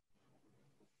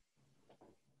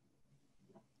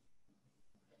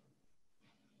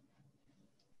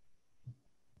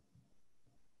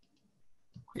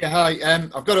 Yeah, hi.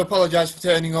 I've got to apologise for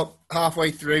turning up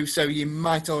halfway through, so you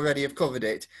might already have covered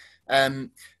it.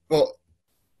 But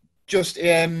just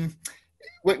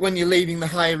when you're leaving the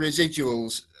higher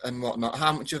residuals and whatnot,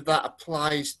 how much of that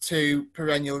applies to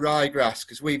perennial ryegrass?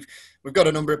 Because we've got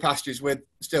a number of pastures with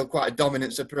still quite a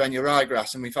dominance of perennial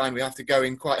ryegrass, and we find we have to go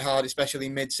in quite hard, especially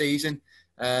mid-season,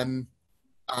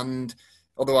 and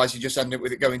otherwise you just end up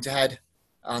with it going to head.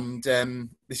 And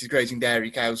this is grazing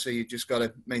dairy cows, so you've just got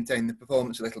to maintain the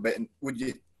performance a little bit. And would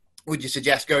you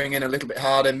suggest going in a little bit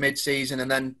harder mid-season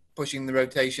and then pushing the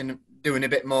rotation, doing a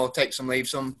bit more, take some, leave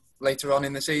some later on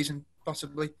in the season,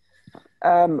 possibly?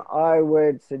 I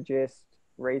would suggest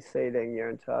reseeding your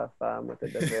entire farm with a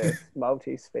diverse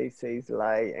multi-species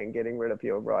lay and getting rid of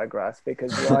your ryegrass,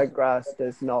 because ryegrass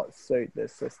does not suit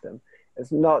this system.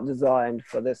 It's not designed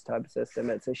for this type of system.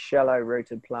 It's a shallow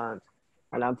rooted plant.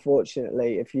 And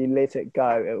unfortunately, if you let it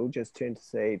go, it will just turn to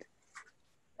seed.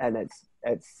 And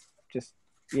it's just,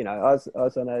 you know, I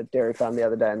was on a dairy farm the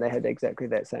other day and they had exactly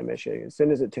that same issue. As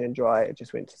soon as it turned dry, it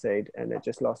just went to seed and it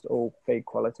just lost all feed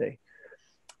quality.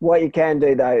 What you can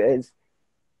do though is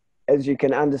you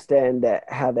can understand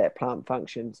how that plant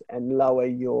functions and lower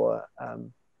your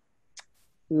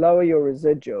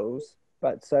residuals,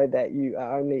 but so that you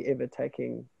are only ever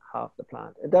taking half the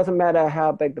plant. It doesn't matter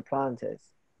how big the plant is.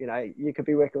 You know, you could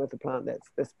be working with a plant that's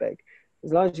this big.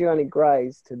 As long as you only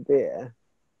graze to there,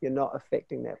 you're not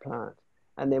affecting that plant.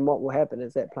 And then what will happen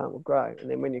is that plant will grow. And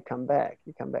then when you come back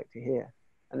to here.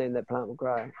 And then that plant will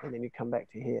grow. And then you come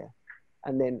back to here.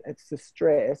 And then it's the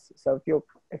stress. So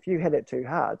if you hit it too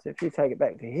hard, so if you take it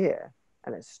back to here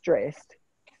and it's stressed,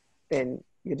 then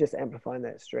you're just amplifying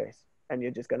that stress. And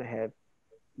you're just going to have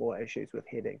more issues with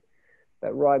heading.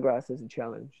 But ryegrass is a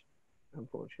challenge,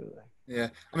 unfortunately. Yeah.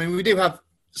 I mean, we do have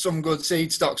some good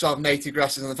seed stocks of native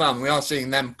grasses on the farm. We are seeing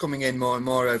them coming in more and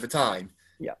more over time.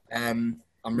 Yeah. I'm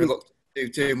reluctant to do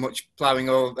too much ploughing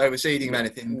or overseeding of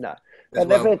anything. No. But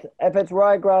if it's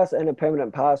ryegrass in a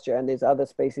permanent pasture and there's other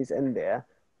species in there,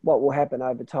 what will happen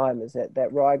over time is that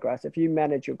ryegrass, if you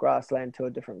manage your grassland to a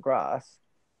different grass,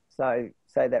 so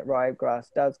say that ryegrass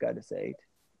does go to seed,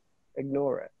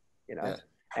 ignore it, you know,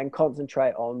 and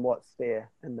concentrate on what's there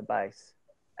in the base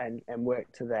and work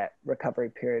to that recovery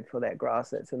period for that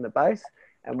grass that's in the base.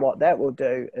 And what that will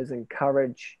do is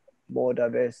encourage more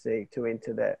diversity to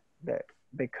enter that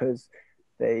because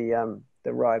the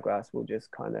ryegrass will just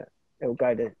kind of, it'll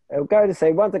go to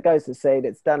seed. Once it goes to seed,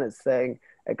 it's done its thing,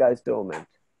 it goes dormant,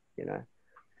 you know.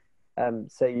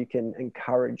 So you can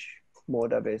encourage more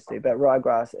diversity. But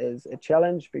ryegrass is a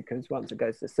challenge because once it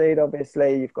goes to seed,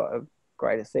 obviously, you've got a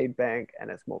greater seed bank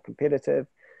and it's more competitive.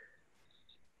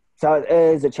 So it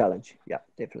is a challenge. Yeah,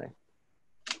 definitely.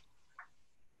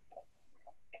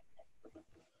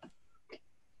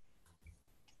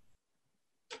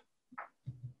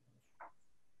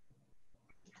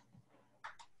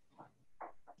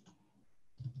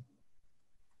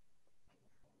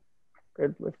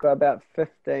 Good. We've got about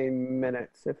 15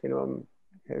 minutes if anyone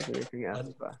has anything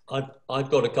else. I've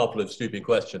got a couple of stupid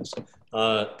questions.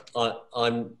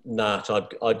 I'm Nat.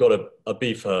 I've got a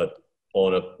beef herd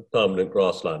on a permanent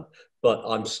grassland, but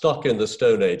I'm stuck in the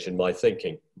Stone Age in my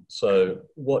thinking. So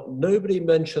nobody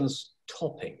mentions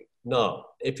topping. Now,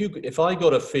 if I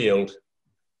got a field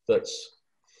that's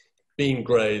been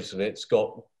grazed and it's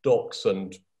got docks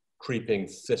and creeping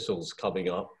thistles coming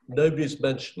up, nobody's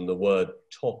mentioned the word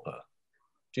topper.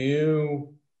 Do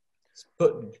you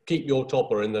keep your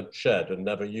topper in the shed and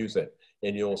never use it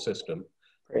in your system?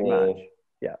 Pretty much,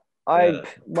 yeah.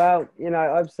 Well, you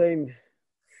know, I've seen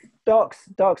docks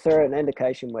are an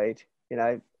indication weed. You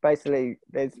know, basically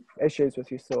there's issues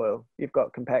with your soil. You've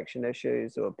got compaction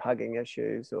issues or pugging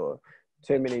issues or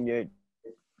too many nutrients,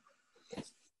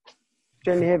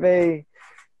 heavy,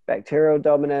 bacterial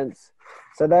dominance.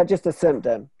 So they're just a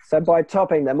symptom. So by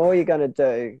topping them, all you're going to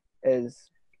do is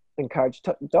encourage.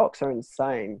 Docks are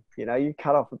insane. You know, you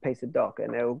cut off a piece of dock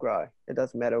and it'll grow. It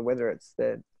doesn't matter whether it's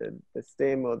the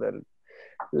stem or the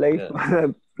leaf or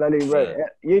the bloody root.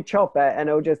 You chop it and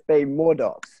it'll just be more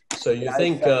docks. So you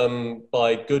think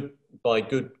by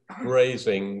good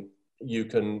grazing you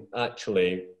can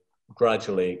actually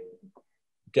gradually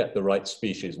get the right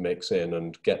species mix in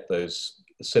and get those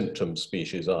symptom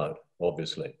species out,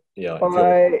 obviously.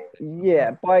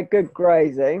 By good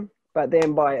grazing, but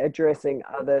then by addressing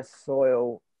other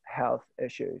soil health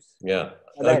issues. Yeah.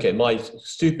 Okay, my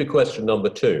stupid question number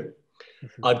 2.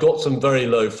 I've got some very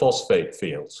low phosphate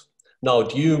fields. Now,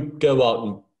 do you go out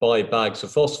and buy bags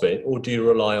of phosphate, or do you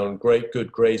rely on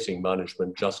good grazing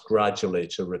management just gradually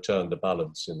to return the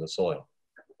balance in the soil?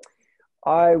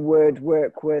 I would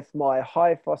work with my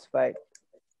high phosphate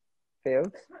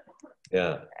fields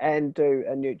and do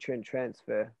a nutrient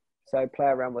transfer. So play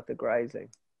around with the grazing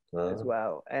as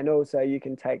well. And also you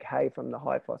can take hay from the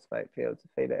high phosphate fields to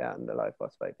feed it out in the low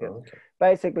phosphate fields. Okay.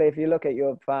 Basically, if you look at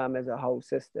your farm as a whole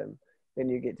system, then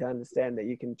you get to understand that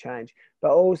you can change.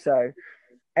 But also,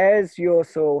 as your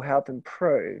soil health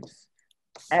improves,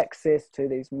 access to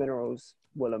these minerals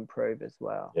will improve as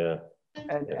well. Yeah.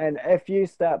 And if you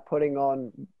start putting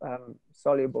on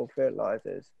soluble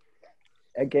fertilizers,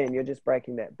 again, you're just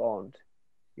breaking that bond,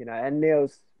 you know. And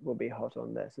Neil's will be hot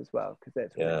on this as well, because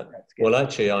that's well,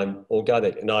 actually, I'm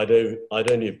organic, and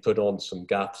I'd only put on some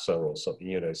GAFSA or something,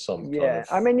 you know, some kind of.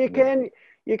 I mean, you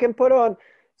can put on.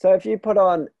 So if you put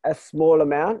on a small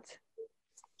amount,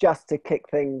 just to get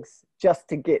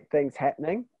things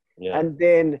happening, And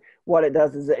then what it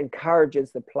does is it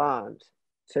encourages the plant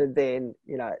to then,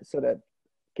 you know, it sort of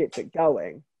gets it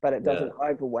going, but it doesn't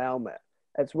overwhelm it.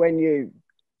 It's when you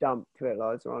dump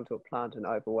fertilizer onto a plant and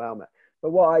overwhelm it.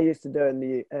 But what I used to do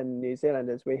in New Zealand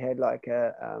is we had like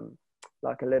a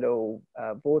little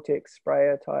vortex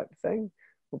sprayer type thing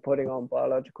for putting on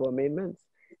biological amendments,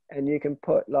 and you can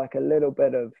put like a little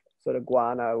bit of sort of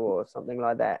guano or something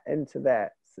like that into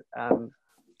that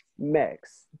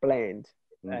mix blend,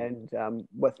 and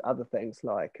with other things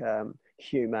like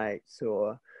humates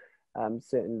or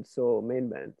certain soil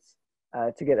amendments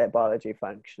to get that biology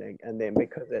functioning. And then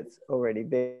because it's already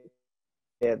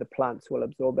there, the plants will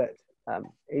absorb it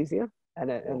easier,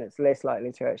 and it's less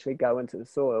likely to actually go into the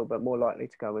soil, but more likely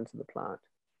to go into the plant.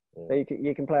 So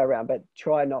you can play around, but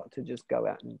try not to just go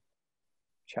out and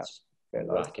chuck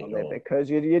fertilizer on there, because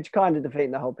you're kind of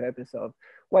defeating the whole purpose of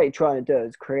what you're trying to do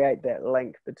is create that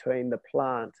link between the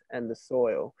plant and the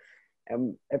soil.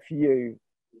 And if you're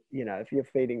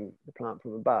feeding the plant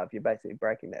from above, you're basically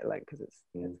breaking that link, because it's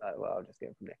like, well, I'll just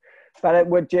get it from there. But it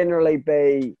would generally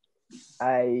be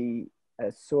a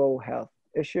soil health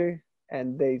issue,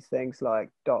 and these things like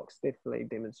docks definitely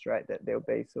demonstrate that there'll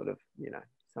be sort of, you know,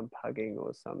 some pugging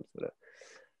or some sort of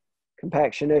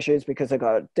compaction issues because they've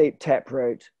got a deep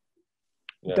taproot.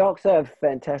 Docks are a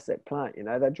fantastic plant, you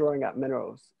know, they're drawing up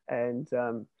minerals, and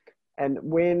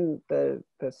when the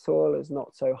soil is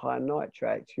not so high in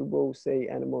nitrates, you will see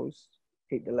animals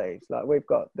eat the leaves. Like we've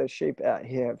got the sheep out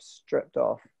here have stripped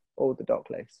off all the dock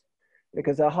leaves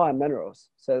because they're high in minerals.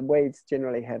 So weeds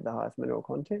generally have the highest mineral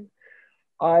content.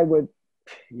 I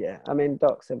mean,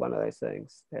 docks are one of those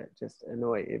things that just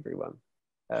annoy everyone.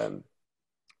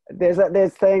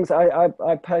 There's things,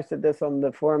 I posted this on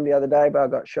the forum the other day, but I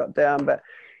got shot down. But,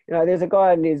 you know, there's a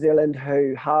guy in New Zealand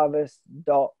who harvests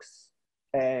docks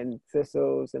and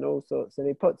thistles and all sorts, and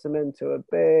he puts them into a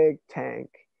big tank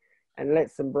and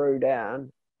lets them brew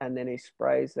down, and then he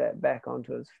sprays that back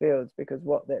onto his fields, because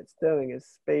what that's doing is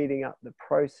speeding up the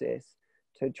process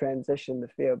to transition the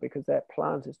field, because that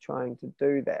plant is trying to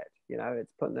do that. You know,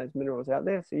 it's putting those minerals out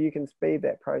there, so you can speed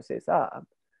that process up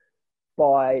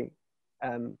by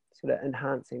sort of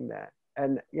enhancing that.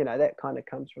 And, you know, that kind of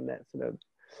comes from that sort of,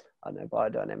 I don't know,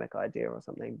 biodynamic idea or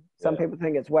something. Some people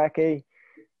think it's wacky,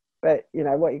 but, you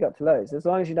know, what you got to lose, as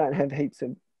long as you don't have heaps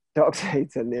of dock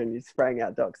seeds in there and you're spraying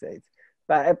out dock seeds.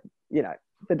 But, if, you know,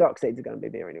 the dock seeds are going to be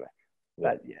there anyway.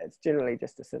 But, yeah, it's generally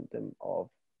just a symptom of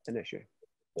an issue.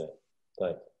 Yeah,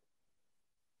 thanks.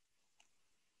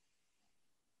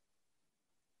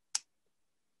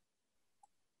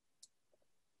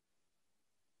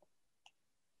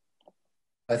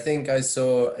 I think I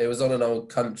saw it was on an old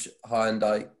country.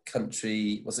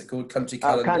 What's it called? Country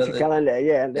calendar. Country calendar,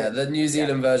 yeah. Yeah, the New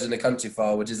Zealand version of Country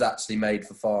File, which is actually made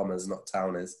for farmers, not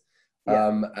towners.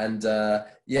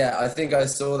 I think I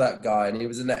saw that guy, and he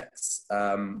was an ex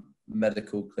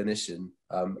medical clinician.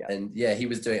 And yeah, he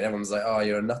was doing it. Everyone was like, "Oh,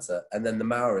 you're a nutter." And then the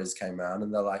Maoris came around,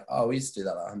 and they're like, "Oh, we used to do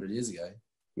that like 100 years ago."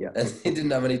 Yeah. And he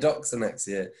didn't have any docks the next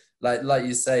year. Like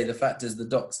you say, the fact is the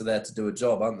docks are there to do a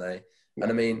job, aren't they? Yeah.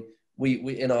 And I mean,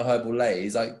 we in our herbal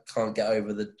lays, I can't get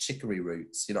over the chicory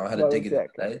roots. You know, I had a dig in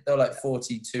it. They were like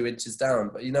 42 inches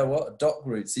down, but you know what? A dock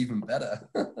root's even better.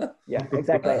 Yeah,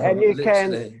 exactly. And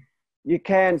you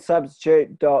can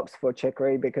substitute docks for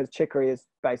chicory, because chicory is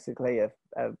basically a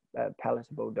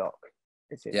palatable dock.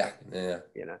 Yeah.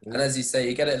 You know, and as you say,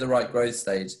 you get it at the right growth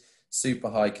stage. Super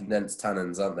high condensed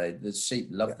tannins, aren't they? The sheep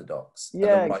love the docks. Yeah,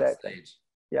 at the right exactly. stage.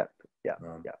 Yeah,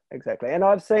 exactly. And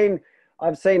I've seen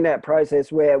that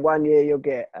process where one year you'll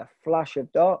get a flush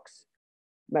of docks,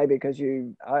 maybe because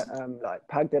you like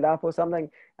pugged it up or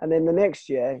something, and then the next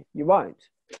year you won't.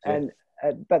 And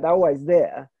but they're always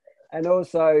there. And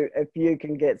also, if you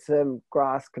can get some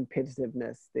grass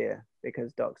competitiveness there,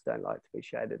 because docks don't like to be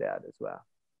shaded out as well.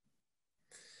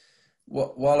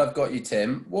 While I've got you,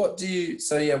 Tim, we're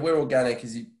organic,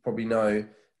 as you probably know.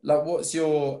 Like, what's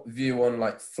your view on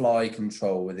like fly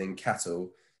control within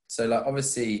cattle? So like,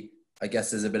 obviously, I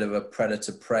guess there's a bit of a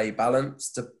predator-prey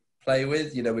balance to play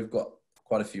with. You know, we've got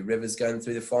quite a few rivers going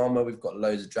through the farmer. We've got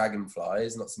loads of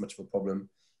dragonflies, not so much of a problem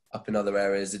up in other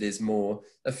areas. It is more,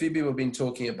 a few people have been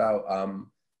talking about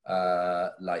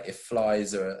like if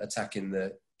flies are attacking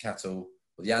the cattle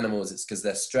or the animals, it's because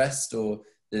they're stressed, or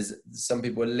there's some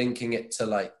people are linking it to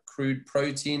like crude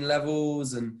protein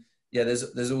levels, and yeah,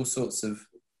 there's all sorts of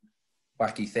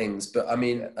wacky things. But I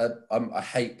mean, I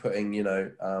hate putting, you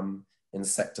know,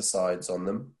 insecticides on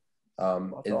them.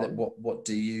 What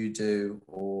do you do,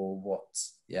 or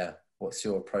what's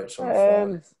your approach on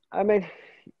flies? I mean,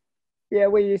 yeah,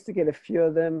 we used to get a few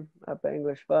of them up at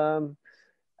English Farm.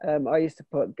 I used to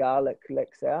put garlic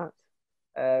licks out.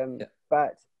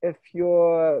 But if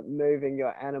you're moving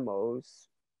your animals,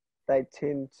 they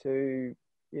tend to,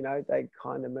 you know, they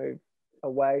kind of move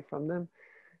away from them.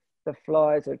 The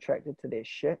flies are attracted to their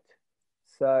shit.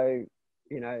 So,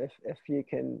 you know, if you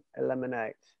can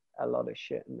eliminate a lot of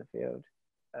shit in the field,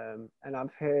 and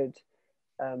I've heard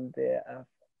there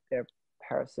are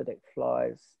parasitic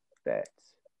flies that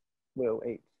will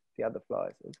eat the other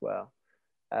flies as well.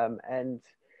 And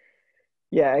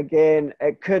yeah, again,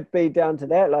 it could be down to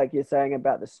that, like you're saying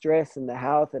about the stress and the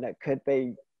health, and it could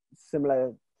be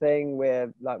similar thing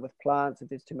where, like with plants, if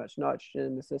there's too much nitrogen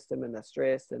in the system and they're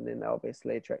stressed, and then they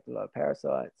obviously attract a lot of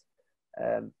parasites.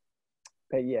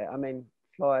 But yeah, I mean,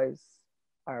 flies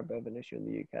are a bit of an issue in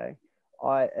the UK.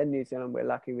 In New Zealand, we're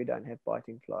lucky we don't have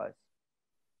biting flies.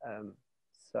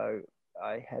 So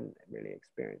I hadn't really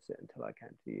experienced it until I came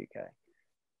to the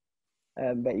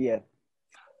UK. But yeah,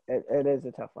 it is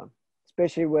a tough one,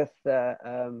 especially with the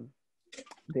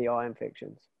eye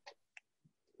infections.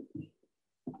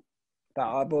 But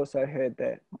I've also heard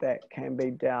that that can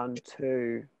be down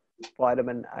to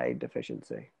vitamin A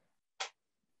deficiency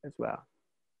as well,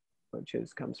 which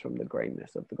comes from the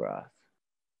greenness of the grass.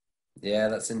 Yeah,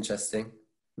 that's interesting.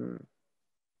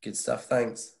 Good stuff,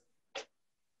 thanks.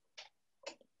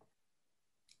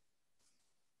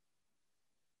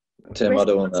 Tim, I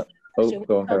don't want that. Oh,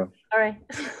 go on, Carol. Sorry.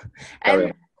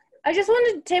 I just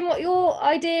wondered, Tim, what your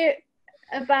idea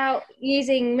about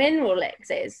using mineral licks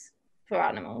is for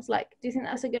animals. Like, do you think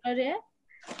that's a good idea?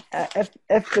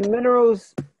 If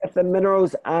the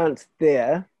minerals aren't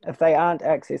there, if they aren't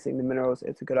accessing the minerals,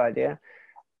 it's a good idea.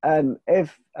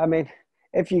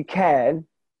 If you can,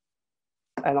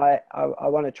 and I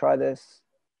want to try this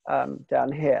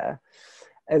down here,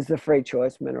 is the free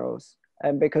choice minerals.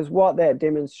 And because what that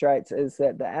demonstrates is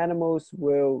that the animals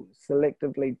will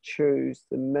selectively choose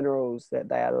the minerals that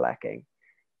they are lacking.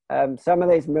 Some of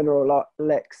these mineral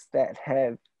licks that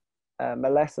have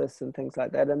molasses and things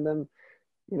like that in them,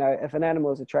 you know, if an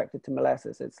animal is attracted to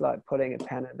molasses, it's like putting a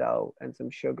Panadol and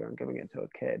some sugar and giving it to a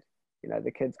kid. You know,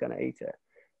 the kid's going to eat it.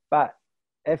 But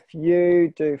if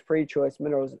you do free choice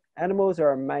minerals, animals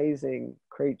are amazing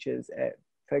creatures at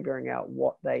figuring out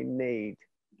what they need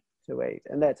to eat.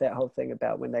 And that's that whole thing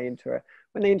about when they enter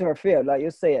a field, like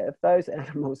you'll see it, if those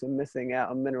animals are missing out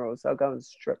on minerals, they'll go and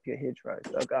strip your hedgerows,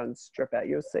 they'll go and strip out,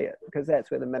 you'll see it, because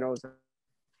that's where the minerals are.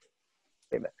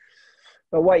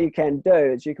 But what you can do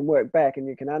is you can work back and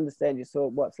you can understand your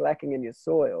soil, what's lacking in your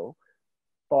soil,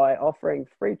 by offering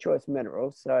free choice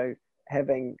minerals. So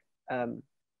having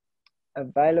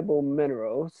available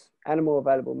minerals, animal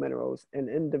available minerals in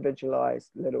individualized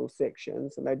little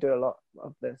sections. And they do a lot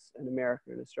of this in America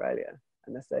and Australia,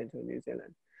 and they're starting to in New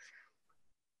Zealand.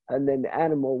 And then the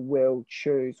animal will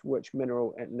choose which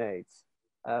mineral it needs.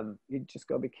 You just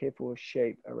got to be careful with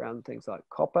sheep around things like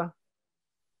copper.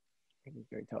 It's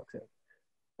very toxic.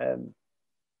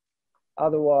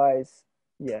 Otherwise,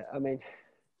 yeah, I mean,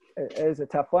 it is a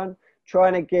tough one.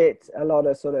 Trying to get a lot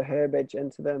of sort of herbage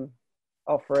into them,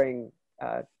 offering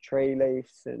tree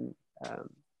leaves and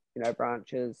you know,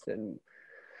 branches and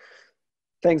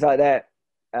things like that,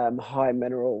 high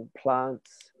mineral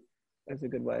plants is a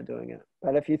good way of doing it.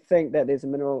 But if you think that there's a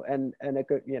mineral and a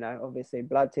good, you know, obviously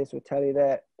blood tests will tell you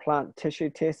that. Plant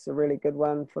tissue tests are a really good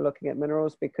one for looking at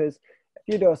minerals, because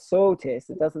if you do a soil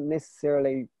test, it doesn't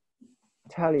necessarily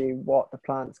tell you what the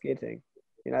plant's getting.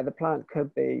 You know, the plant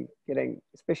could be getting,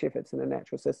 especially if it's in a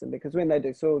natural system, because when they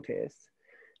do soil tests,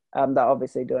 they're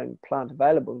obviously doing plant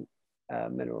available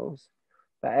minerals.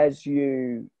 But as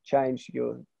you change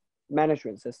your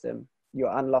management system,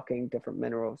 you're unlocking different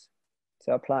minerals.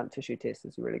 So a plant tissue test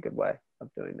is a really good way of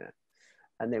doing that,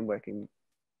 and then working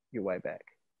your way back.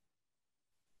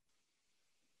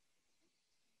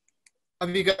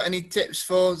 Have you got any tips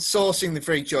for sourcing the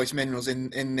free choice minerals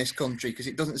in this country? Because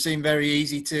it doesn't seem very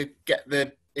easy to get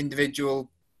the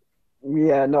individual.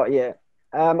 Yeah, not yet.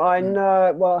 I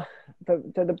know, well,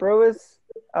 the brewers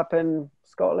up in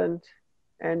Scotland,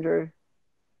 Andrew,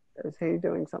 is he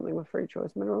doing something with free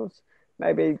choice minerals?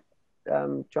 Maybe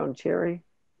John Cherry.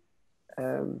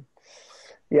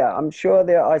 Yeah, I'm sure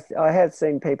there. I have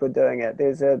seen people doing it.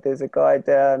 There's a guy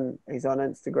down. He's on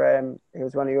Instagram. He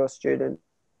was one of your students,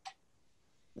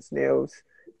 Niels,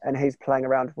 and he's playing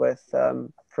around with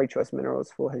free choice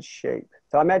minerals for his sheep.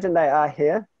 So I imagine they are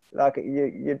here. Like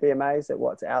you'd be amazed at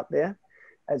what's out there.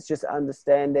 It's just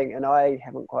understanding, and I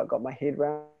haven't quite got my head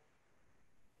around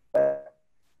that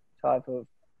type of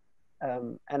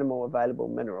animal available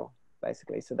mineral,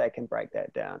 basically, so they can break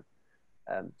that down.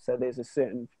 So there's a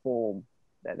certain form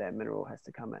that mineral has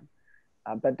to come in.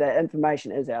 But the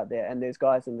information is out there, and there's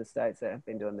guys in the States that have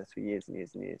been doing this for years and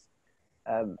years and years.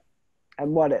 And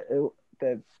what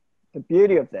the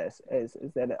beauty of this is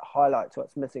that it highlights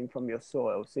what's missing from your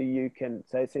soil. So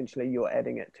essentially you're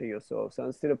adding it to your soil. So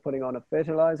instead of putting on a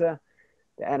fertilizer,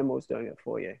 the animal's doing it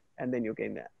for you, and then you're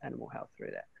getting that animal health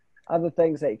through that. Other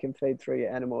things that you can feed through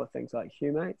your animal are things like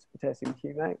humates, potassium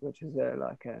humate, which is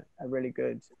a really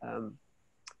good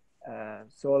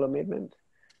soil amendment.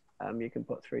 You can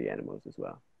put through your animals as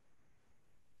well.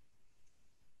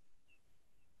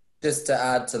 Just to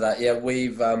add to that, yeah,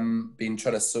 we've been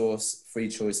trying to source free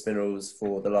choice minerals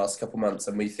for the last couple of months,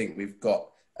 and we think we've got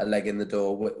a leg in the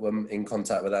door. We're in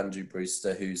contact with Andrew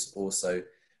Brewster, who's also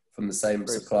from the same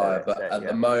supplier, but at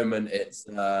the moment it's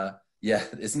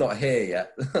it's not here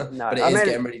yet. No, but it is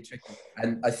getting really tricky.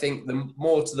 And I think the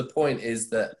more to the point is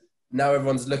that now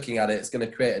everyone's looking at it, it's going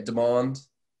to create a demand.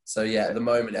 So yeah, at the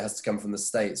moment it has to come from the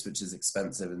States, which is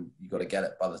expensive, and you've got to get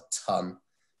it by the ton.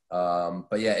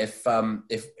 But yeah, if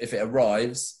it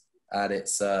arrives and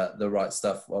it's the right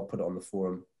stuff, I'll put it on the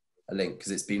forum, a link,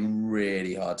 because it's been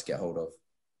really hard to get hold of.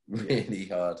 Really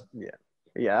hard.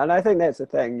 Yeah, and I think that's the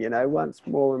thing, you know, once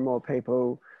more and more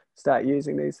people start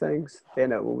using these things,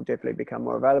 then it will definitely become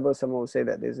more available. Someone will see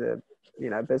that there's a, you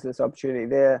know, business opportunity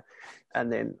there,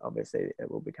 and then obviously it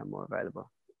will become more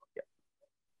available.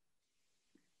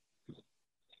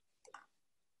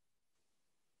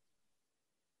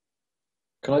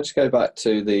 Can I just go back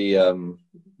to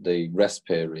the rest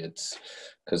periods?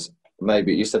 Because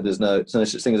maybe you said there's no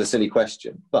such thing as a silly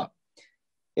question, but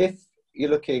if you're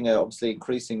looking at obviously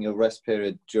increasing your rest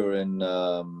period during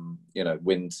you know,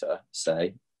 winter,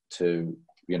 say, to,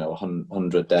 you know,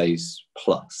 100 days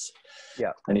plus,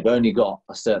 and you've only got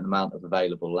a certain amount of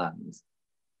available land,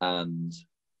 and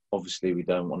obviously we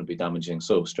don't want to be damaging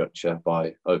soil structure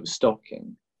by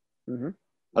overstocking.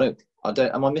 I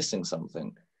don't. Am I missing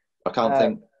something? I can't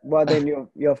think. Well, then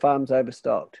your farm's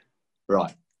overstocked,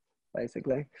 right?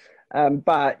 Basically,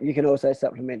 but you can also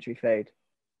supplementary feed.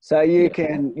 So you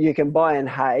can buy in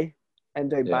hay and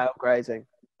do bale grazing,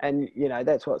 and you know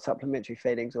that's what supplementary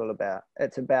feeding is all about.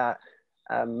 It's about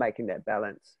making that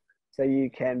balance. So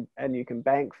you can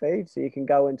bank feed. So you can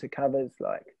go into covers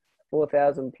like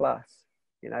 4,000 plus,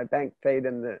 you know, bank feed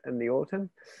in the autumn,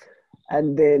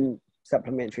 and then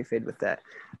supplementary feed with that.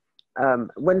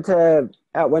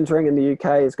 Outwintering in the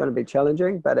UK is going to be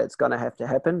challenging, but it's going to have to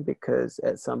happen because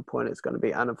at some point it's going to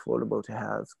be unaffordable to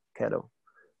house cattle.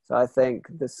 So I think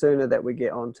the sooner that we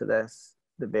get onto this,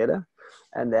 the better.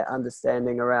 And that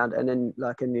understanding around, and in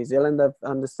New Zealand, they've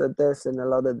understood this, and a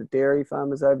lot of the dairy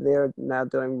farmers over there are now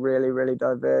doing really, really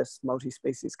diverse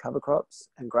multi-species cover crops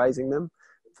and grazing them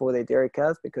for their dairy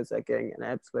cows, because they're getting an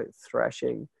absolute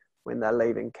thrashing when they're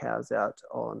leaving cows out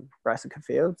on brassica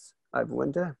fields over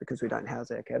winter because we don't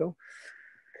house our cattle.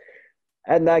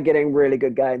 And they're getting really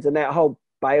good gains. And that whole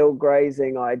bale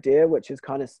grazing idea, which has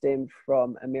kind of stemmed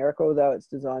from America, although it's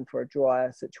designed for a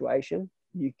drier situation,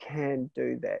 you can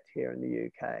do that here in the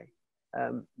UK,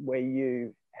 where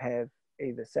you have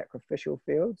either sacrificial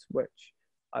fields, which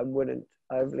I wouldn't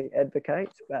overly advocate,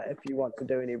 but if you want to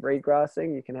do any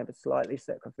regrassing, you can have a slightly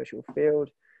sacrificial field.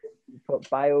 You put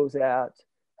bales out,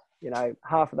 you know,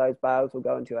 half of those bales will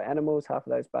go into your animals, half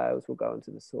of those bales will go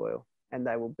into the soil, and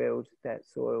they will build that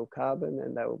soil carbon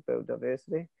and they will build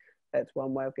diversity. That's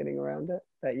one way of getting around it.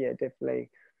 But yeah, definitely,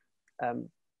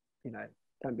 you know,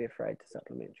 don't be afraid to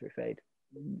supplementary feed.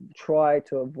 Try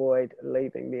to avoid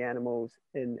leaving the animals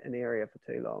in an area for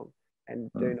too long, and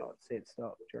do not set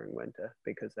stock during winter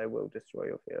because they will destroy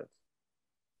your fields.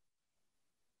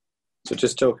 So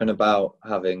just talking about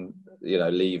having, you know,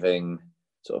 leaving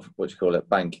sort of, what do you call it,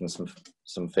 banking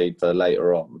some feed for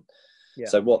later on. Yeah.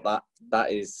 So what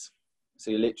that is,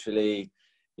 so you literally,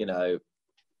 you know,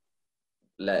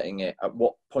 letting it, at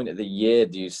what point of the year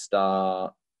do you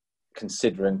start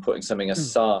considering putting something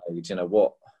aside? You know,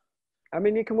 what? I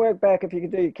mean, you can work back, if you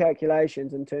could do your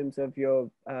calculations in terms of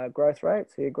your growth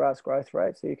rates, your grass growth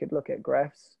rates. So you could look at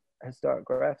graphs, historic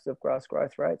graphs of grass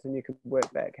growth rates, and you could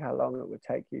work back how long it would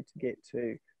take you to get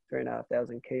to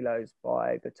 3,500 kilos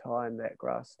by the time that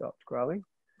grass stopped growing.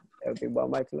 That would be one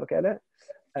way to look at it.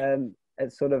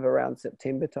 It's sort of around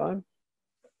September time.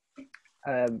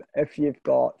 If you've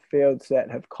got fields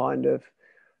that have kind of,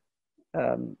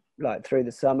 like through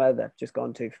the summer, they've just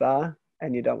gone too far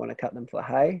and you don't want to cut them for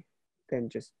hay, then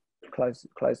just close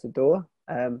the door.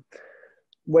 I've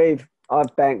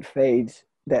banked feed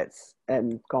that's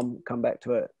and come back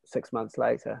to it 6 months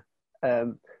later.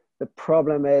 The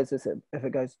problem is if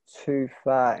it goes too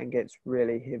far and gets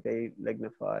really heavy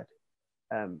lignified,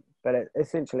 but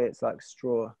essentially it's like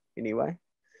straw anyway.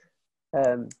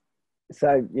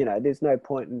 So, you know, there's no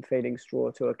point in feeding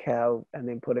straw to a cow and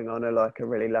then putting on a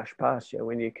really lush pasture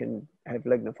when you can have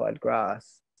lignified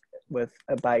grass with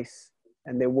a base,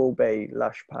 and there will be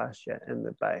lush pasture in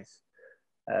the base.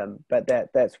 But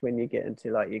that's when you get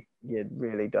into like your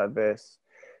really diverse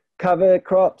cover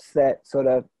crops that sort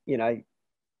of, you know,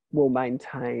 will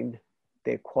maintain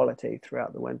their quality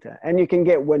throughout the winter. And you can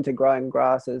get winter growing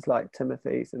grasses like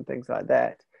timothies and things like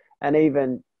that, and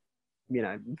even, you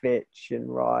know, vetch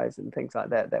and rye and things like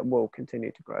that that will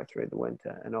continue to grow through the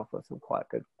winter and offer some quite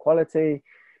good quality.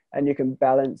 And you can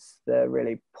balance the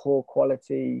really poor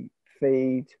quality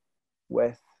feed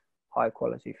with high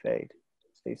quality feed.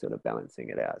 So you're sort of balancing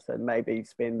it out. So maybe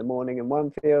spend the morning in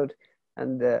one field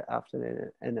and the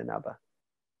afternoon in another.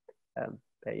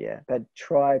 But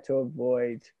try to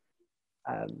avoid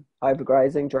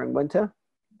overgrazing during winter.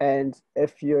 And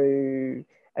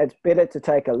it's better to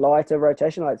take a lighter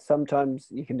rotation. Like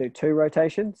sometimes you can do 2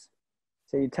 rotations.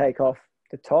 So you take off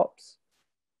the tops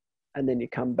and then you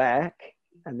come back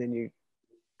and then you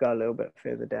go a little bit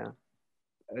further down.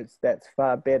 That's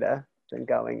far better than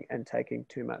going and taking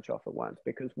too much off at once,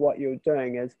 because what you're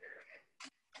doing is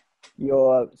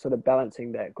you're sort of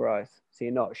balancing that growth. So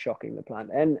you're not shocking the plant.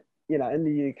 And, you know, in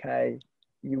the UK,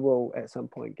 you will at some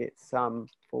point get some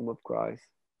form of growth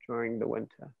during the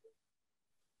winter.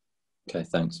 Okay,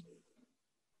 thanks.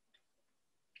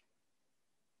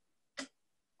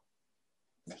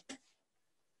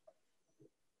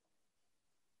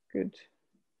 Good.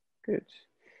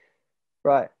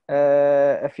 Right,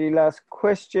 a few last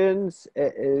questions.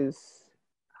 It is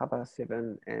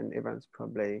 7:30 and everyone's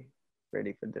probably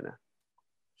ready for dinner.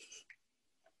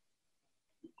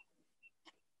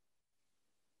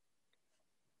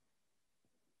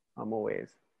 I'm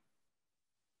always.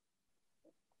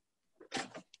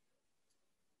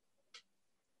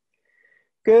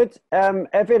 Good.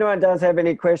 If anyone does have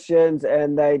any questions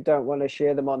and they don't want to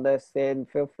share them on this, then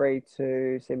feel free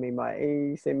to send me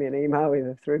an email,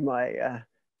 either through my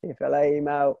PFLA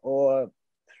email or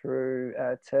through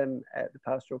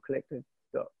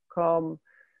tim@thepastoralcollective.com.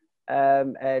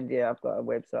 And yeah, I've got a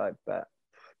website, but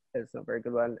it's not a very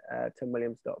good one,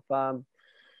 timwilliams.farm.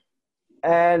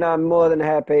 And I'm more than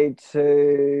happy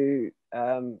to,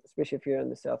 especially if you're in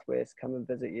the Southwest, come and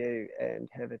visit you and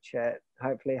have a chat.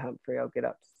 Hopefully, Humphrey, I'll get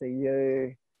up to see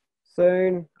you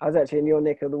soon. I was actually in your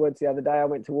neck of the woods the other day. I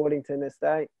went to Waddington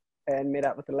Estate and met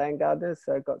up with the land gardeners.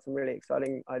 So got some really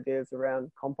exciting ideas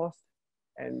around compost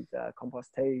and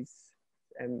compost teas.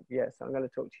 And yeah, so I'm going to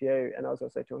talk to you. And I was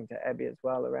also talking to Abby as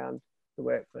well around the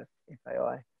work with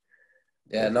FAI.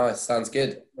 Yeah, nice. Sounds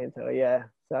good. And so, yeah.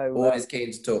 So always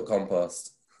keen to talk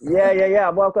compost. Yeah.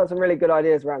 Well, I've got some really good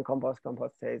ideas around compost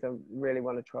teas. I really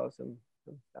want to try some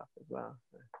stuff as well.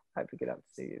 So hope to get up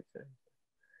to see you soon.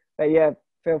 But yeah,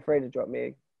 feel free to drop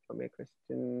me a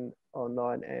question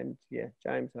online. And yeah,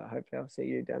 James, hopefully I'll see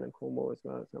you down in Cornwall as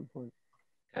well at some point.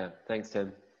 Yeah, thanks,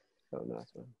 Tim. Oh,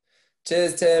 nice one.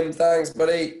 Cheers, Tim. Thanks,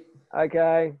 buddy.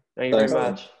 Okay. Thank you very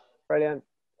much. Brilliant.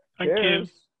 Thank you.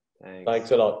 Thanks.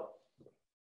 Thanks a lot.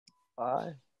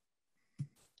 Bye.